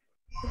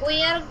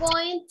 We are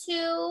going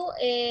to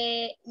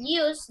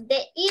use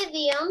the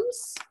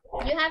idioms.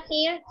 You have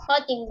here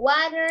hot in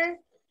water,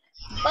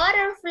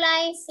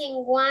 butterflies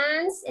in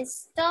one's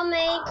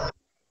stomach,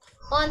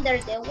 under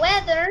the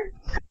weather,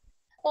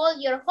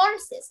 hold your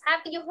horses.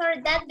 Have you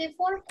heard that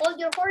before? Hold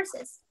your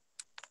horses.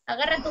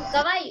 Agarra tus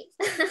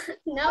caballos.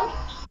 No?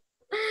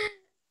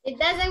 It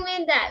doesn't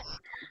mean that.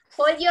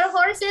 Hold your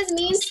horses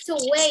means to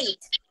wait.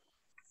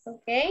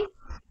 Okay?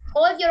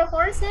 Hold your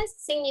horses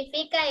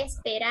significa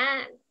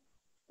esperar.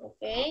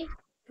 Okay?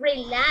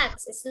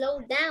 Relax,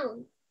 slow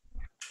down.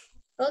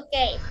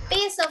 Okay,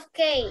 piece of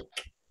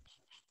cake.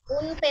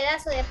 Un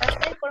pedazo de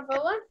pastel, por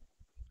favor.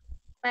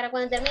 Para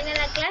cuando termine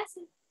la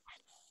clase.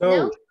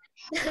 No?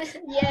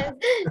 Yes.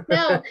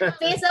 No,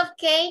 piece of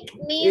cake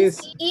means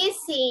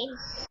easy.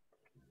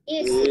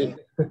 Easy.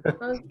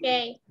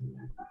 Okay.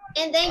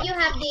 And then you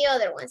have the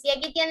other ones. Y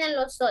aquí tienen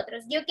los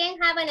otros. You can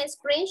have a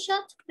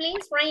screenshot,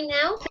 please, right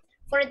now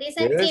for this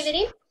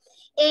activity.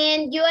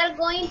 And you are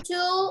going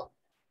to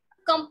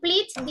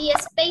complete the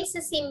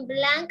spaces in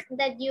blank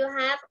that you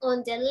have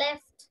on the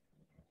left.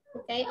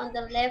 Okay, on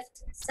the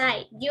left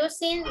side,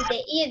 using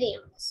the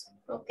idioms.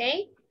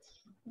 Okay.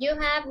 You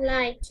have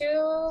like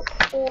 2,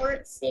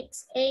 4,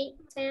 6, 8,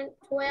 10,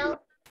 12,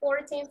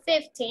 14,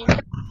 15.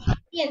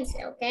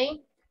 15, okay?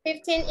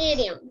 15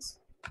 idioms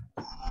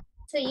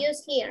to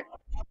use here.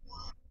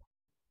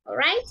 All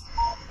right?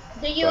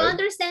 Do you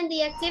understand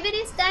the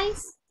activities,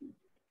 guys?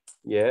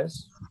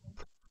 Yes.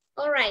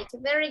 All right,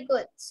 very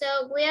good.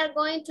 So we are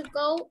going to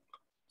go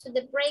to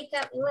the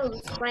breakout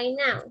rooms right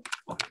now.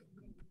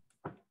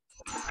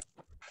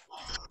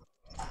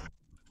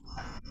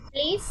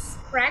 Please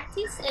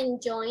practice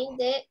and join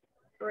the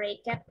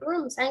breakout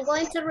rooms. I'm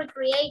going to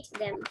recreate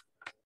them.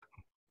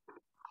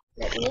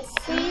 Let me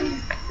see.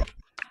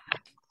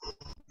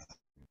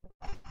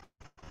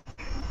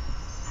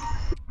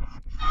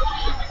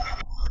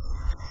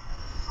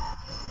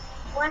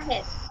 Go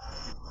ahead.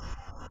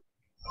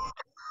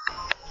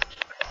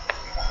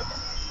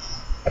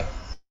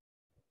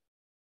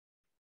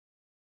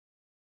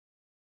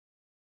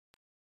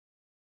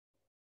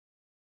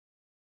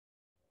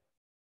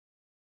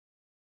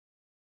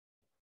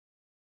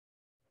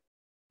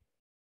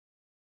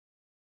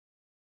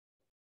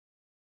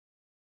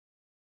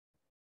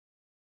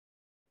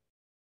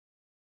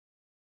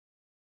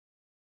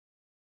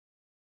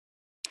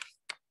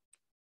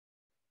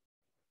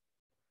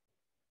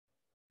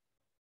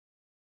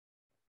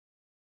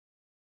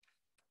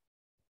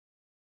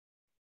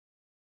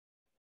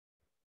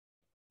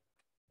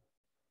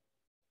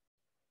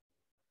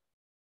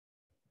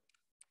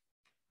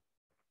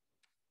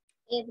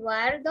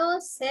 Eduardo,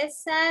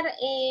 Cesar,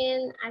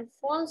 and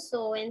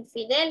Alfonso, and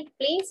Fidel,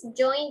 please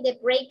join the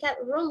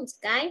breakout rooms,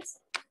 guys.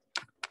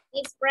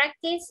 This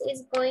practice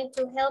is going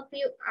to help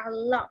you a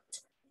lot.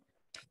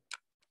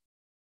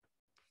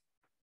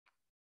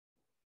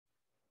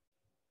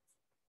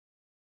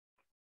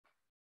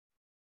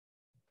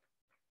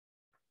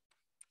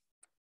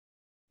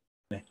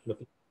 Lo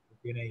que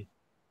tiene ahí.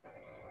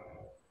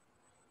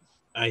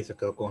 Ay, se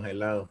quedó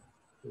congelado.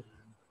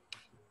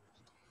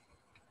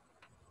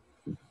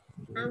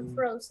 I'm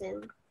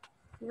frozen.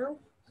 No?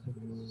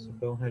 Se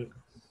congeló.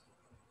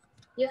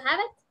 You have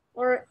it?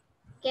 Or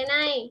can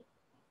I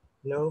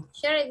Hello?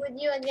 share it with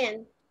you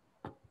again?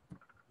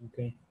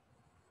 Okay.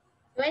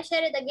 Do I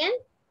share it again?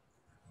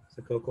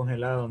 Se quedó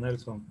congelado,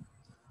 Nelson.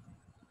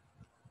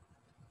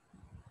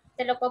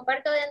 ¿Te lo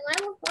comparto de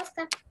nuevo,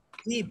 Oscar?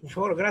 Sí, por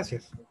favor,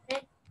 gracias.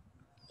 Okay.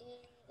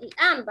 Y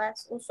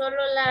ambas, o solo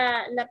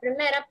la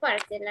primera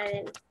parte, la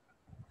de...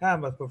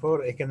 Ambas, por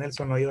favor. Es que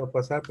Nelson no iba a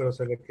pasar, pero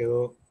se le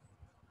quedó.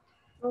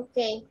 Ok.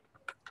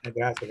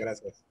 Gracias,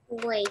 gracias.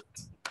 Wait.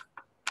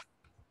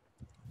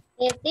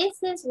 If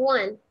this is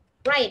one,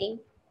 writing.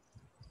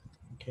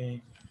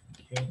 Okay.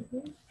 Okay.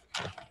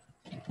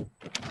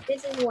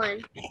 This is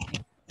one.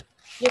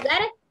 You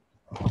got it?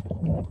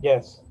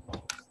 Yes.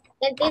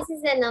 And this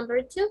is the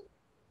number 2.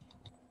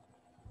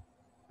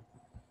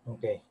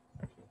 Okay.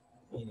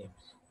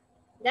 Idioms.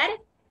 Got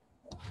it?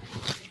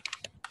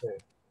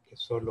 Que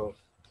solo.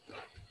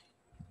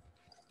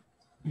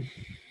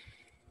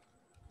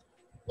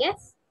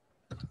 Yes?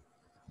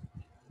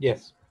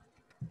 Yes.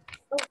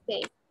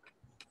 Okay.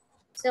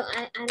 So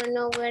I don't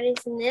know where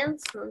is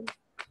Nelson.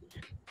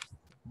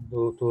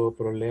 Tuvo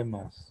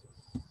problemas.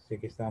 Sé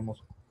que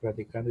estábamos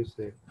platicando y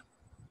se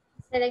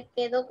le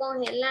quedó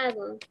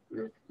congelado.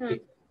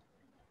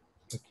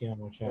 Aquí,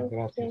 muchas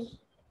gracias.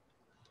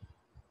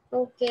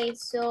 Okay,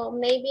 so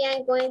maybe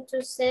I'm going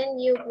to send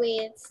you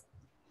with...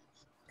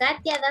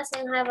 Katia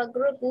doesn't have a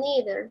group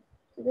neither.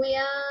 We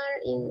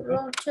are in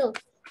room 2.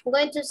 I'm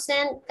going to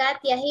send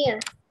Katia here.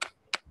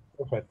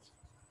 Perfect.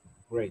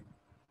 Great.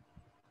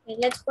 Okay,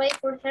 let's wait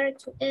for her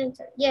to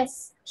enter.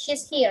 Yes,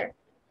 she's here.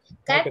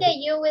 Katia,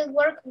 you will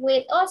work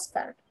with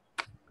Oscar.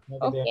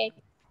 Okay.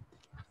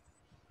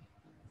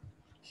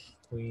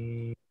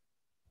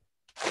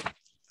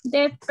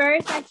 The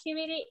first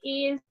activity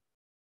is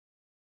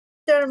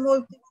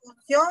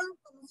multifunción,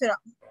 ¿cómo será?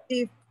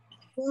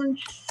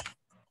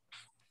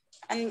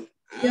 And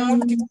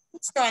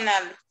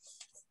multifunctional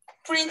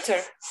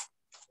printer.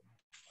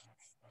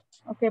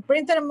 Okay,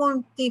 printer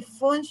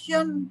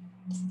multifunction.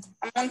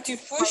 A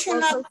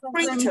multifunctional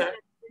printer.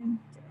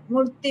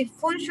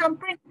 Multifunction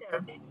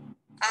printer.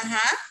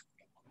 Uh-huh.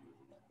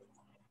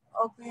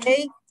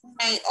 Okay. In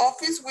my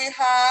office we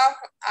have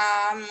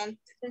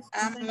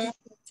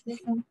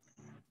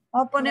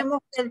ponemos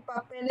que el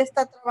papel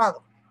está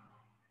trabado.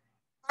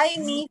 I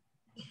need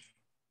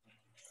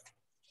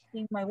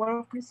in my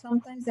workplace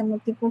sometimes the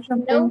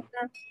multifunction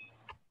printer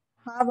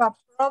have a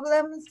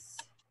problems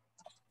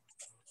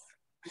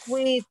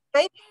with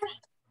paper.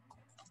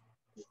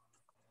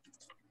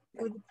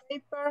 With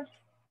paper.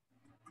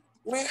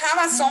 We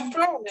have some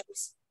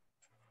problems.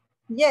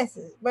 Yes,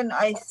 when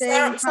I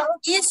say some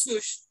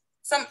issues.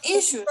 Some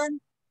issues.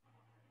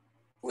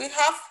 We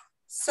have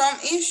some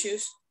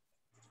issues.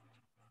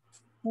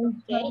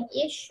 Okay,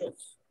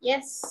 issues.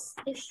 Yes,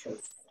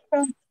 issues.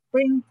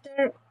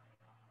 Printer.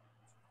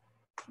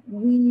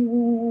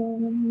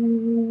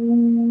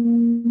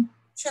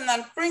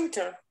 Functional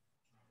printer.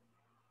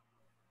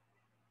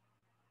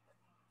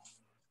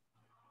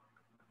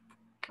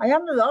 I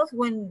am lost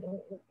when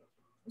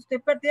estoy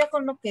perdida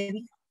con lo que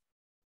dijo.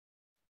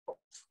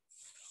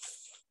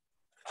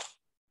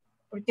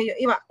 Porque yo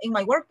iba, in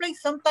my workplace,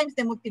 sometimes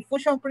the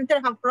multifunction printer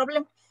have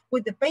problem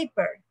with the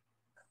paper.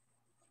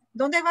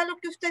 ¿Dónde va lo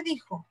que usted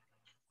dijo?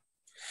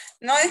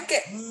 No, es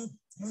que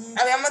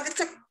habíamos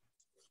dicho,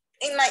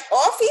 in my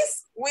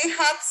office, we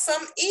had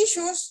some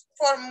issues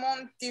for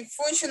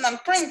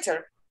multifunctional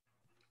printer.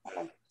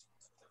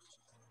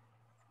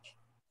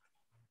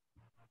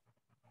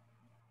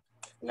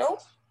 No?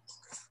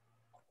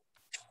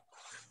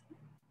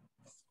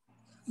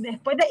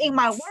 Después de in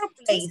my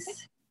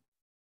workplace.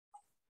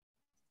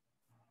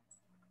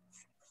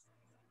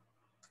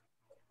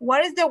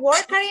 What is the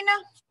word, Karina?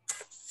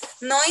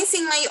 No, it's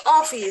in my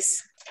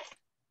office.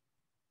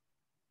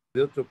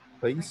 De otro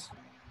país.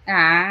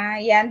 Ah,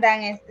 y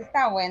andan,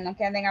 está bueno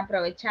que anden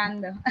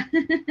aprovechando.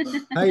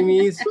 Hi,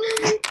 Miss.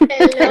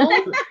 Hello.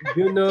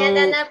 You know, ¿Qué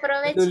andan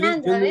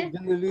aprovechando?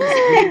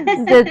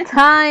 The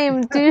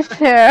time,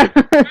 teacher.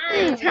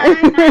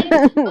 Time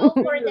to go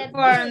for the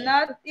For beach.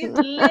 not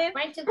sleep.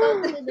 Trying to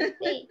go to the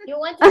beach. You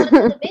want to go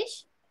to the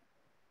beach?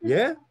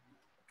 Yeah.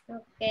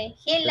 Okay.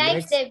 He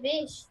likes the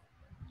beach.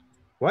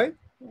 What?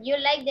 You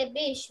like the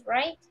beach,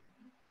 right?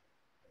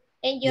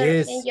 And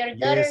your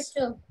daughter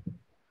too.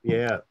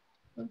 Yeah.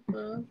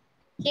 Mm-hmm.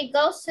 He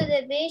goes to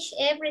the beach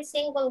every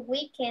single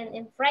weekend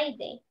and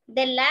Friday.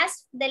 The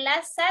last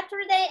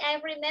Saturday, I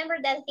remember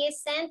that he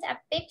sent a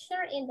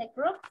picture in the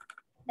group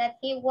that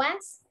he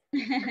was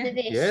at the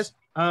beach. Yes.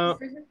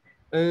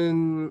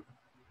 And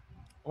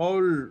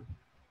all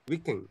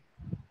weekend.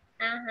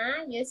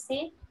 You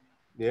see?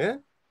 Yeah.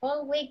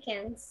 All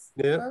weekends.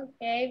 Yeah.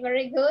 Okay,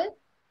 very good.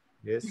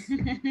 Yes.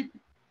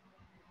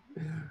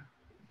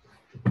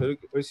 Hoy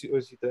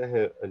sí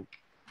traje el...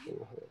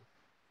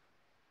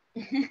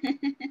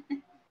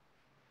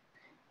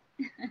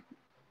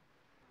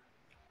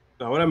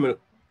 Ahora me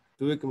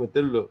tuve que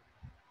meterlo.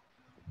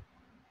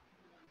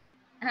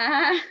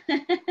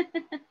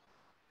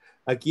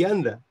 Aquí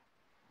anda.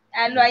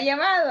 ¿Lo ha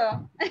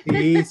llevado?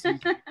 Sí.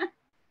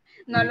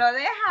 No lo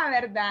deja,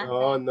 ¿verdad?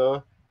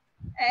 No.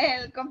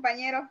 El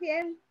compañero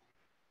fiel.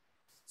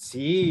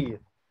 Sí.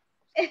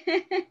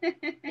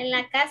 En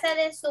la casa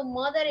de su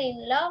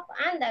mother-in-law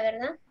anda,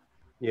 ¿verdad?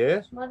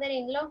 Yes.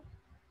 Mother-in-law.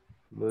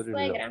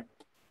 Suegra.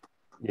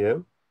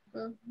 Yeah.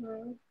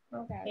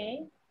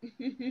 Okay.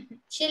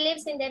 She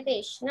lives in the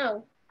beach.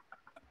 No.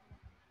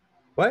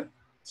 What?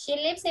 She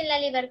lives in La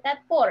Libertad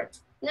Port.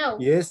 No.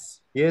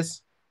 Yes.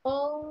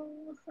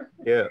 Oh.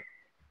 Yeah.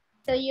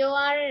 So you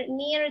are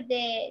near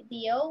the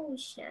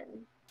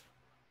ocean.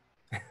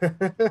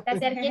 Está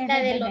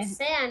cerquita del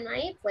océano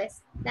ahí,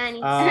 pues,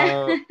 Dani.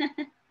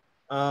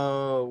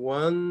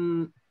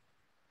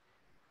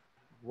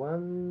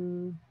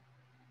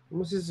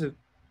 ¿Cómo se dice?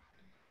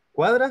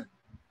 ¿Cuadra?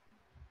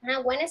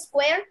 One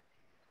square.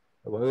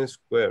 One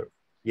square.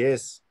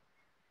 Yes.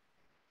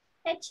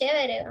 Qué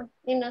chévere.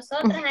 Y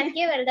nosotras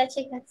aquí, ¿verdad,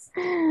 chicas?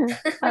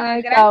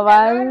 Ay,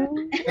 cabal.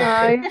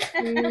 Ay,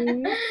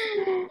 sí.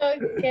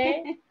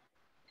 Okay.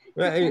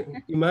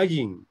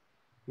 Imagine.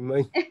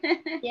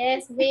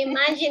 Yes, we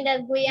imagine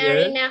that we are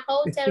in a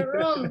hotel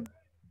room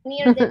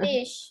near the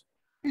beach.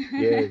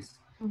 Yes.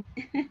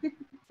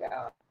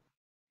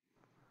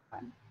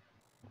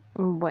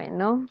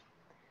 Bueno,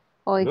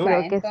 hoy No.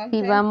 creo que Entonces,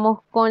 sí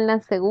vamos con la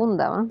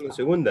segunda, ¿va? La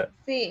segunda.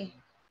 Sí,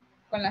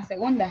 con la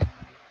segunda.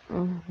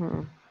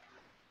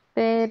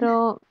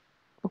 Pero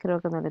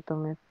creo que no le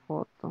tomé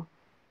foto.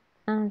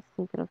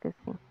 Sí, creo que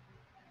sí.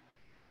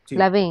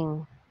 ¿La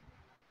ven?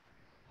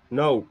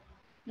 No.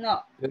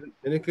 No.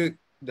 Tienes que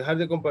dejar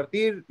de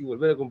compartir y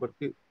volver a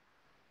compartir.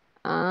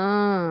 Si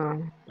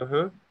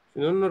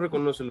no, no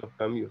reconoce los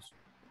cambios.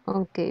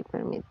 Ok,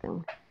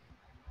 permítanme.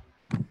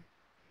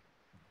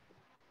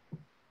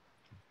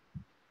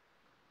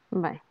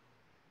 Bye.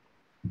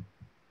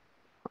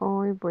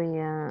 Hoy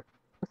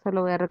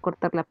solo voy a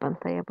recortar la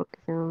pantalla porque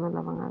si no, no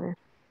la van a ver.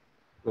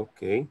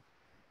 Okay.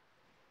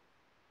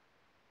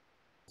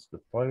 It's the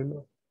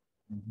pilot.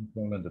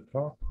 Problem the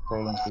truck.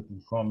 Problem with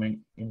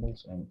incoming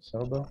emails and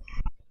server.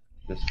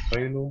 This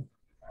failure.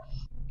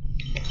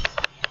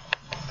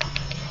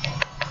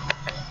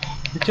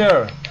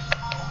 Teacher.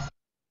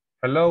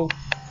 Hello.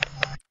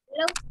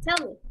 Hello,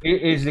 tell me.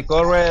 Is the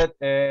correct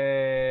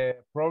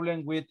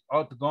problem with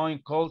outgoing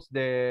calls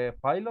the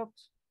pilot?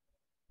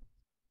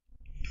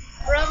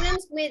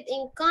 Problems with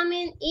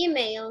incoming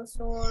emails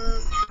or...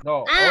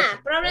 No.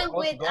 Problem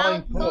with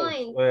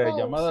outgoing calls.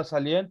 Llamadas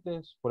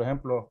salientes, por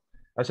ejemplo,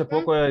 hace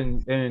poco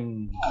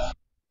en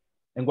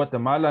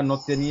Guatemala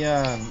no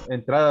tenían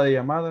entrada de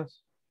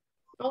llamadas.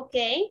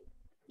 Okay.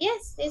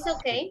 Yes, it's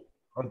okay.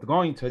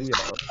 Outgoing sería.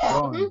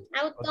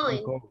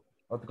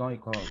 Outgoing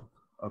call.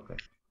 Okay.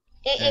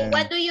 And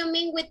what do you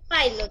mean with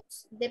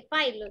pilots? The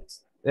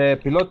pilots.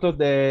 Pilotos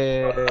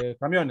de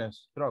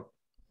camiones, truck.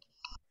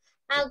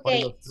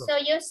 Okay, so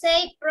you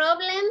say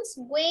problems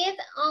with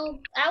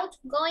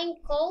outgoing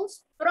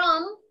calls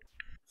from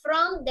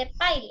the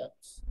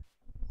pilots.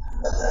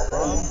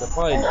 From the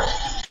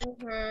pilots.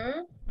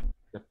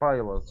 The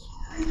pilots.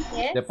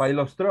 Yes. The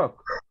pilot's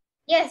truck.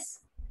 Yes.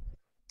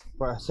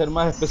 Para ser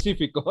más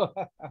específico.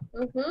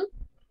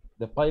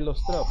 The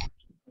pilot's truck.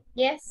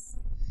 Yes.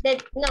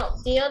 No,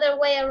 the other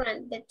way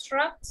around. The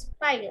truck's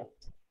pilot.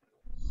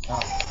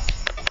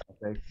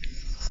 Okay.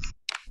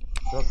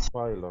 Truck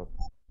pilot.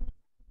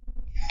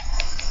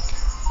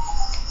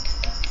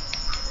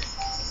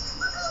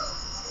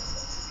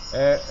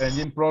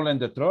 Engine problem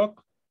the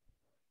truck.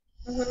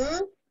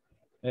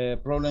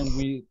 Problem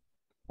with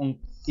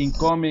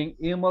incoming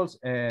emails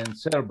and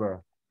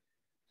server.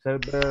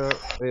 Server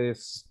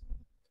is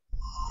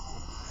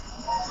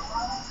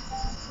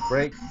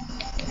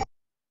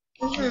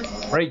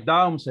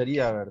breakdown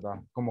sería,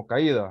 ¿verdad? Como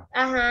caída.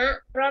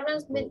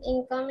 Problems with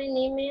incoming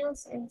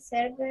emails and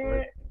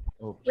server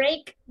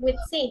break with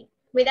C.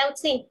 Without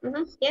C.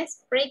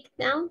 Yes,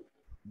 breakdown.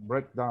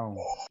 Breakdown.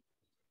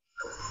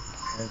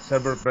 And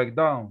server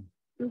breakdown.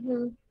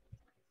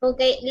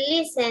 Okay,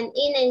 listen,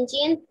 in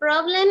engine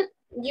problem,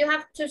 you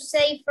have to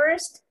say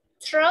first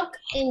truck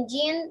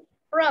engine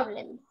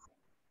problem.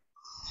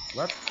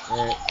 What?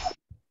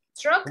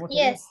 Truck,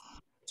 yes.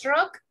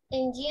 Truck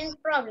engine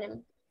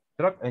problem.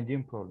 Truck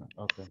engine problem,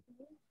 okay.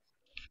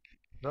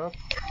 Truck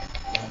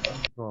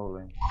engine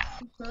problem.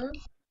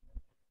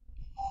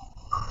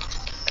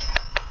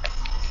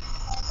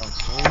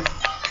 Okay.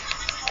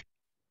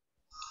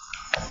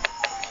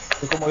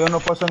 Y como yo no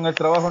paso en el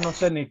trabajo, no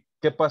sé ni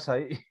qué pasa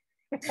ahí.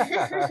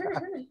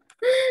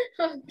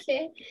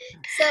 Okay,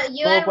 so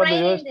you are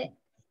writing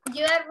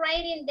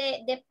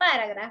the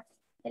paragraph.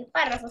 El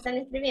párrafo están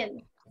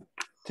escribiendo.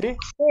 Sí.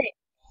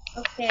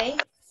 Okay.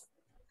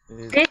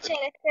 Teacher,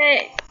 es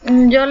que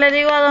yo le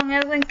digo a don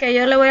Edwin que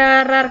yo le voy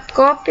a agarrar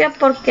copia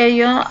porque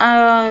yo,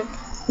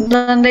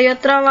 donde yo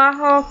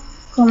trabajo,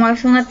 como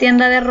es una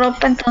tienda de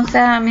ropa, entonces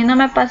a mí no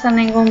me pasa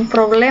ningún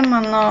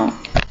problema, no.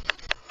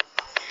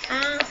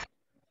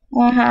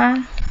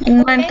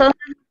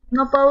 Entonces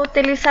no puedo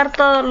utilizar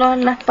todas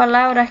las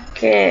palabras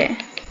que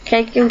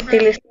hay que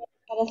utilizar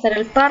para hacer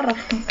el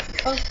párrafo.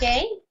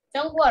 Okay,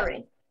 don't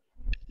worry.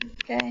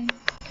 Okay.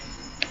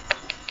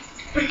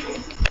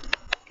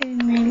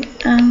 Email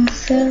and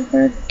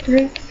server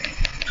trick.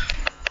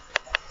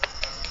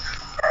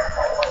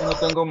 No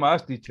tengo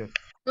más, teacher.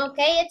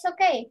 Okay, it's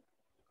okay.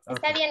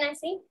 Está bien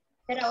así,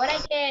 pero ahora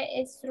hay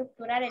que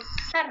estructurar el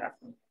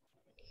párrafo.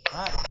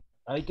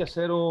 Hay que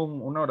hacer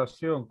una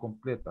oración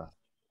completa.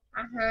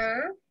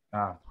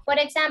 For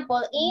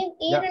example,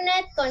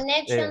 internet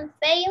connection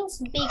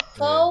fails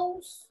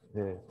because...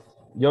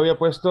 Yo había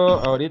puesto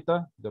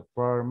ahorita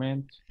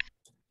department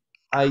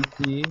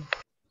IT.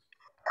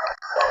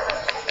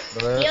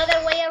 The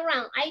other way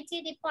around,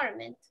 IT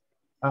department.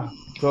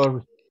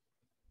 Sorry.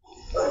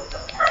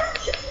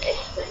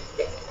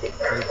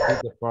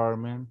 IT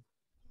department.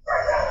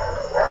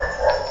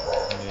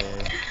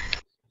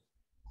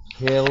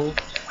 Help.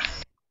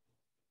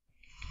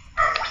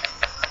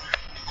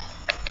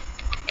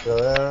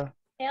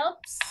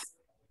 Helps.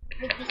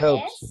 With the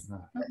Helps. S.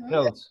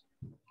 Helps.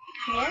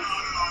 Yes.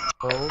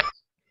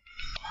 Helps.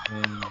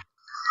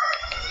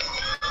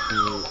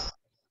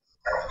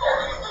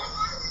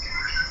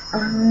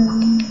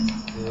 And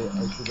the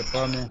IT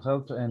department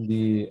helps and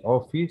the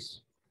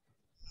office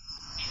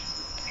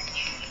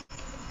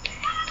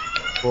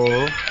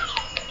for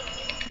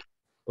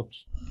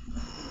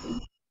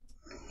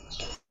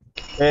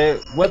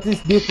what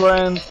is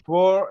different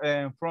for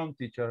and from,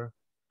 teacher?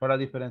 Para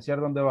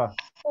diferenciar dónde va.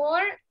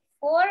 For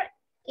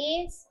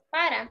is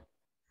para.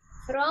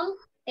 From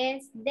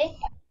es de.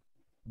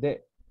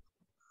 De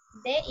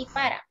y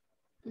para.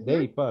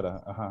 De y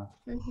para, ajá.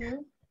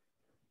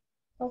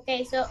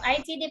 Okay, so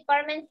IT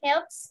department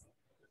helps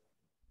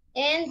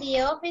and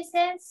the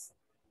offices.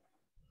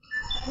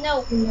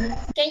 No,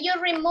 can you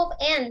remove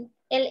N?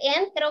 El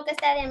N creo que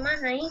está de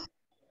más ahí.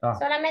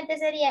 Solamente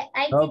sería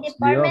IT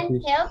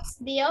department helps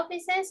the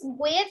offices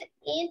with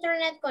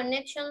internet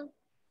connection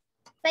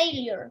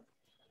failure.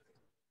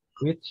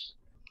 With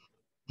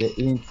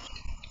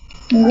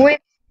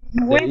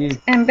Which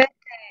en vez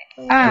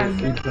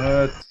de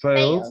Internet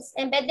fails.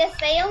 En vez de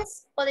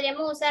fails,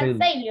 podríamos usar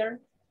failure.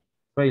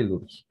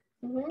 Failures.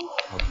 Ujú.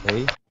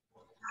 Ok.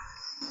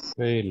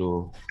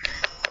 Failure.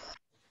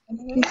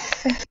 Ujú.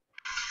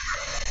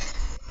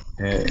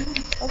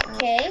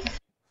 Ok.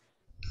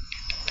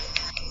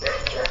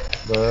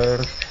 Ver.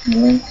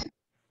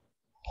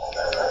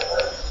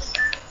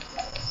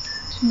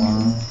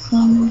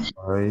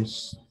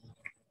 Price.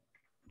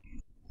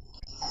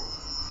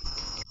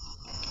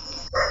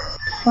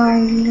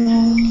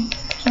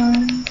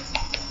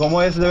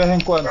 ¿Cómo es de vez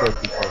en cuando,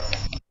 tipo?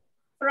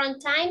 From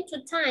time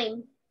to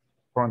time.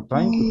 From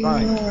time to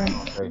time.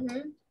 Okay.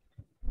 Ujú.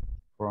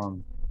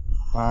 From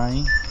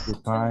time to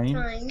time.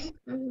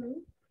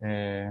 Ujú.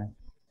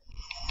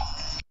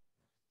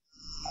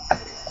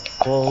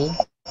 Call.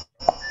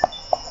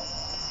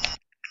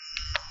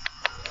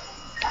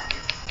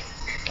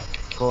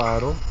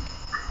 Claro.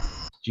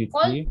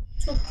 Call GT.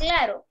 to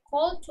claro.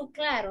 Call to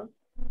claro.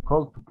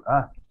 Call to,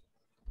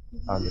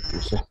 le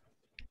puse.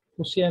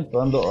 Lo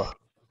siento, ando.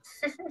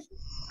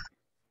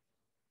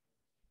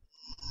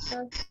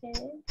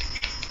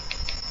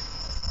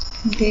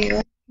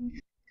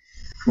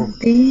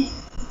 Okay.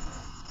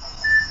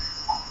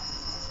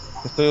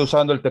 Estoy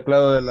usando el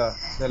teclado de la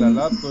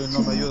laptop y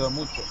no me ayuda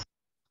mucho.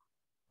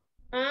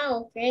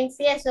 Ok.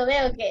 Sí, eso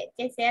veo que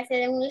se hace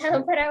de un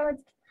lado para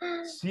otro.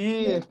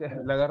 Sí, es que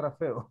la agarra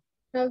feo.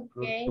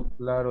 Ok.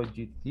 Claro,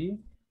 GT.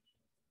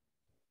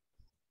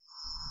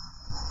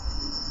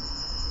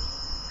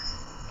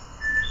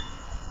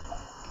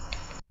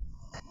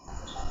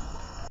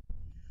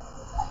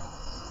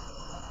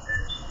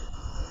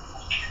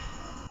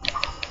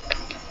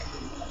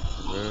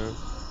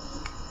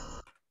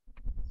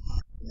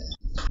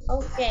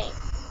 Okay.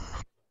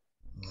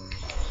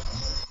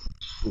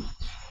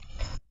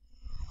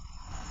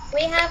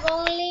 We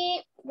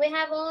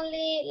have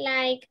only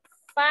like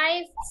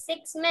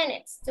 5-6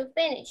 minutes to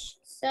finish.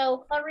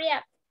 So hurry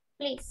up,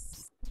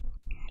 please.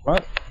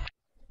 What?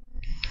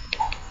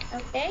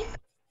 Okay.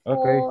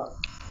 Okay.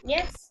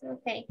 Yes.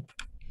 Okay.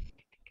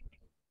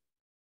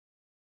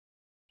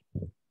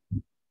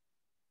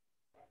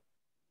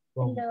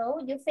 Hello,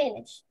 you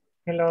finished?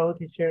 Hello,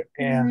 teacher.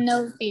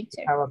 No,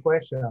 teacher. I have a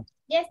question.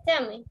 Yes,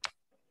 tell me.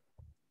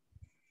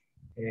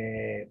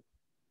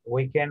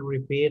 We can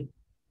repeat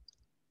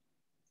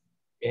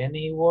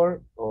any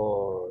word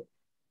or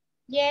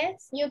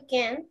Yes, you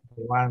can.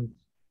 one.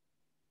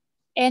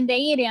 And the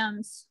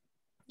idioms.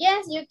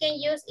 Yes, you can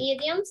use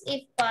idioms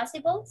if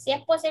possible. Si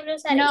es posible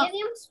usar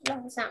idioms,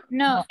 los usamos.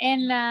 No,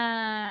 en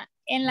la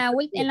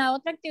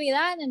otra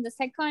actividad, en the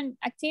second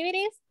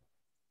activities.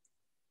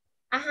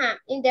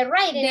 In the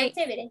writing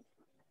activity.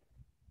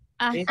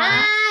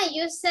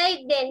 You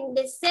say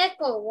the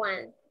second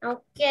one.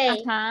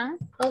 Okay.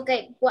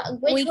 Okay.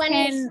 Which one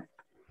is? We can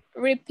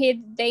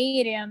repeat the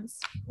idioms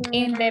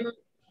in the.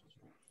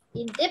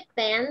 It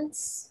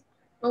depends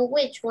on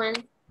which one.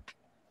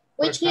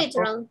 Which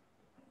literal?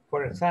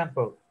 For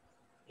example,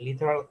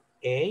 literal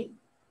A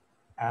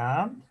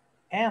and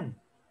M.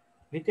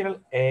 Literal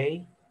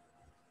A,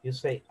 you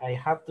say, I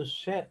have to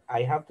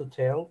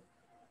tell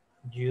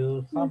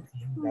you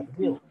something that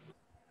will.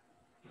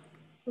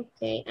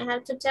 Okay, I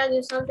have to tell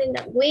you something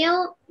that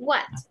will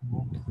what?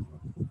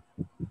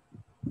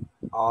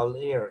 All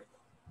ears.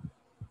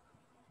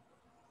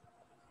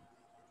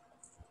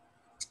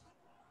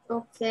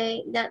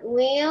 Okay, that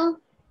will.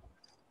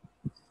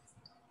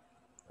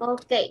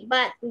 Okay,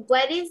 but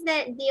what is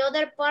the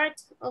other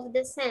part of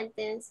the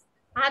sentence?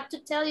 I have to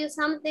tell you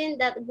something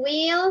that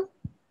will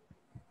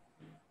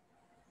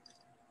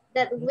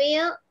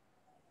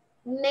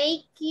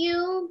make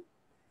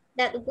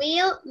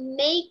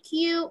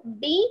you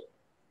be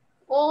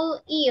all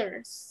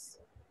ears.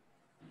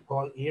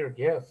 All ears,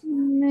 yes.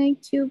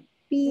 Make you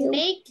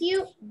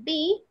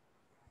be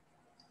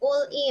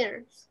all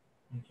ears.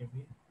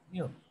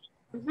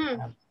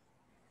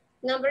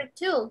 Number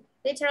 2,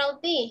 literal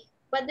B.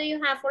 What do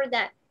you have for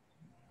that?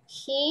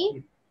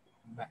 He.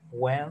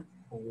 When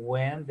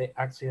they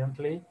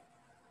accidentally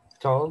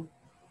told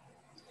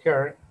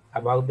her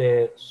about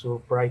the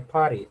surprise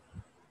party.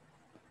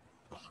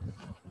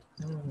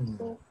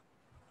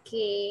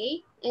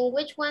 Okay. And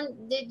which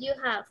one did you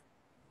have?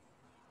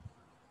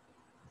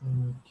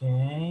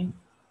 Okay.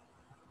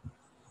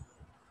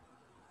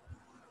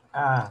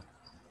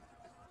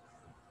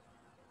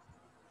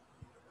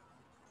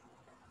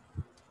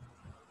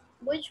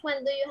 Which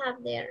one do you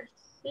have there?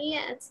 He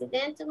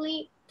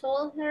accidentally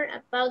told her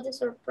about the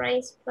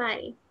surprise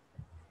party.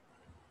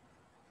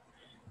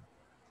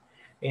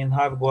 In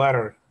hot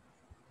water.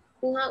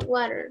 In hot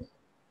water.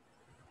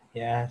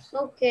 Yes.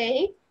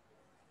 Okay.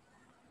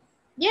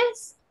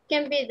 Yes,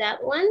 can be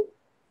that one.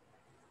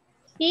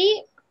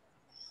 He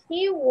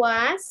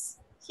was,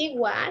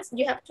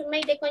 you have to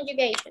make the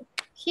conjugation.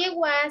 He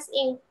was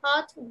in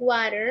hot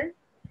water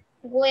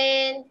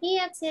when he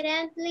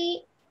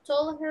accidentally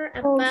told her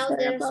about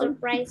their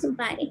surprise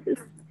party.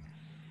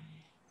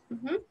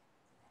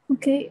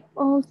 Okay,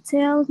 I'll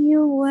tell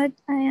you what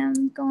I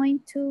am going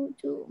to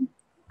do.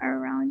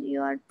 around,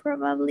 you are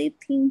probably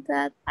think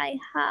that I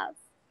have.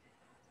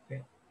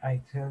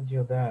 I tell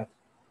you that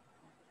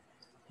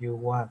you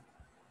what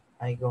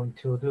I going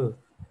to do.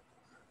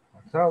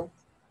 So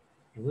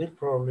you will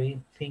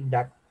probably think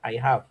that I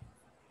have.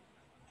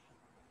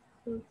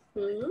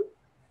 Mm-hmm.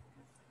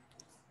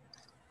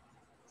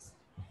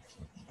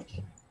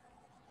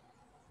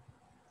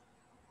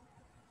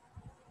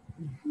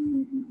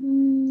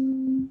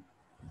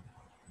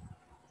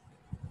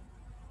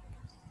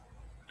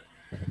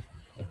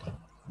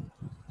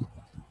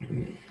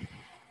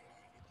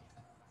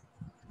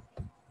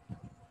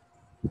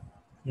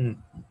 Mm-hmm.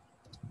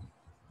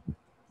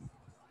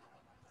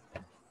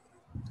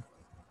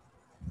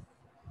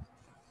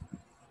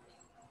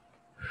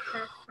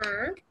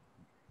 Uh-huh.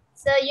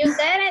 So you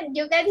got it?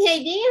 You got the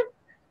idea?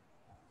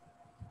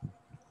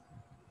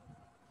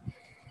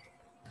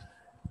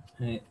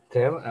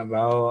 Tell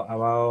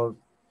about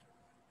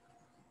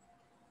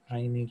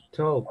I need to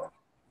talk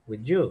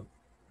with you.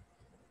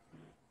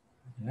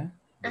 Yeah?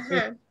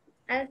 Ajá.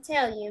 I'll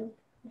tell you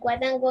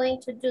what I'm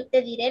going to do.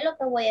 Te diré lo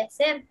que voy a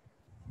hacer.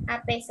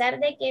 A pesar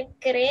de que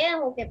creas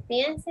o que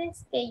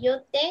pienses que yo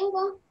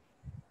tengo.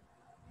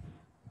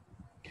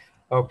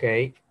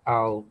 Okay,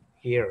 I'll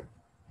hear.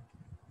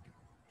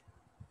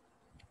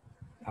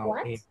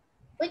 What?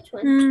 Which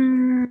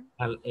one?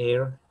 I'll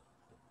air.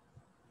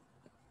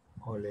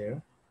 I'll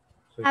air.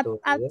 A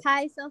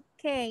piece of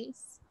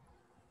case.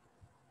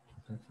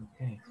 That's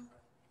okay.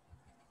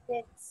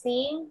 Let's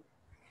see.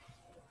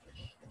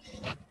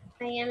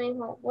 I am in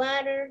hot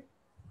water.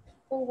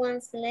 Who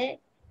wants leg?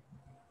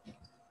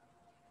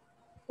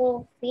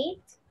 Cold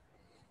feet.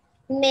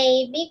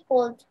 Maybe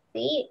cold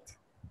feet.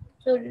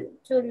 To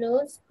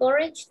lose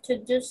courage to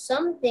do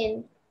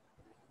something.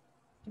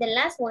 The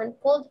last one,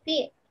 cold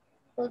feet.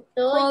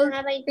 Although you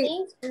have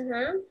ideas,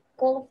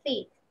 cold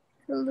feet.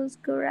 To lose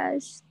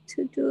courage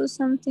to do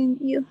something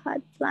you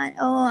had planned.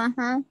 Oh,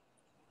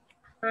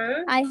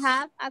 I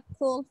have a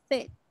cold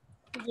feet.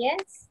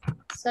 Yes,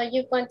 so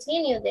you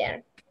continue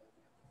there.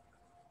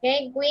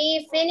 Okay,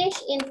 we finish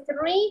in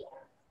 3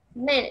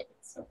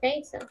 minutes.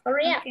 Okay, so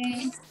hurry up.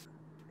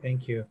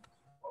 Thank you.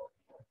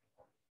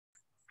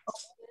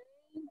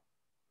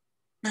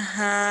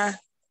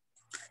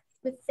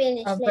 We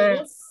finish,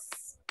 ladies.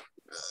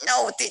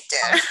 No,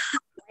 teacher.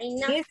 Why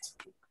not?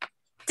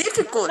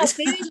 Difficult. No,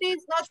 seriously,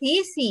 it's not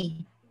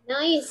easy.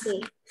 No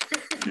easy.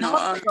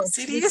 No,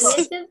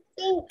 seriously. You have to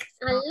think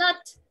a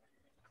lot.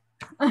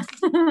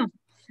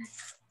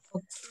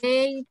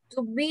 Okay,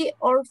 to be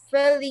or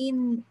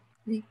feeling,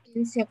 ¿qué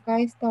dice acá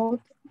esta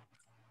otra?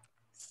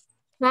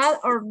 Bad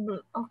or,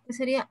 ¿qué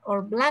sería?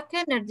 Or black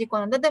energy,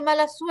 cuando andas de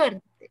mala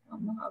suerte.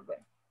 Vamos a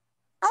ver.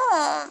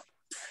 Oh.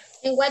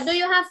 And what do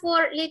you have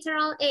for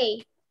literal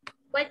A?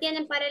 ¿Cuál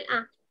tienen para el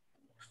A?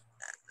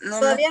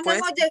 Todavía no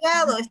hemos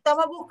llegado.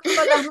 Estamos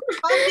buscando las más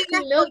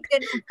fáciles. Look,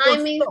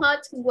 I'm in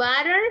hot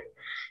water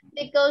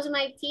because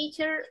my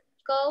teacher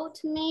caught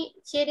me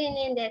cheating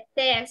in the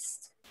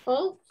test.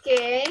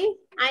 Okay,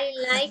 I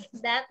like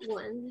that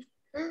one.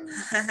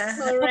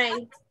 All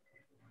right.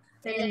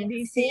 So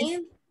let's see.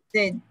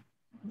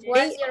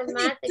 Was your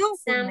math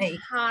exam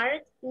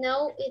hard?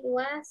 No, it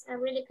was a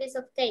really piece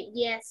of cake.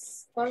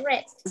 Yes,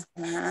 correct.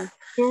 To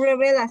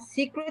reveal a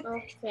secret.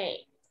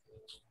 Okay.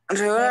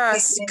 Reveal a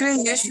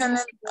secret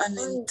usually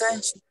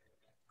unintentional.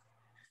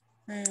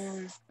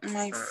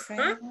 My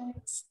friend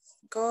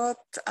got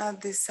a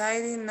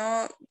deciding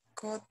no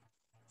got.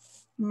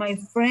 My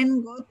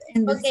friend got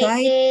and decided.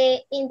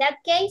 Okay, in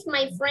that case,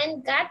 my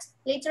friend got,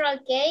 literal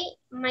K,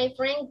 my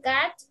friend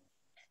got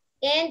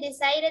and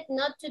decided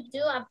not to do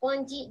a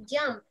bungee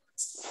jump.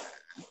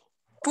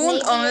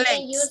 Pull on legs.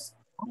 Can use,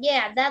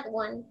 yeah, that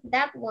one,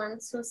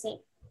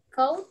 Susie.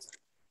 Coat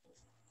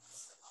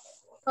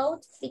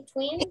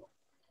between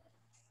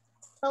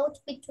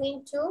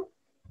two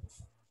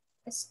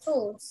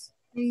stools.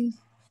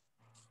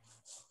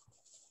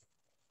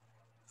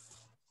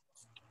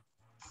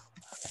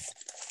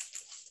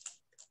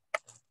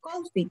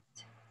 Cold feet.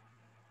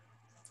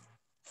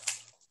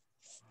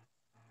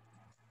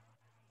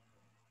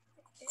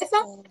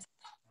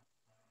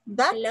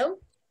 That? Hello?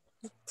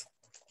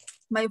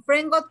 My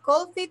friend got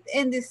cold feet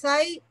and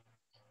decided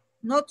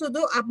not to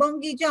do a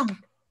bungee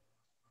jump.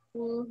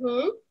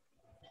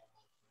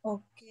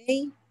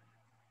 Okay.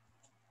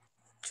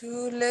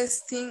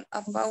 Let's think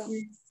about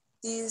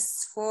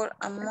this for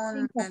a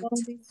moment.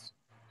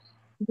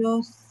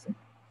 Just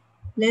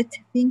let's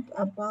think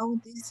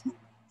about this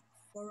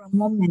for a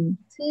moment.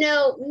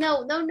 No,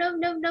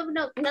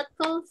 not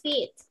cold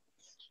feet.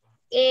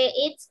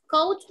 It's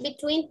coat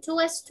between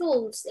two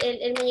stools.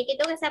 El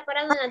muñequito que está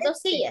parado en las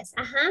dos sillas.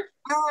 Ajá.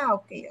 Ah,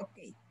 okay.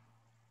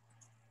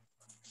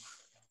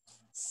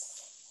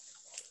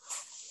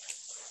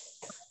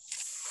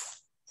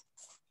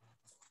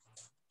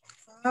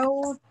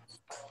 Out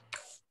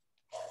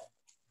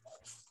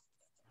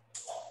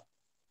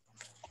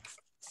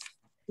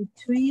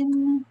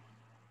between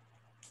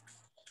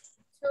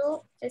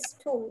two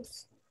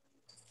stools.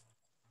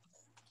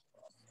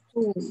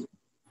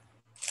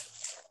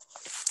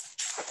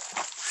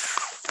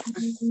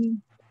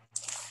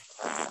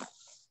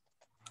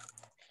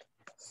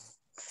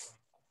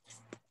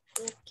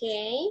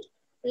 Okay,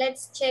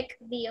 let's check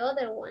the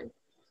other one.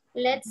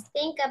 Let's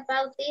think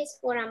about this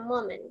for a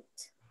moment.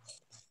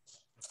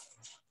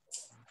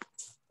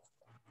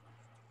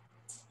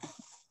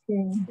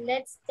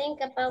 Let's think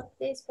about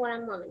this for a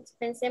moment.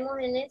 Pensemos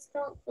en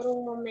esto por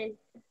un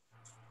momento.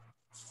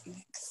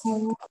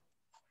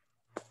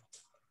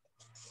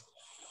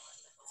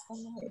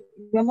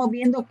 Vamos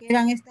viendo qué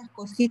eran estas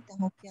cositas.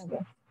 Aquí, a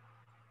ver.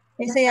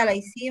 Esa ya la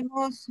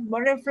hicimos.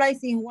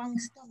 Butterflies in one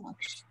stomach.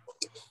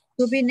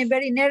 To be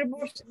very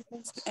nervous.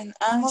 And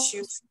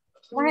anxious.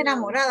 Estamos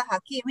enamoradas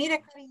aquí. Mire,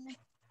 Karina.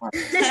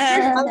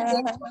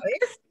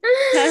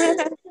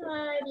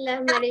 Ay,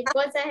 las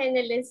mariposas en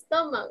el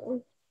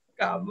estómago.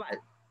 Cabal.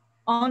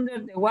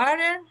 Under the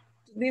water.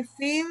 To be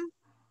filled.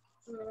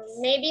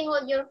 Maybe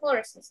hold your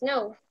horses.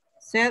 No.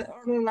 Set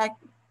or like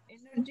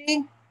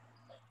energy.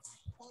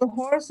 For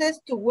horses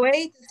to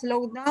wait,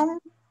 slow down.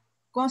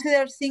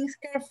 Consider things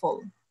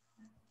careful.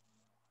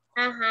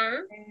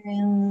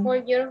 For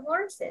your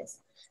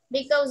horses.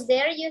 Because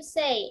there you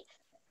say,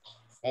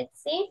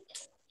 let's see.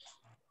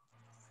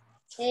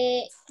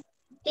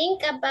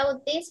 Think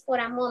about this for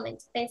a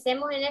moment.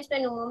 Pensemos en esto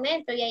en un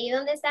momento. Y ahí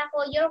donde está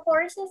hold your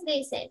horses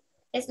dice,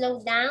 slow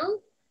down,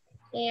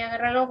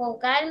 agarrarlo con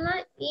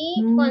calma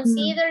y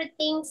consider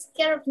things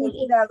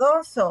carefully.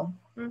 Cuidadoso.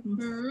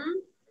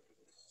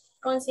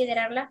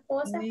 Considerar las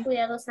cosas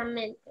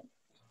cuidadosamente.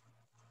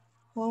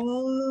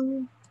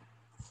 Hold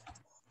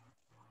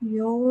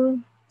your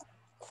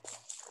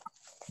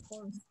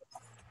horses.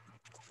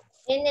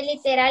 En el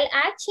literal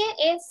H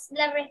es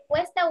la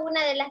respuesta a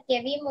una de las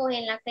que vimos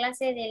en la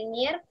clase del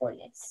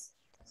miércoles.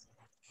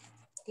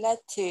 La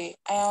H, I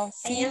am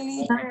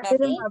feeling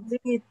a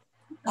bit.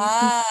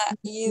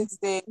 Is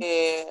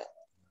the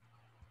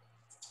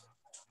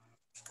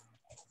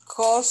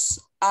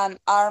cause an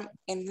arm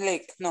and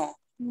leg? No.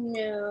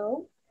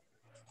 No.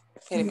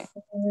 Espérame.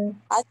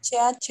 H.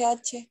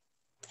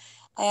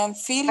 I am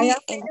feeling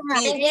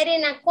I'm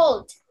getting a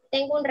cold.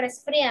 Tengo un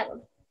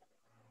resfriado.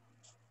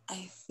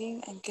 I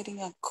think I'm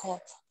getting a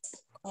cold.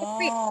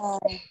 Oh.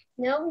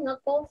 No, no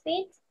cold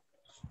feet.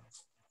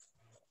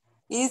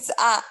 It's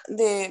as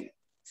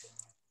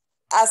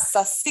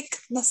a sick,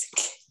 no sé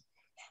qué.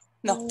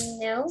 No.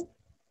 No.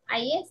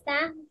 Ahí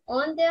está.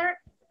 Under,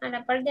 a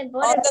la parte del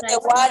butterfly. Under the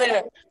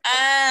water.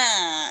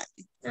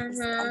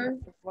 Under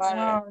the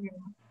water.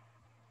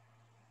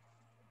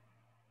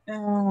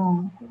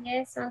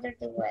 Yes, under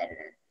the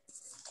water.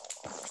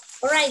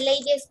 All right,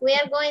 ladies, we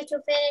are going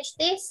to finish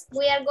this.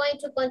 We are going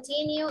to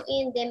continue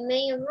in the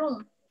main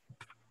room.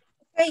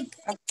 Okay,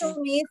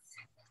 Miss.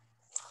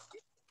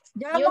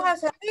 Ya vamos a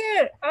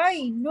salir.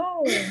 Ay,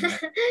 no.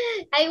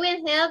 I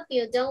will help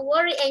you. Don't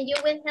worry, and you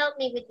will help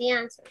me with the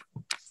answer.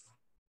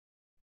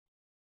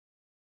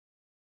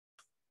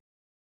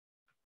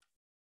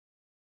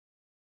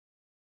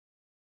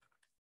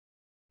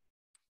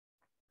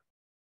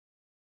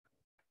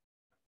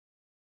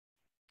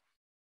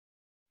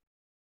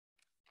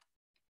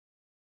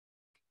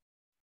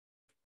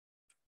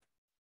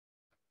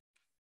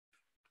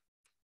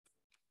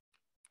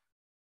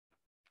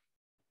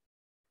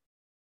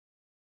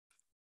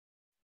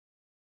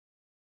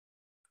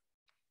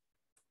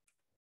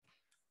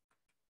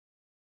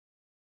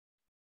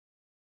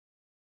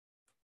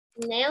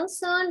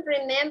 Nelson,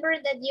 remember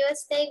that you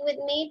stay with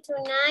me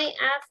tonight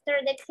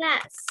after the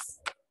class.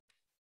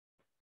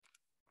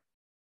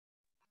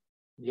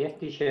 Yes,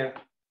 teacher.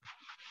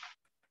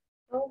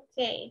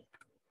 Okay.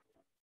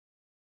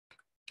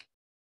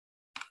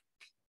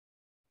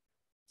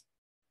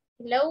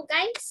 Hello,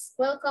 guys.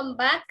 Welcome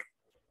back.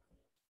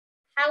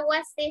 How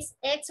was this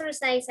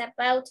exercise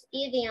about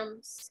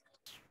idioms?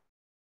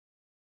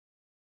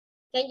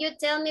 Can you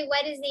tell me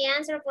what is the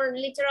answer for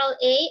literal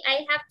A?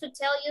 I have to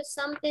tell you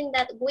something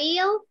that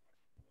will.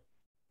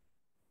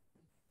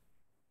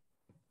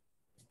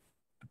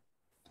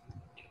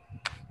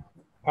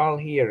 All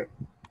here.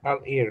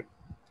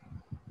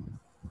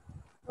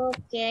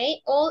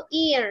 Okay, all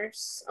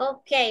ears.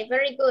 Okay,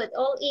 very good,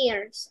 all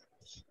ears.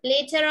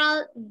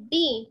 Literal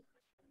B.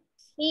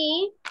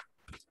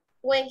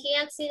 When he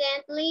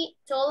accidentally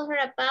told her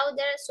about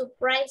their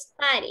surprise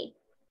party.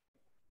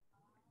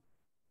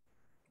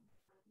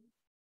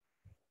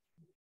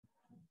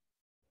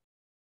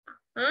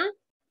 Huh?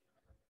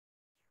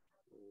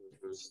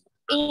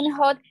 In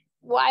hot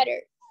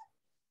water.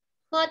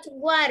 Hot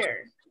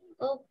water.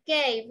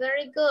 Okay,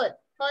 very good.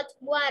 Hot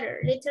water.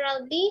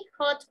 Literal B,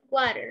 hot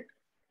water.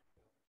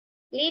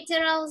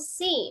 Literal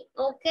C.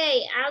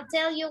 Okay, I'll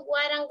tell you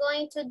what I'm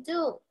going to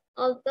do.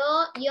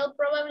 Although you'll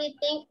probably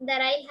think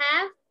that I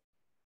have.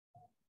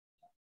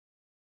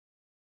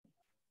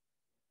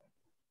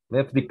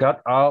 Left the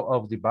cat out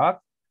of the bag.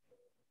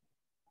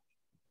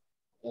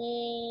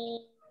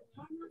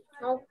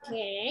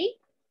 Okay.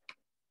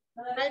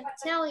 I'll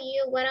tell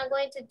you what I'm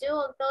going to do,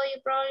 although you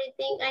probably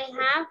think I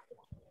have.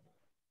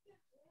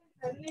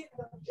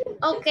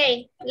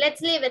 Okay,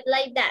 let's leave it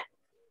like that.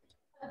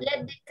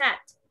 Let the cat.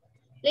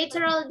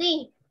 Literal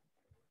D.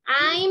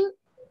 I'm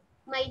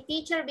my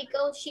teacher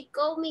because she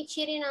called me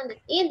cheating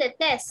in the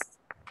test.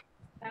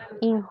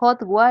 In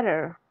hot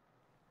water.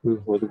 In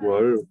hot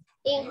water.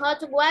 In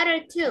hot water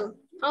too.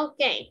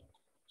 Okay.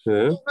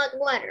 Yeah. In hot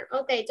water.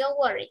 Okay, don't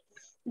worry.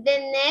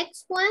 The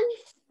next one,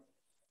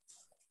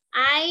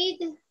 I'd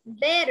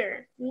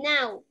better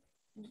now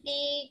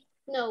be,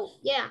 no,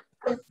 yeah.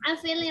 I'm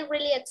feeling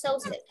really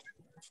exhausted.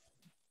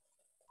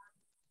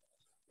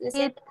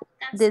 Hit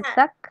the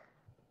sack.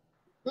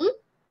 Hmm?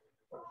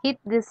 Hit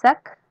the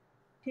sack.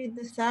 Hit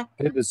the sack.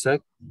 Hit the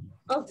sack.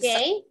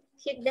 Okay,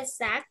 hit the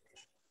sack.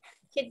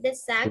 Hit the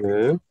sack.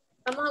 Yeah.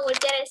 Vamos a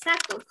voltear el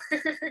saco.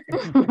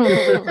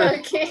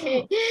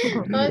 Okay,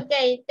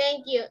 okay,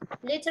 thank you.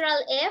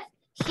 Literal F.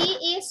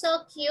 He is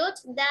so cute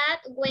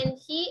that when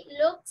he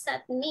looks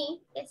at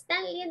me, es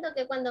tan lindo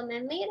que cuando me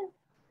mira.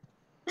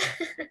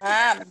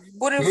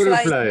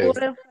 Butterflies.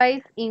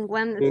 Butterflies in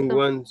one In stomach.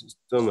 one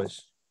stomach.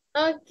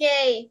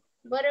 Okay,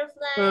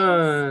 butterflies.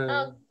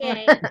 Ah.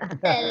 Okay,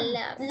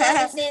 love.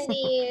 Love is in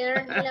the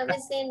air. Love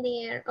is in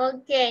the air.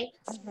 Okay.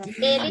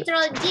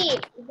 Literal G.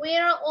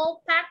 We're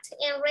all packed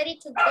and ready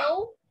to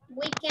go.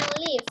 We can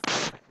leave.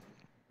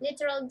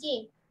 Literal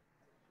G.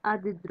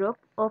 At the drop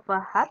of a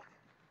hat.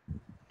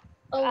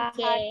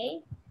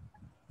 Okay.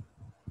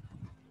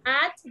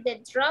 At the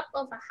drop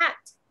of a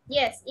hat.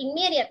 Yes,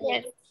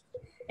 immediately. Yes.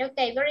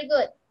 Okay, very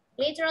good.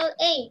 Literal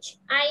H.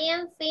 I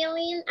am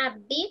feeling a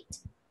bit.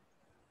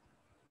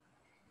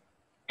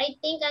 I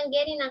think I'm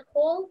getting a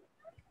cold.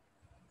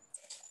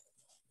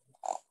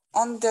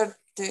 Under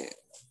the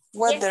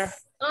weather.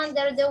 Yes,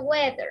 under the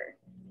weather.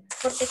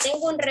 Porque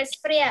tengo un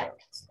resfriado.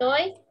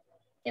 Estoy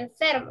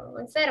enfermo,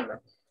 enferma.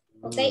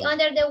 Okay,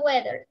 under the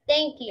weather.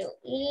 Thank you.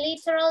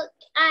 Literal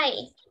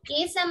I.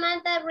 Is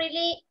Samantha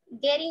really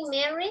getting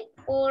married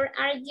or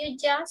are you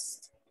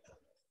just?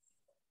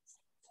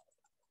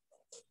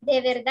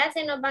 De verdad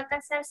se nos va a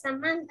casar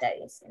Samantha,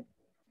 dice.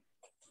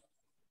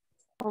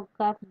 Or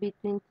gap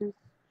between two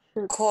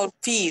shoots. Cold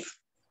feet.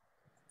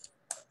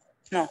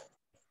 No.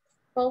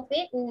 Cold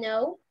feet?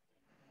 No.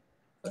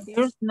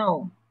 There's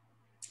no.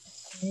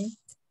 Okay.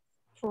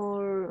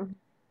 Or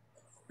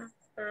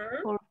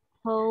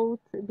hold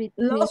between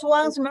Los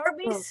ones,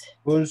 Mervis.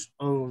 Push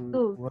on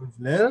one's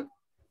leg.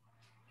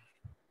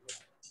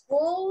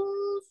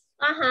 Pull,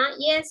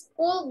 yes,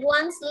 pull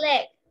one's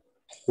leg.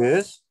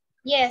 Yes.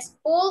 Yes,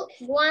 pull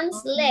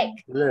one's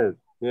leg. Leg.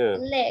 Yeah.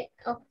 Leg,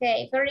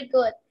 okay, very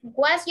good.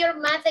 Was your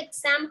math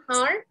exam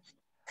hard?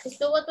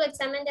 ¿Estuvo tu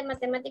examen de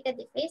matemáticas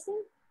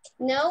difícil?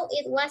 No,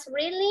 it was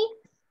really?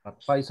 A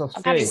piece of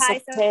A cake. piece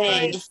of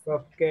cake. Piece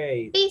of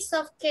cake. Piece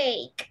of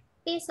cake.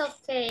 Piece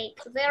of cake.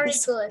 Very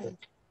good.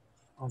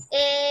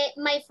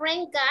 My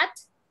friend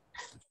got.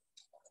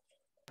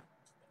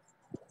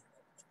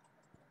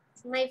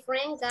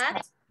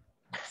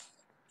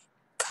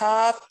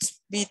 Caught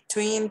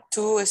between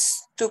two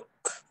stuck.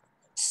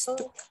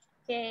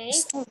 Okay.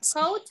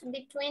 Caught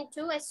between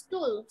two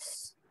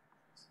stools.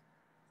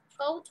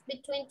 Caught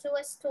between two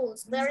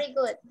stools. Very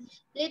good.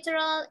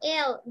 Literal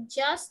L.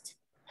 Just.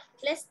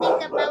 Let's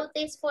think about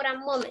this for a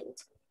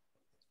moment.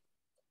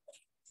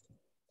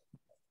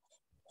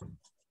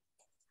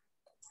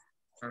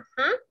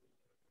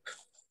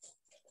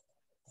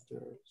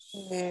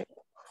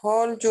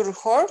 Hold your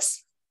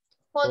horse.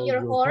 Hold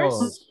your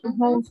horse.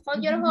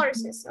 Hold your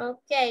horses.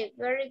 Okay,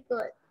 very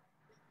good.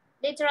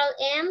 Literal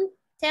M.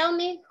 Tell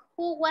me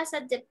who was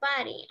at the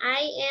party.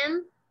 I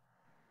am.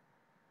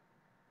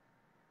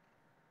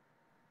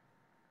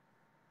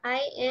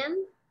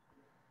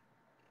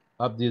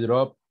 At the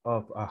drop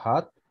of a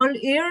hat. All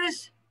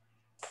ears.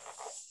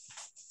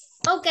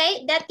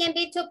 Okay, that can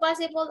be two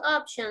possible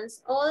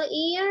options. All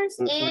ears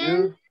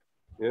and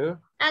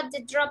at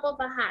the drop of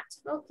a hat.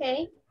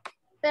 Okay,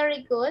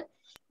 very good.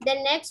 The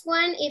next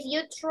one, if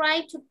you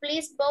try to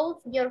please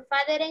both your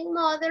father and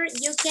mother,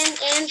 you can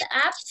end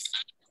up.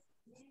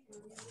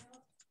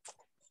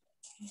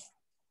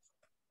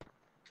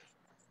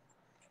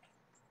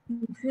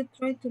 If you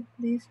try to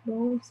please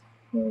both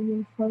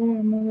your father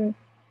and mother,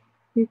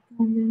 you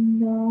can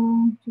end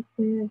up to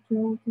pay a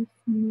job this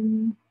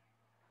money.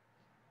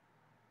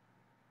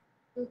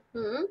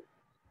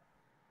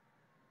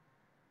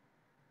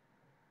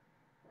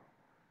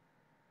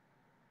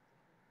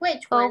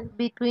 Which one?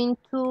 Between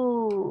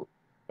two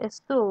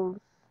stools.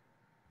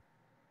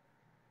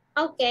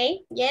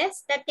 Okay,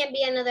 yes, that can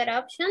be another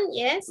option.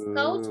 Yes,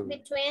 caught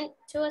between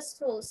two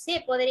stools. Sí,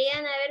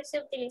 podrían haberse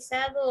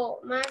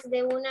utilizado más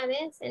de una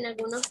vez en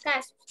algunos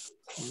casos.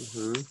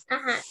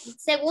 Ajá,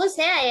 según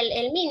sea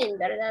el meaning,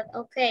 ¿verdad?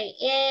 Okay,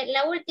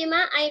 la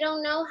última, I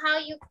don't know how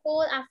you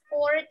could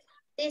afford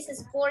these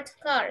sport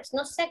cars.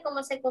 No sé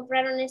cómo se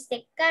compraron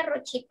este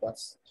carro,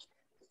 chicos.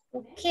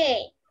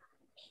 Okay.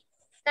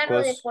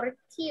 Carro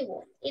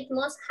deportivo. It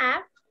must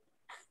have.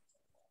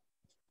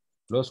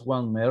 Los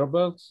one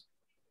marbles.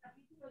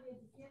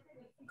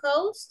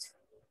 Cost.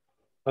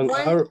 An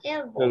one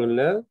elbow. An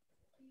leg.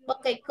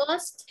 Okay,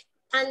 cost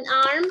an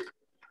arm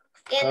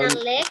and a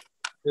leg.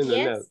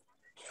 Yes.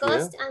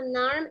 Cost an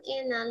arm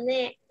and a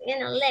neck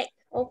and a leg.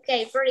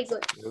 Okay, very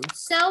good.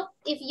 So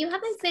if you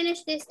haven't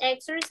finished this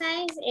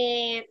exercise,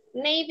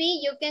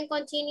 maybe you can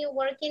continue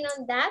working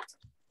on that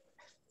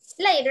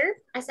later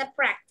as a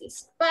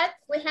practice, but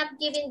we have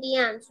given the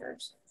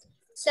answers.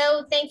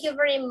 So thank you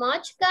very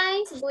much,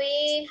 guys.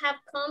 We have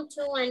come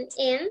to an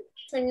end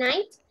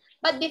tonight.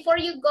 But before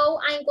you go,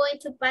 I'm going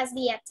to pass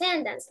the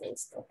attendance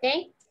list,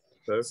 okay?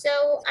 Sure.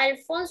 So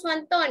Alfonso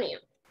Antonio,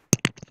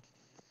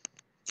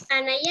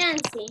 Ana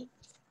Yancy,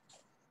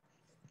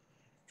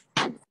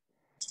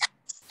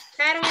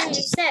 Carmen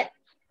Lisette,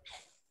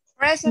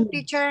 Present,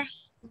 teacher.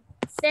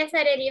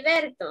 César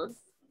Heriberto,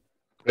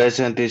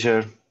 Present,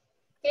 teacher.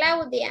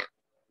 Claudia,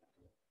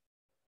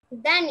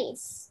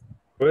 Danis,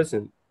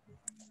 Present.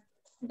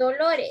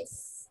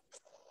 Dolores,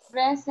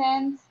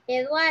 Present.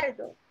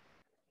 Eduardo,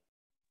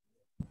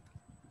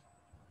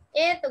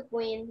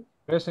 Edwin,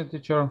 Present,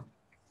 teacher.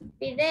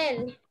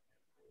 Fidel,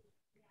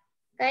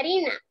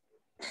 Karina,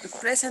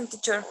 Present,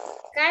 teacher.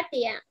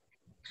 Katia,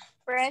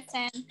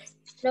 Present.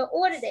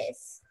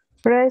 Lourdes,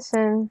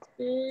 Present.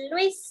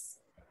 Luis,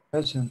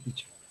 Present,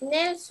 teacher.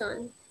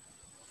 Nelson,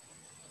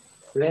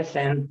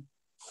 Present.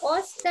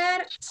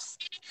 Oscar,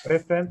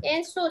 Present.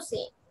 and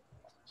Susie.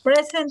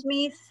 Present,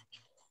 Miss.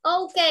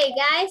 Okay,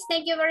 guys,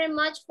 thank you very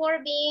much for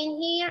being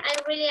here. I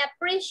really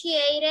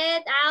appreciate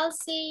it. I'll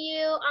see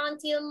you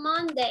until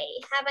Monday.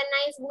 Have a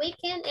nice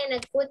weekend and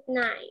a good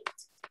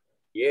night.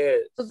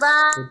 Yes.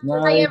 Goodbye,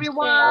 Good night.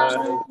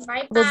 everyone.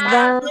 Bye-bye.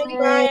 Goodbye.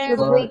 Good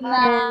Good weekend.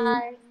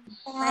 night.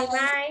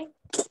 Bye-bye.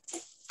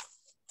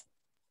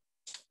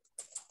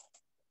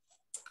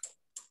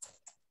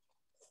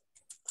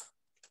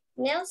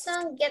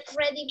 Nelson, get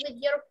ready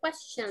with your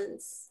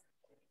questions.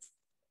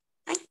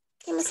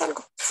 ¿Qué me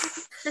salgo?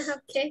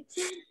 Okay.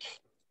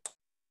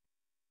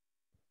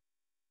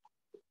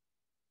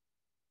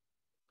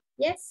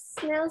 Yes,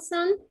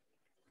 Nelson.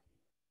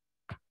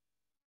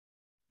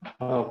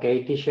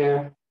 Okay,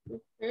 teacher.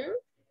 Mhm.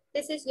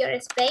 This is your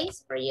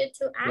space for you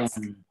to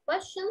ask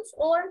questions,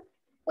 or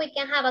we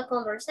can have a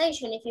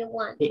conversation if you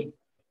want.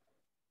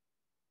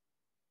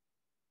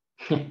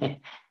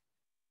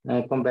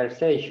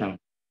 Conversation.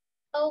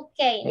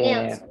 Okay,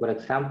 Nelson. For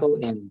example,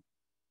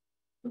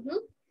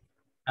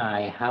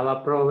 I have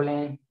a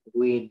problem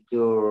with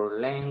your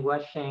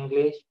language,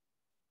 English,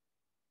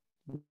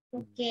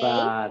 Okay.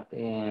 but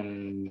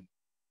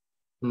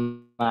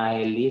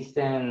my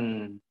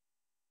listen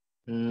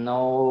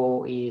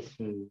no is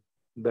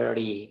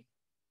very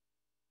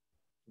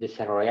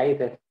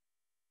desarrollado.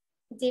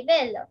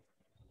 Develop.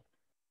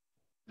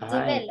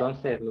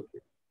 Entonces, lo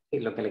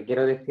que le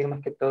quiero decir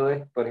más que todo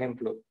es, por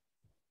ejemplo,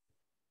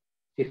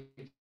 si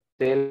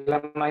usted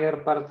la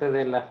mayor parte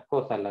de las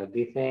cosas las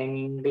dice en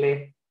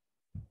inglés,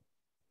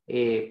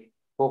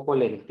 poco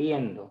le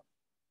entiendo.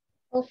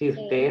 Okay. Si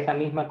usted esa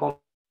misma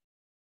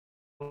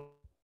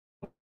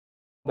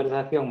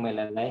conversación me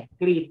la da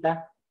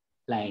escrita,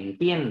 la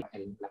entiendo,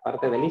 en la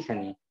parte de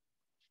listening.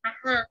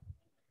 Ajá.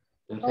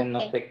 Entonces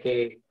no sé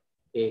qué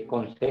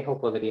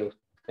consejo podría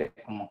usted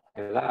como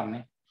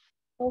darme.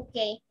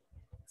 Okay.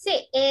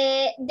 Sí,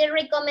 the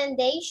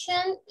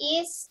recommendation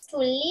is to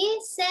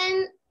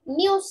listen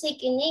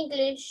music in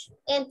English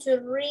and to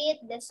read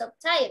the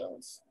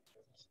subtitles.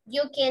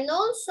 You can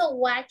also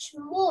watch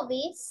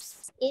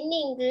movies in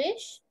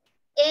English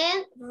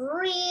and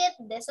read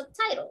the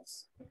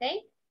subtitles,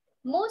 okay?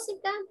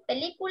 Música,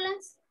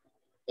 películas,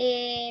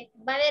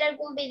 va a haber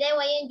algún video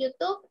ahí en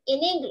YouTube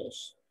in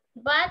English,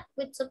 but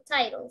with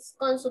subtitles,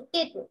 con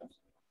subtítulos,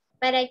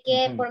 para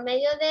que por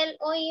medio del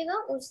oído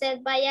usted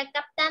vaya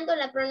captando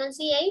la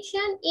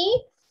pronunciation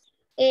y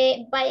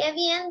vaya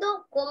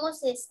viendo cómo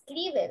se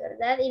escribe,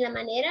 ¿verdad? Y la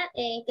manera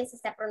en que se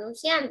está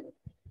pronunciando,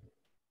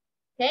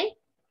 okay?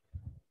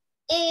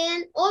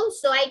 And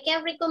also, I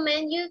can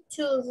recommend you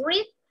to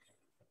read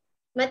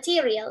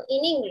material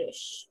in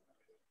English.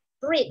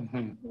 Read,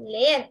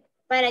 leer,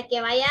 para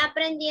que vaya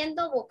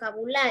aprendiendo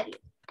vocabulario.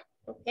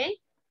 Okay?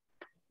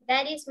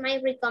 That is my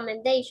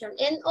recommendation.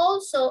 And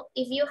also,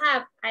 if you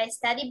have a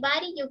study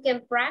buddy, you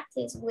can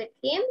practice with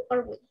him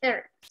or with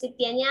her. Si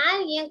tiene a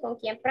alguien con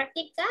quien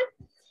practicar,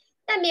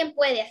 también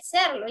puede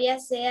hacerlo, ya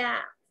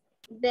sea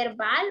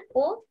verbal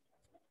o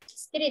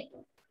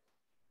escrito.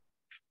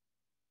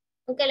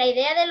 Aunque la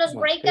idea de los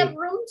breakup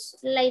rooms,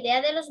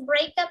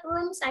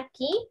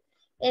 aquí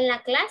en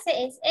la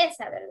clase es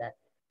esa, ¿verdad?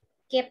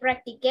 Que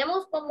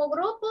practiquemos como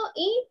grupo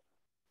y,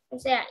 o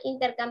sea,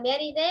 intercambiar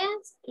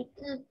ideas y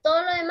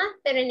todo lo demás,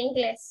 pero en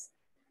inglés.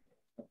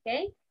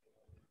 ¿Ok?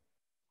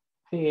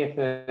 Sí,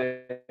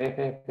 ese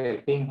es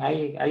el fin.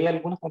 Hay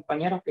algunos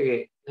compañeros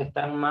que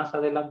están más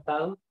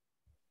adelantados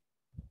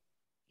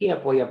y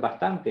apoyan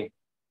bastante.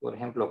 Por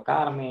ejemplo,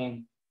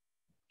 Carmen,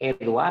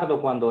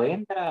 Eduardo cuando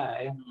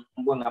entra es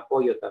un buen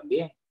apoyo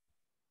también.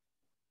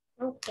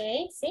 Ok,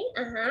 sí,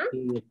 ajá.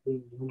 Sí,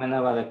 me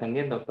andaba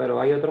defendiendo, pero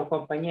hay otros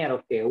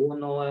compañeros que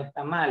uno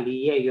está mal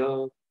y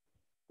ellos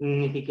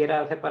ni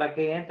siquiera sé para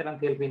qué entran,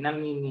 si al final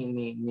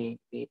ni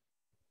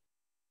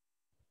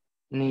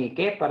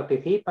qué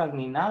participan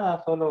ni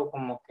nada, solo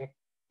como que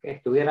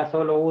estuviera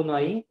solo uno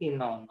ahí y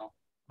no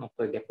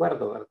estoy de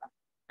acuerdo, ¿verdad?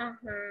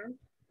 Ajá,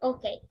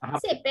 ok. Ajá,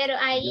 Sí, pero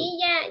ahí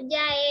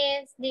ya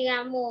es,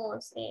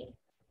 digamos,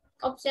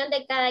 opción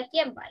de cada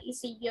quien, ¿va? Y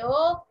si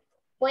yo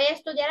voy a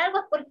estudiar algo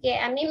es porque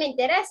a mí me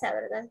interesa,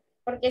 ¿verdad?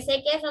 Porque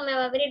sé que eso me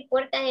va a abrir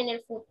puertas en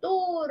el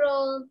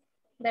futuro,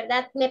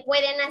 ¿verdad? Me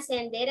pueden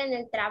ascender en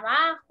el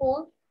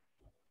trabajo.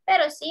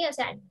 Pero sí, o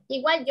sea,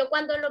 igual yo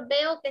cuando los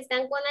veo que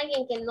están con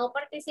alguien que no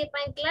participa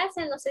en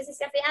clase, no sé si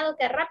se ha fijado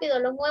que rápido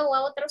los muevo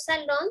a otro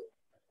salón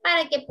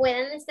para que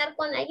puedan estar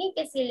con alguien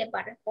que sí les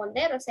va a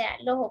responder. O sea,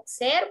 los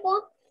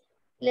observo,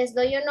 les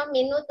doy unos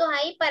minutos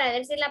ahí para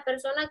ver si la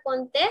persona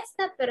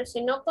contesta, pero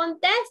si no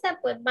contesta,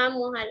 pues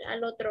vamos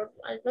al otro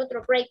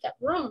breakout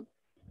room.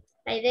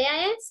 La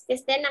idea es que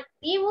estén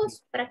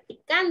activos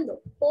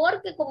practicando,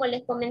 porque como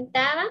les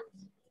comentaba,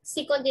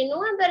 si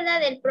continúan,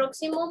 ¿verdad? El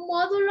próximo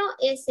módulo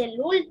es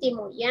el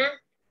último ya.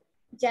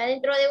 Ya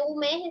dentro de un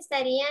mes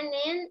estarían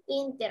en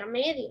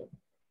intermedio.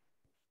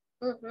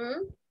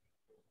 Ujú.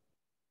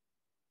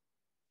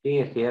 Sí,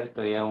 es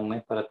cierto, ya un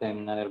mes para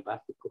terminar el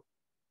básico.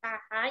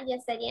 Ajá, ya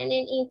estarían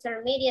en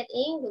Intermediate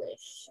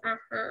English.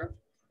 Ajá.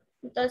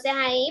 Entonces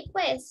ahí,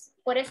 pues,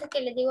 por eso es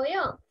que les digo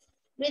yo.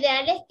 Lo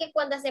ideal es que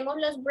cuando hacemos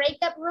los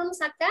breakout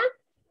rooms acá,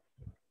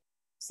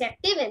 se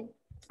activen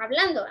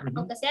hablando.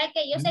 Aunque sea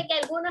que yo sé que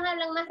algunos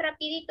hablan más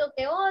rapidito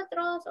que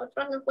otros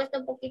nos cuesta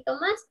un poquito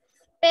más,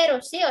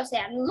 pero sí, o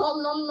sea,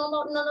 no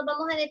nos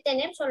vamos a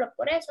detener solo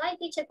por eso. Ay,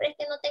 teacher, pero es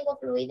que no tengo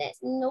fluidez.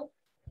 No,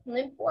 no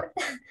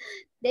importa.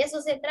 De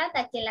eso se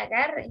trata, que la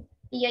agarren.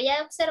 Y yo ya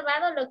he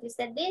observado lo que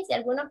usted dice,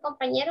 algunos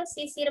compañeros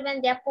sí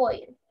sirven de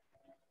apoyo.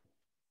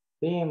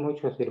 Sí,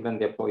 muchos sirven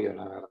de apoyo,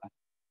 la verdad.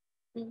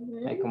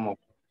 Hay como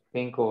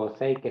 5 o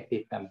 6 que sí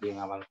están bien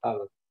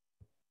avanzados.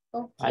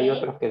 Hay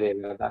otros que de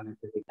verdad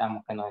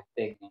necesitamos que nos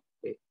estén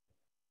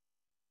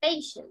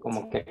Patient.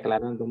 como que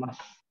aclarando más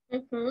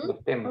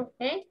los temas.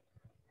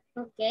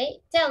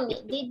 Okay. Tell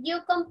me, did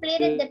you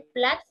complete the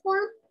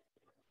platform?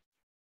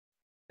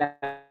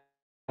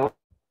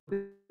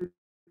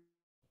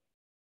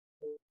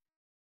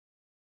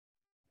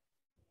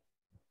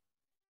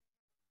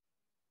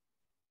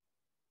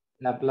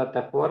 La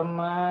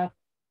plataforma,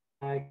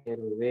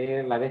 quiero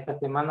ver, la de esta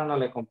semana no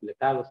la he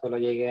completado, solo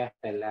llegué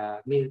hasta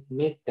la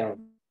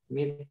midterm,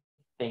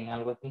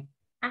 algo así.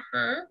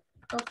 Ajá,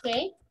 ok.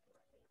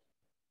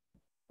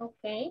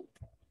 Ok. Sí,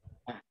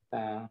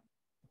 hasta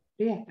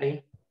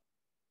ahí.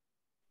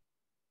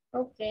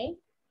 Ok.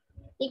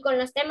 Y con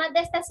los temas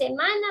de esta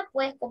semana,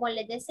 pues como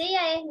les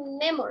decía, es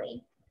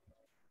memory.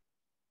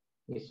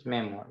 Es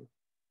memory.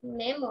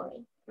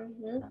 Memory.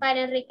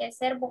 Para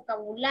enriquecer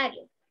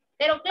vocabulario.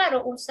 Pero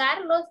claro,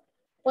 usarlos,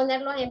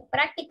 ponerlos en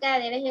práctica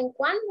de vez en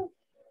cuando.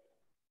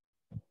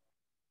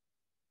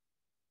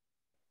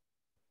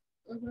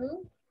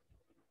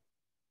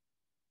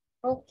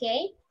 Ok.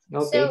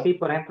 Ok, sí,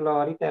 por ejemplo,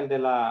 ahorita el de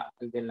la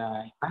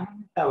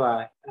imagen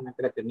estaba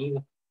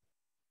entretenido.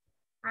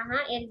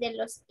 Ajá, el de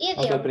los Aunque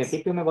al idioms.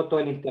 principio me botó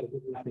el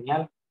internet de la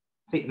señal.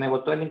 Sí, me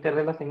botó el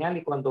internet de la señal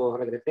y cuando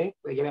regresé,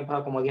 pues ya habían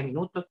pasado como 10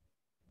 minutos.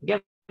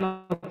 Ya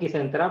no quise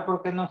entrar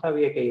porque no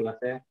sabía qué iba a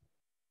hacer.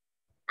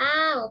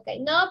 Ah, ok.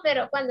 No,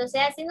 pero cuando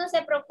sea así no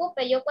se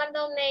preocupe. Yo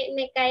cuando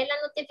me cae la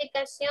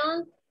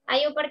notificación,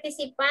 hay un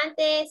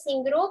participante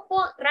sin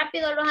grupo,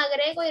 rápido los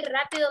agrego y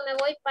rápido me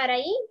voy para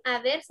ahí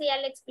a ver si ya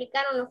le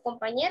explicaron los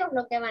compañeros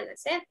lo que van a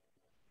hacer.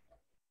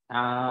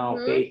 Ah,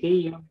 ok,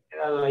 sí, yo me he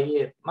quedado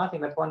ahí. Más si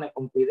me pone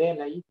con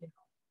Fidel ahí.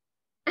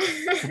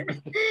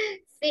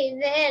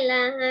 Fidel,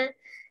 ajá.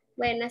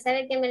 Bueno,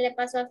 ¿sabe qué me le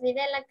pasó a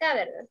Fidel acá,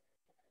 verdad?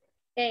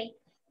 Okay.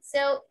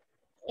 So,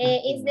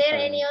 is there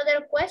any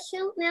other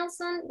question,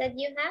 Nelson, that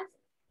you have?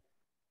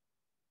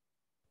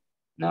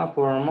 No,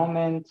 for a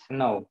moment,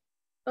 no.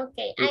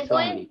 Okay, It's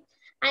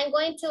I'm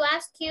going to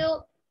ask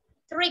you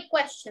 3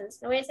 questions.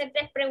 Le voy a hacer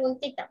 3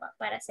 preguntitas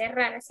para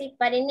cerrar, así,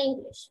 para en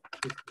English.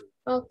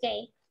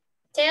 Okay.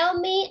 Tell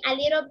me a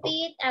little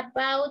bit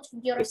about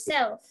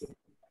yourself.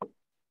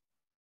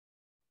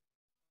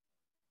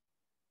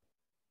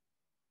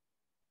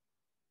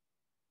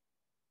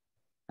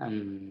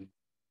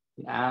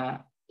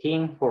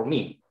 Thing for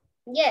me.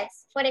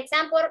 Yes. For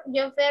example,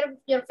 your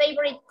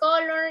favorite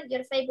color,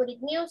 your favorite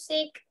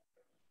music.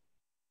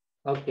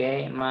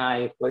 Okay,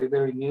 my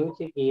favorite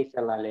music is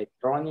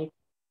electronic.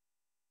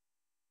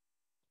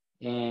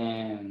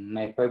 And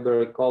my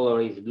favorite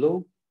color is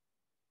blue.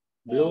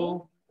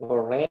 Blue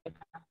or red.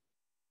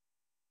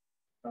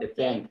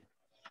 Okay.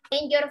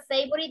 And your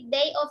favorite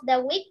day of the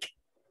week?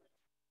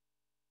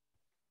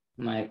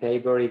 My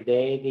favorite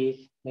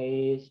day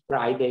is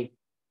Friday.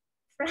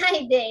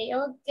 Friday,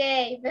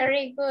 okay,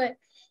 very good.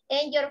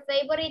 And your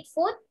favorite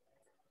food?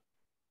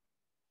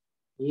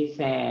 Is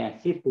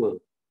seafood.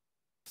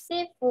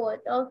 Seafood,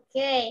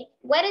 okay.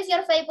 What is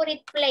your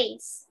favorite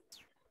place?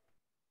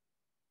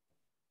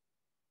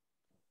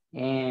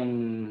 I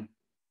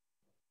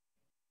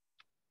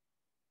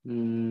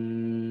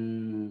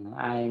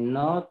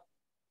not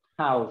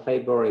have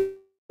favorite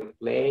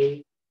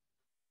play.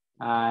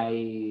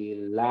 I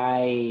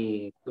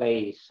like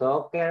play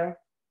soccer,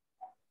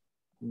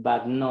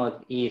 but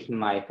not is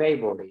my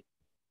favorite.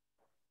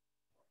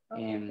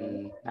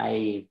 And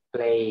I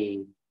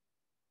play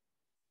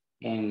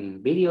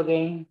in video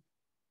game.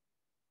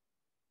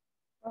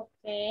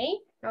 Okay.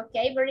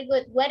 Okay, very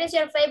good. What is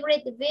your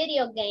favorite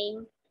video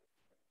game?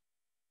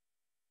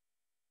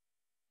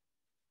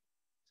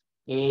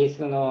 Es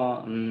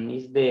uno,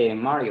 es de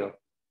Mario.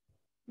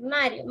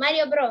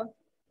 Mario Bro.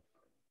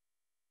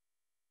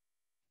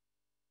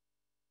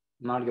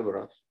 Mario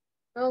Bros.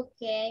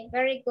 Okay,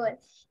 very good.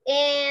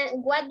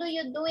 And what do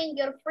you do in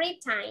your free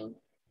time?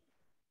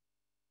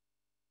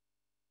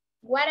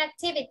 What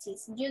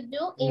activities you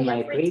do in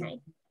your free time?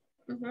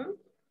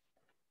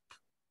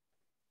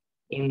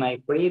 In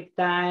my free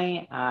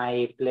time,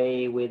 I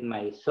play with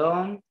my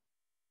son,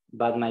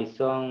 but my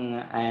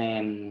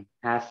son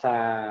has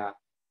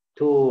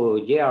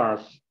 2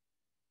 years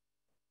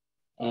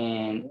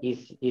and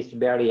is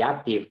very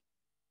active.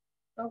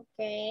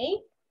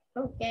 Okay,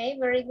 okay,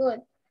 very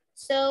good.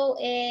 So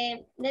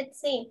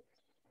let's see.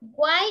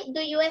 Why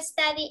do you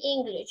study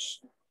English?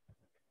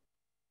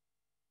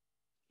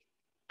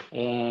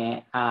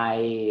 I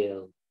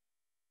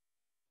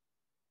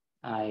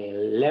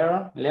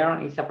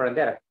learn is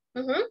aprender.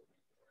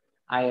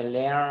 I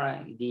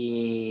learn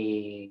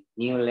the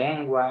new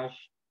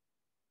language,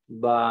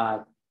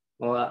 but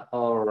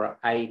or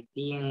I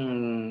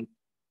think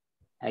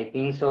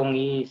some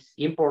is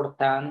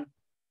important.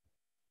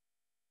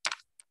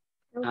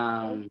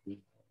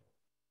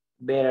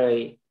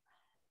 Very,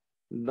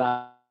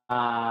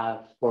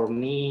 but for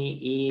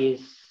me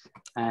is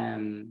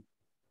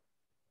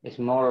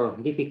more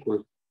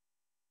difficult.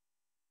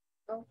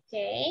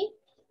 Okay.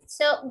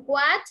 So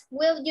what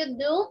will you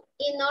do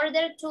in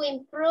order to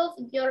improve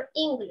your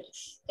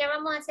English? ¿Qué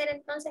vamos a hacer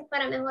entonces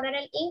para mejorar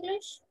el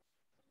English?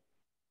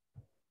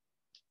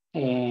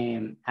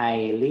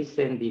 I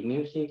listen the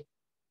music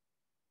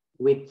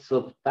with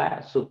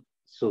subtitles,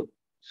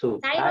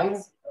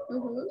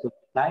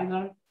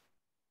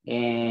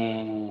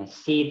 and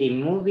see the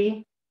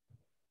movie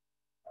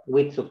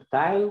with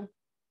subtitles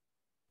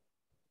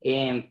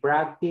and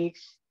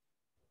practice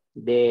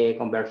the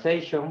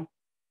conversation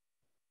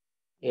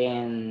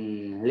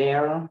and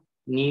learn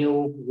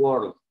new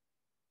words.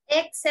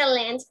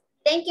 Excellent.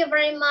 Thank you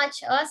very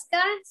much,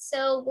 Oscar.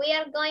 So we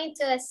are going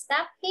to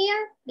stop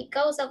here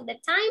because of the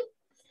time.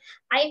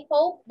 I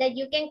hope that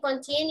you can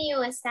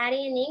continue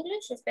studying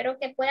English. Espero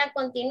que pueda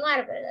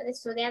continuar, ¿verdad?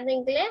 Estudiando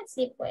inglés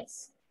y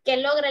pues que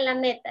logre la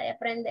meta de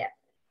aprender.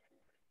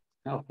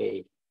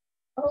 Okay.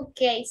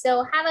 Okay,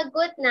 so have a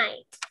good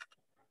night.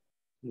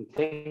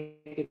 Thank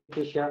you,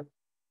 teacher.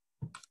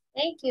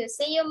 Thank you.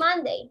 See you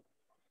Monday.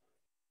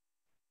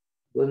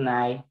 Good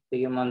night. See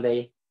you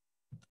Monday.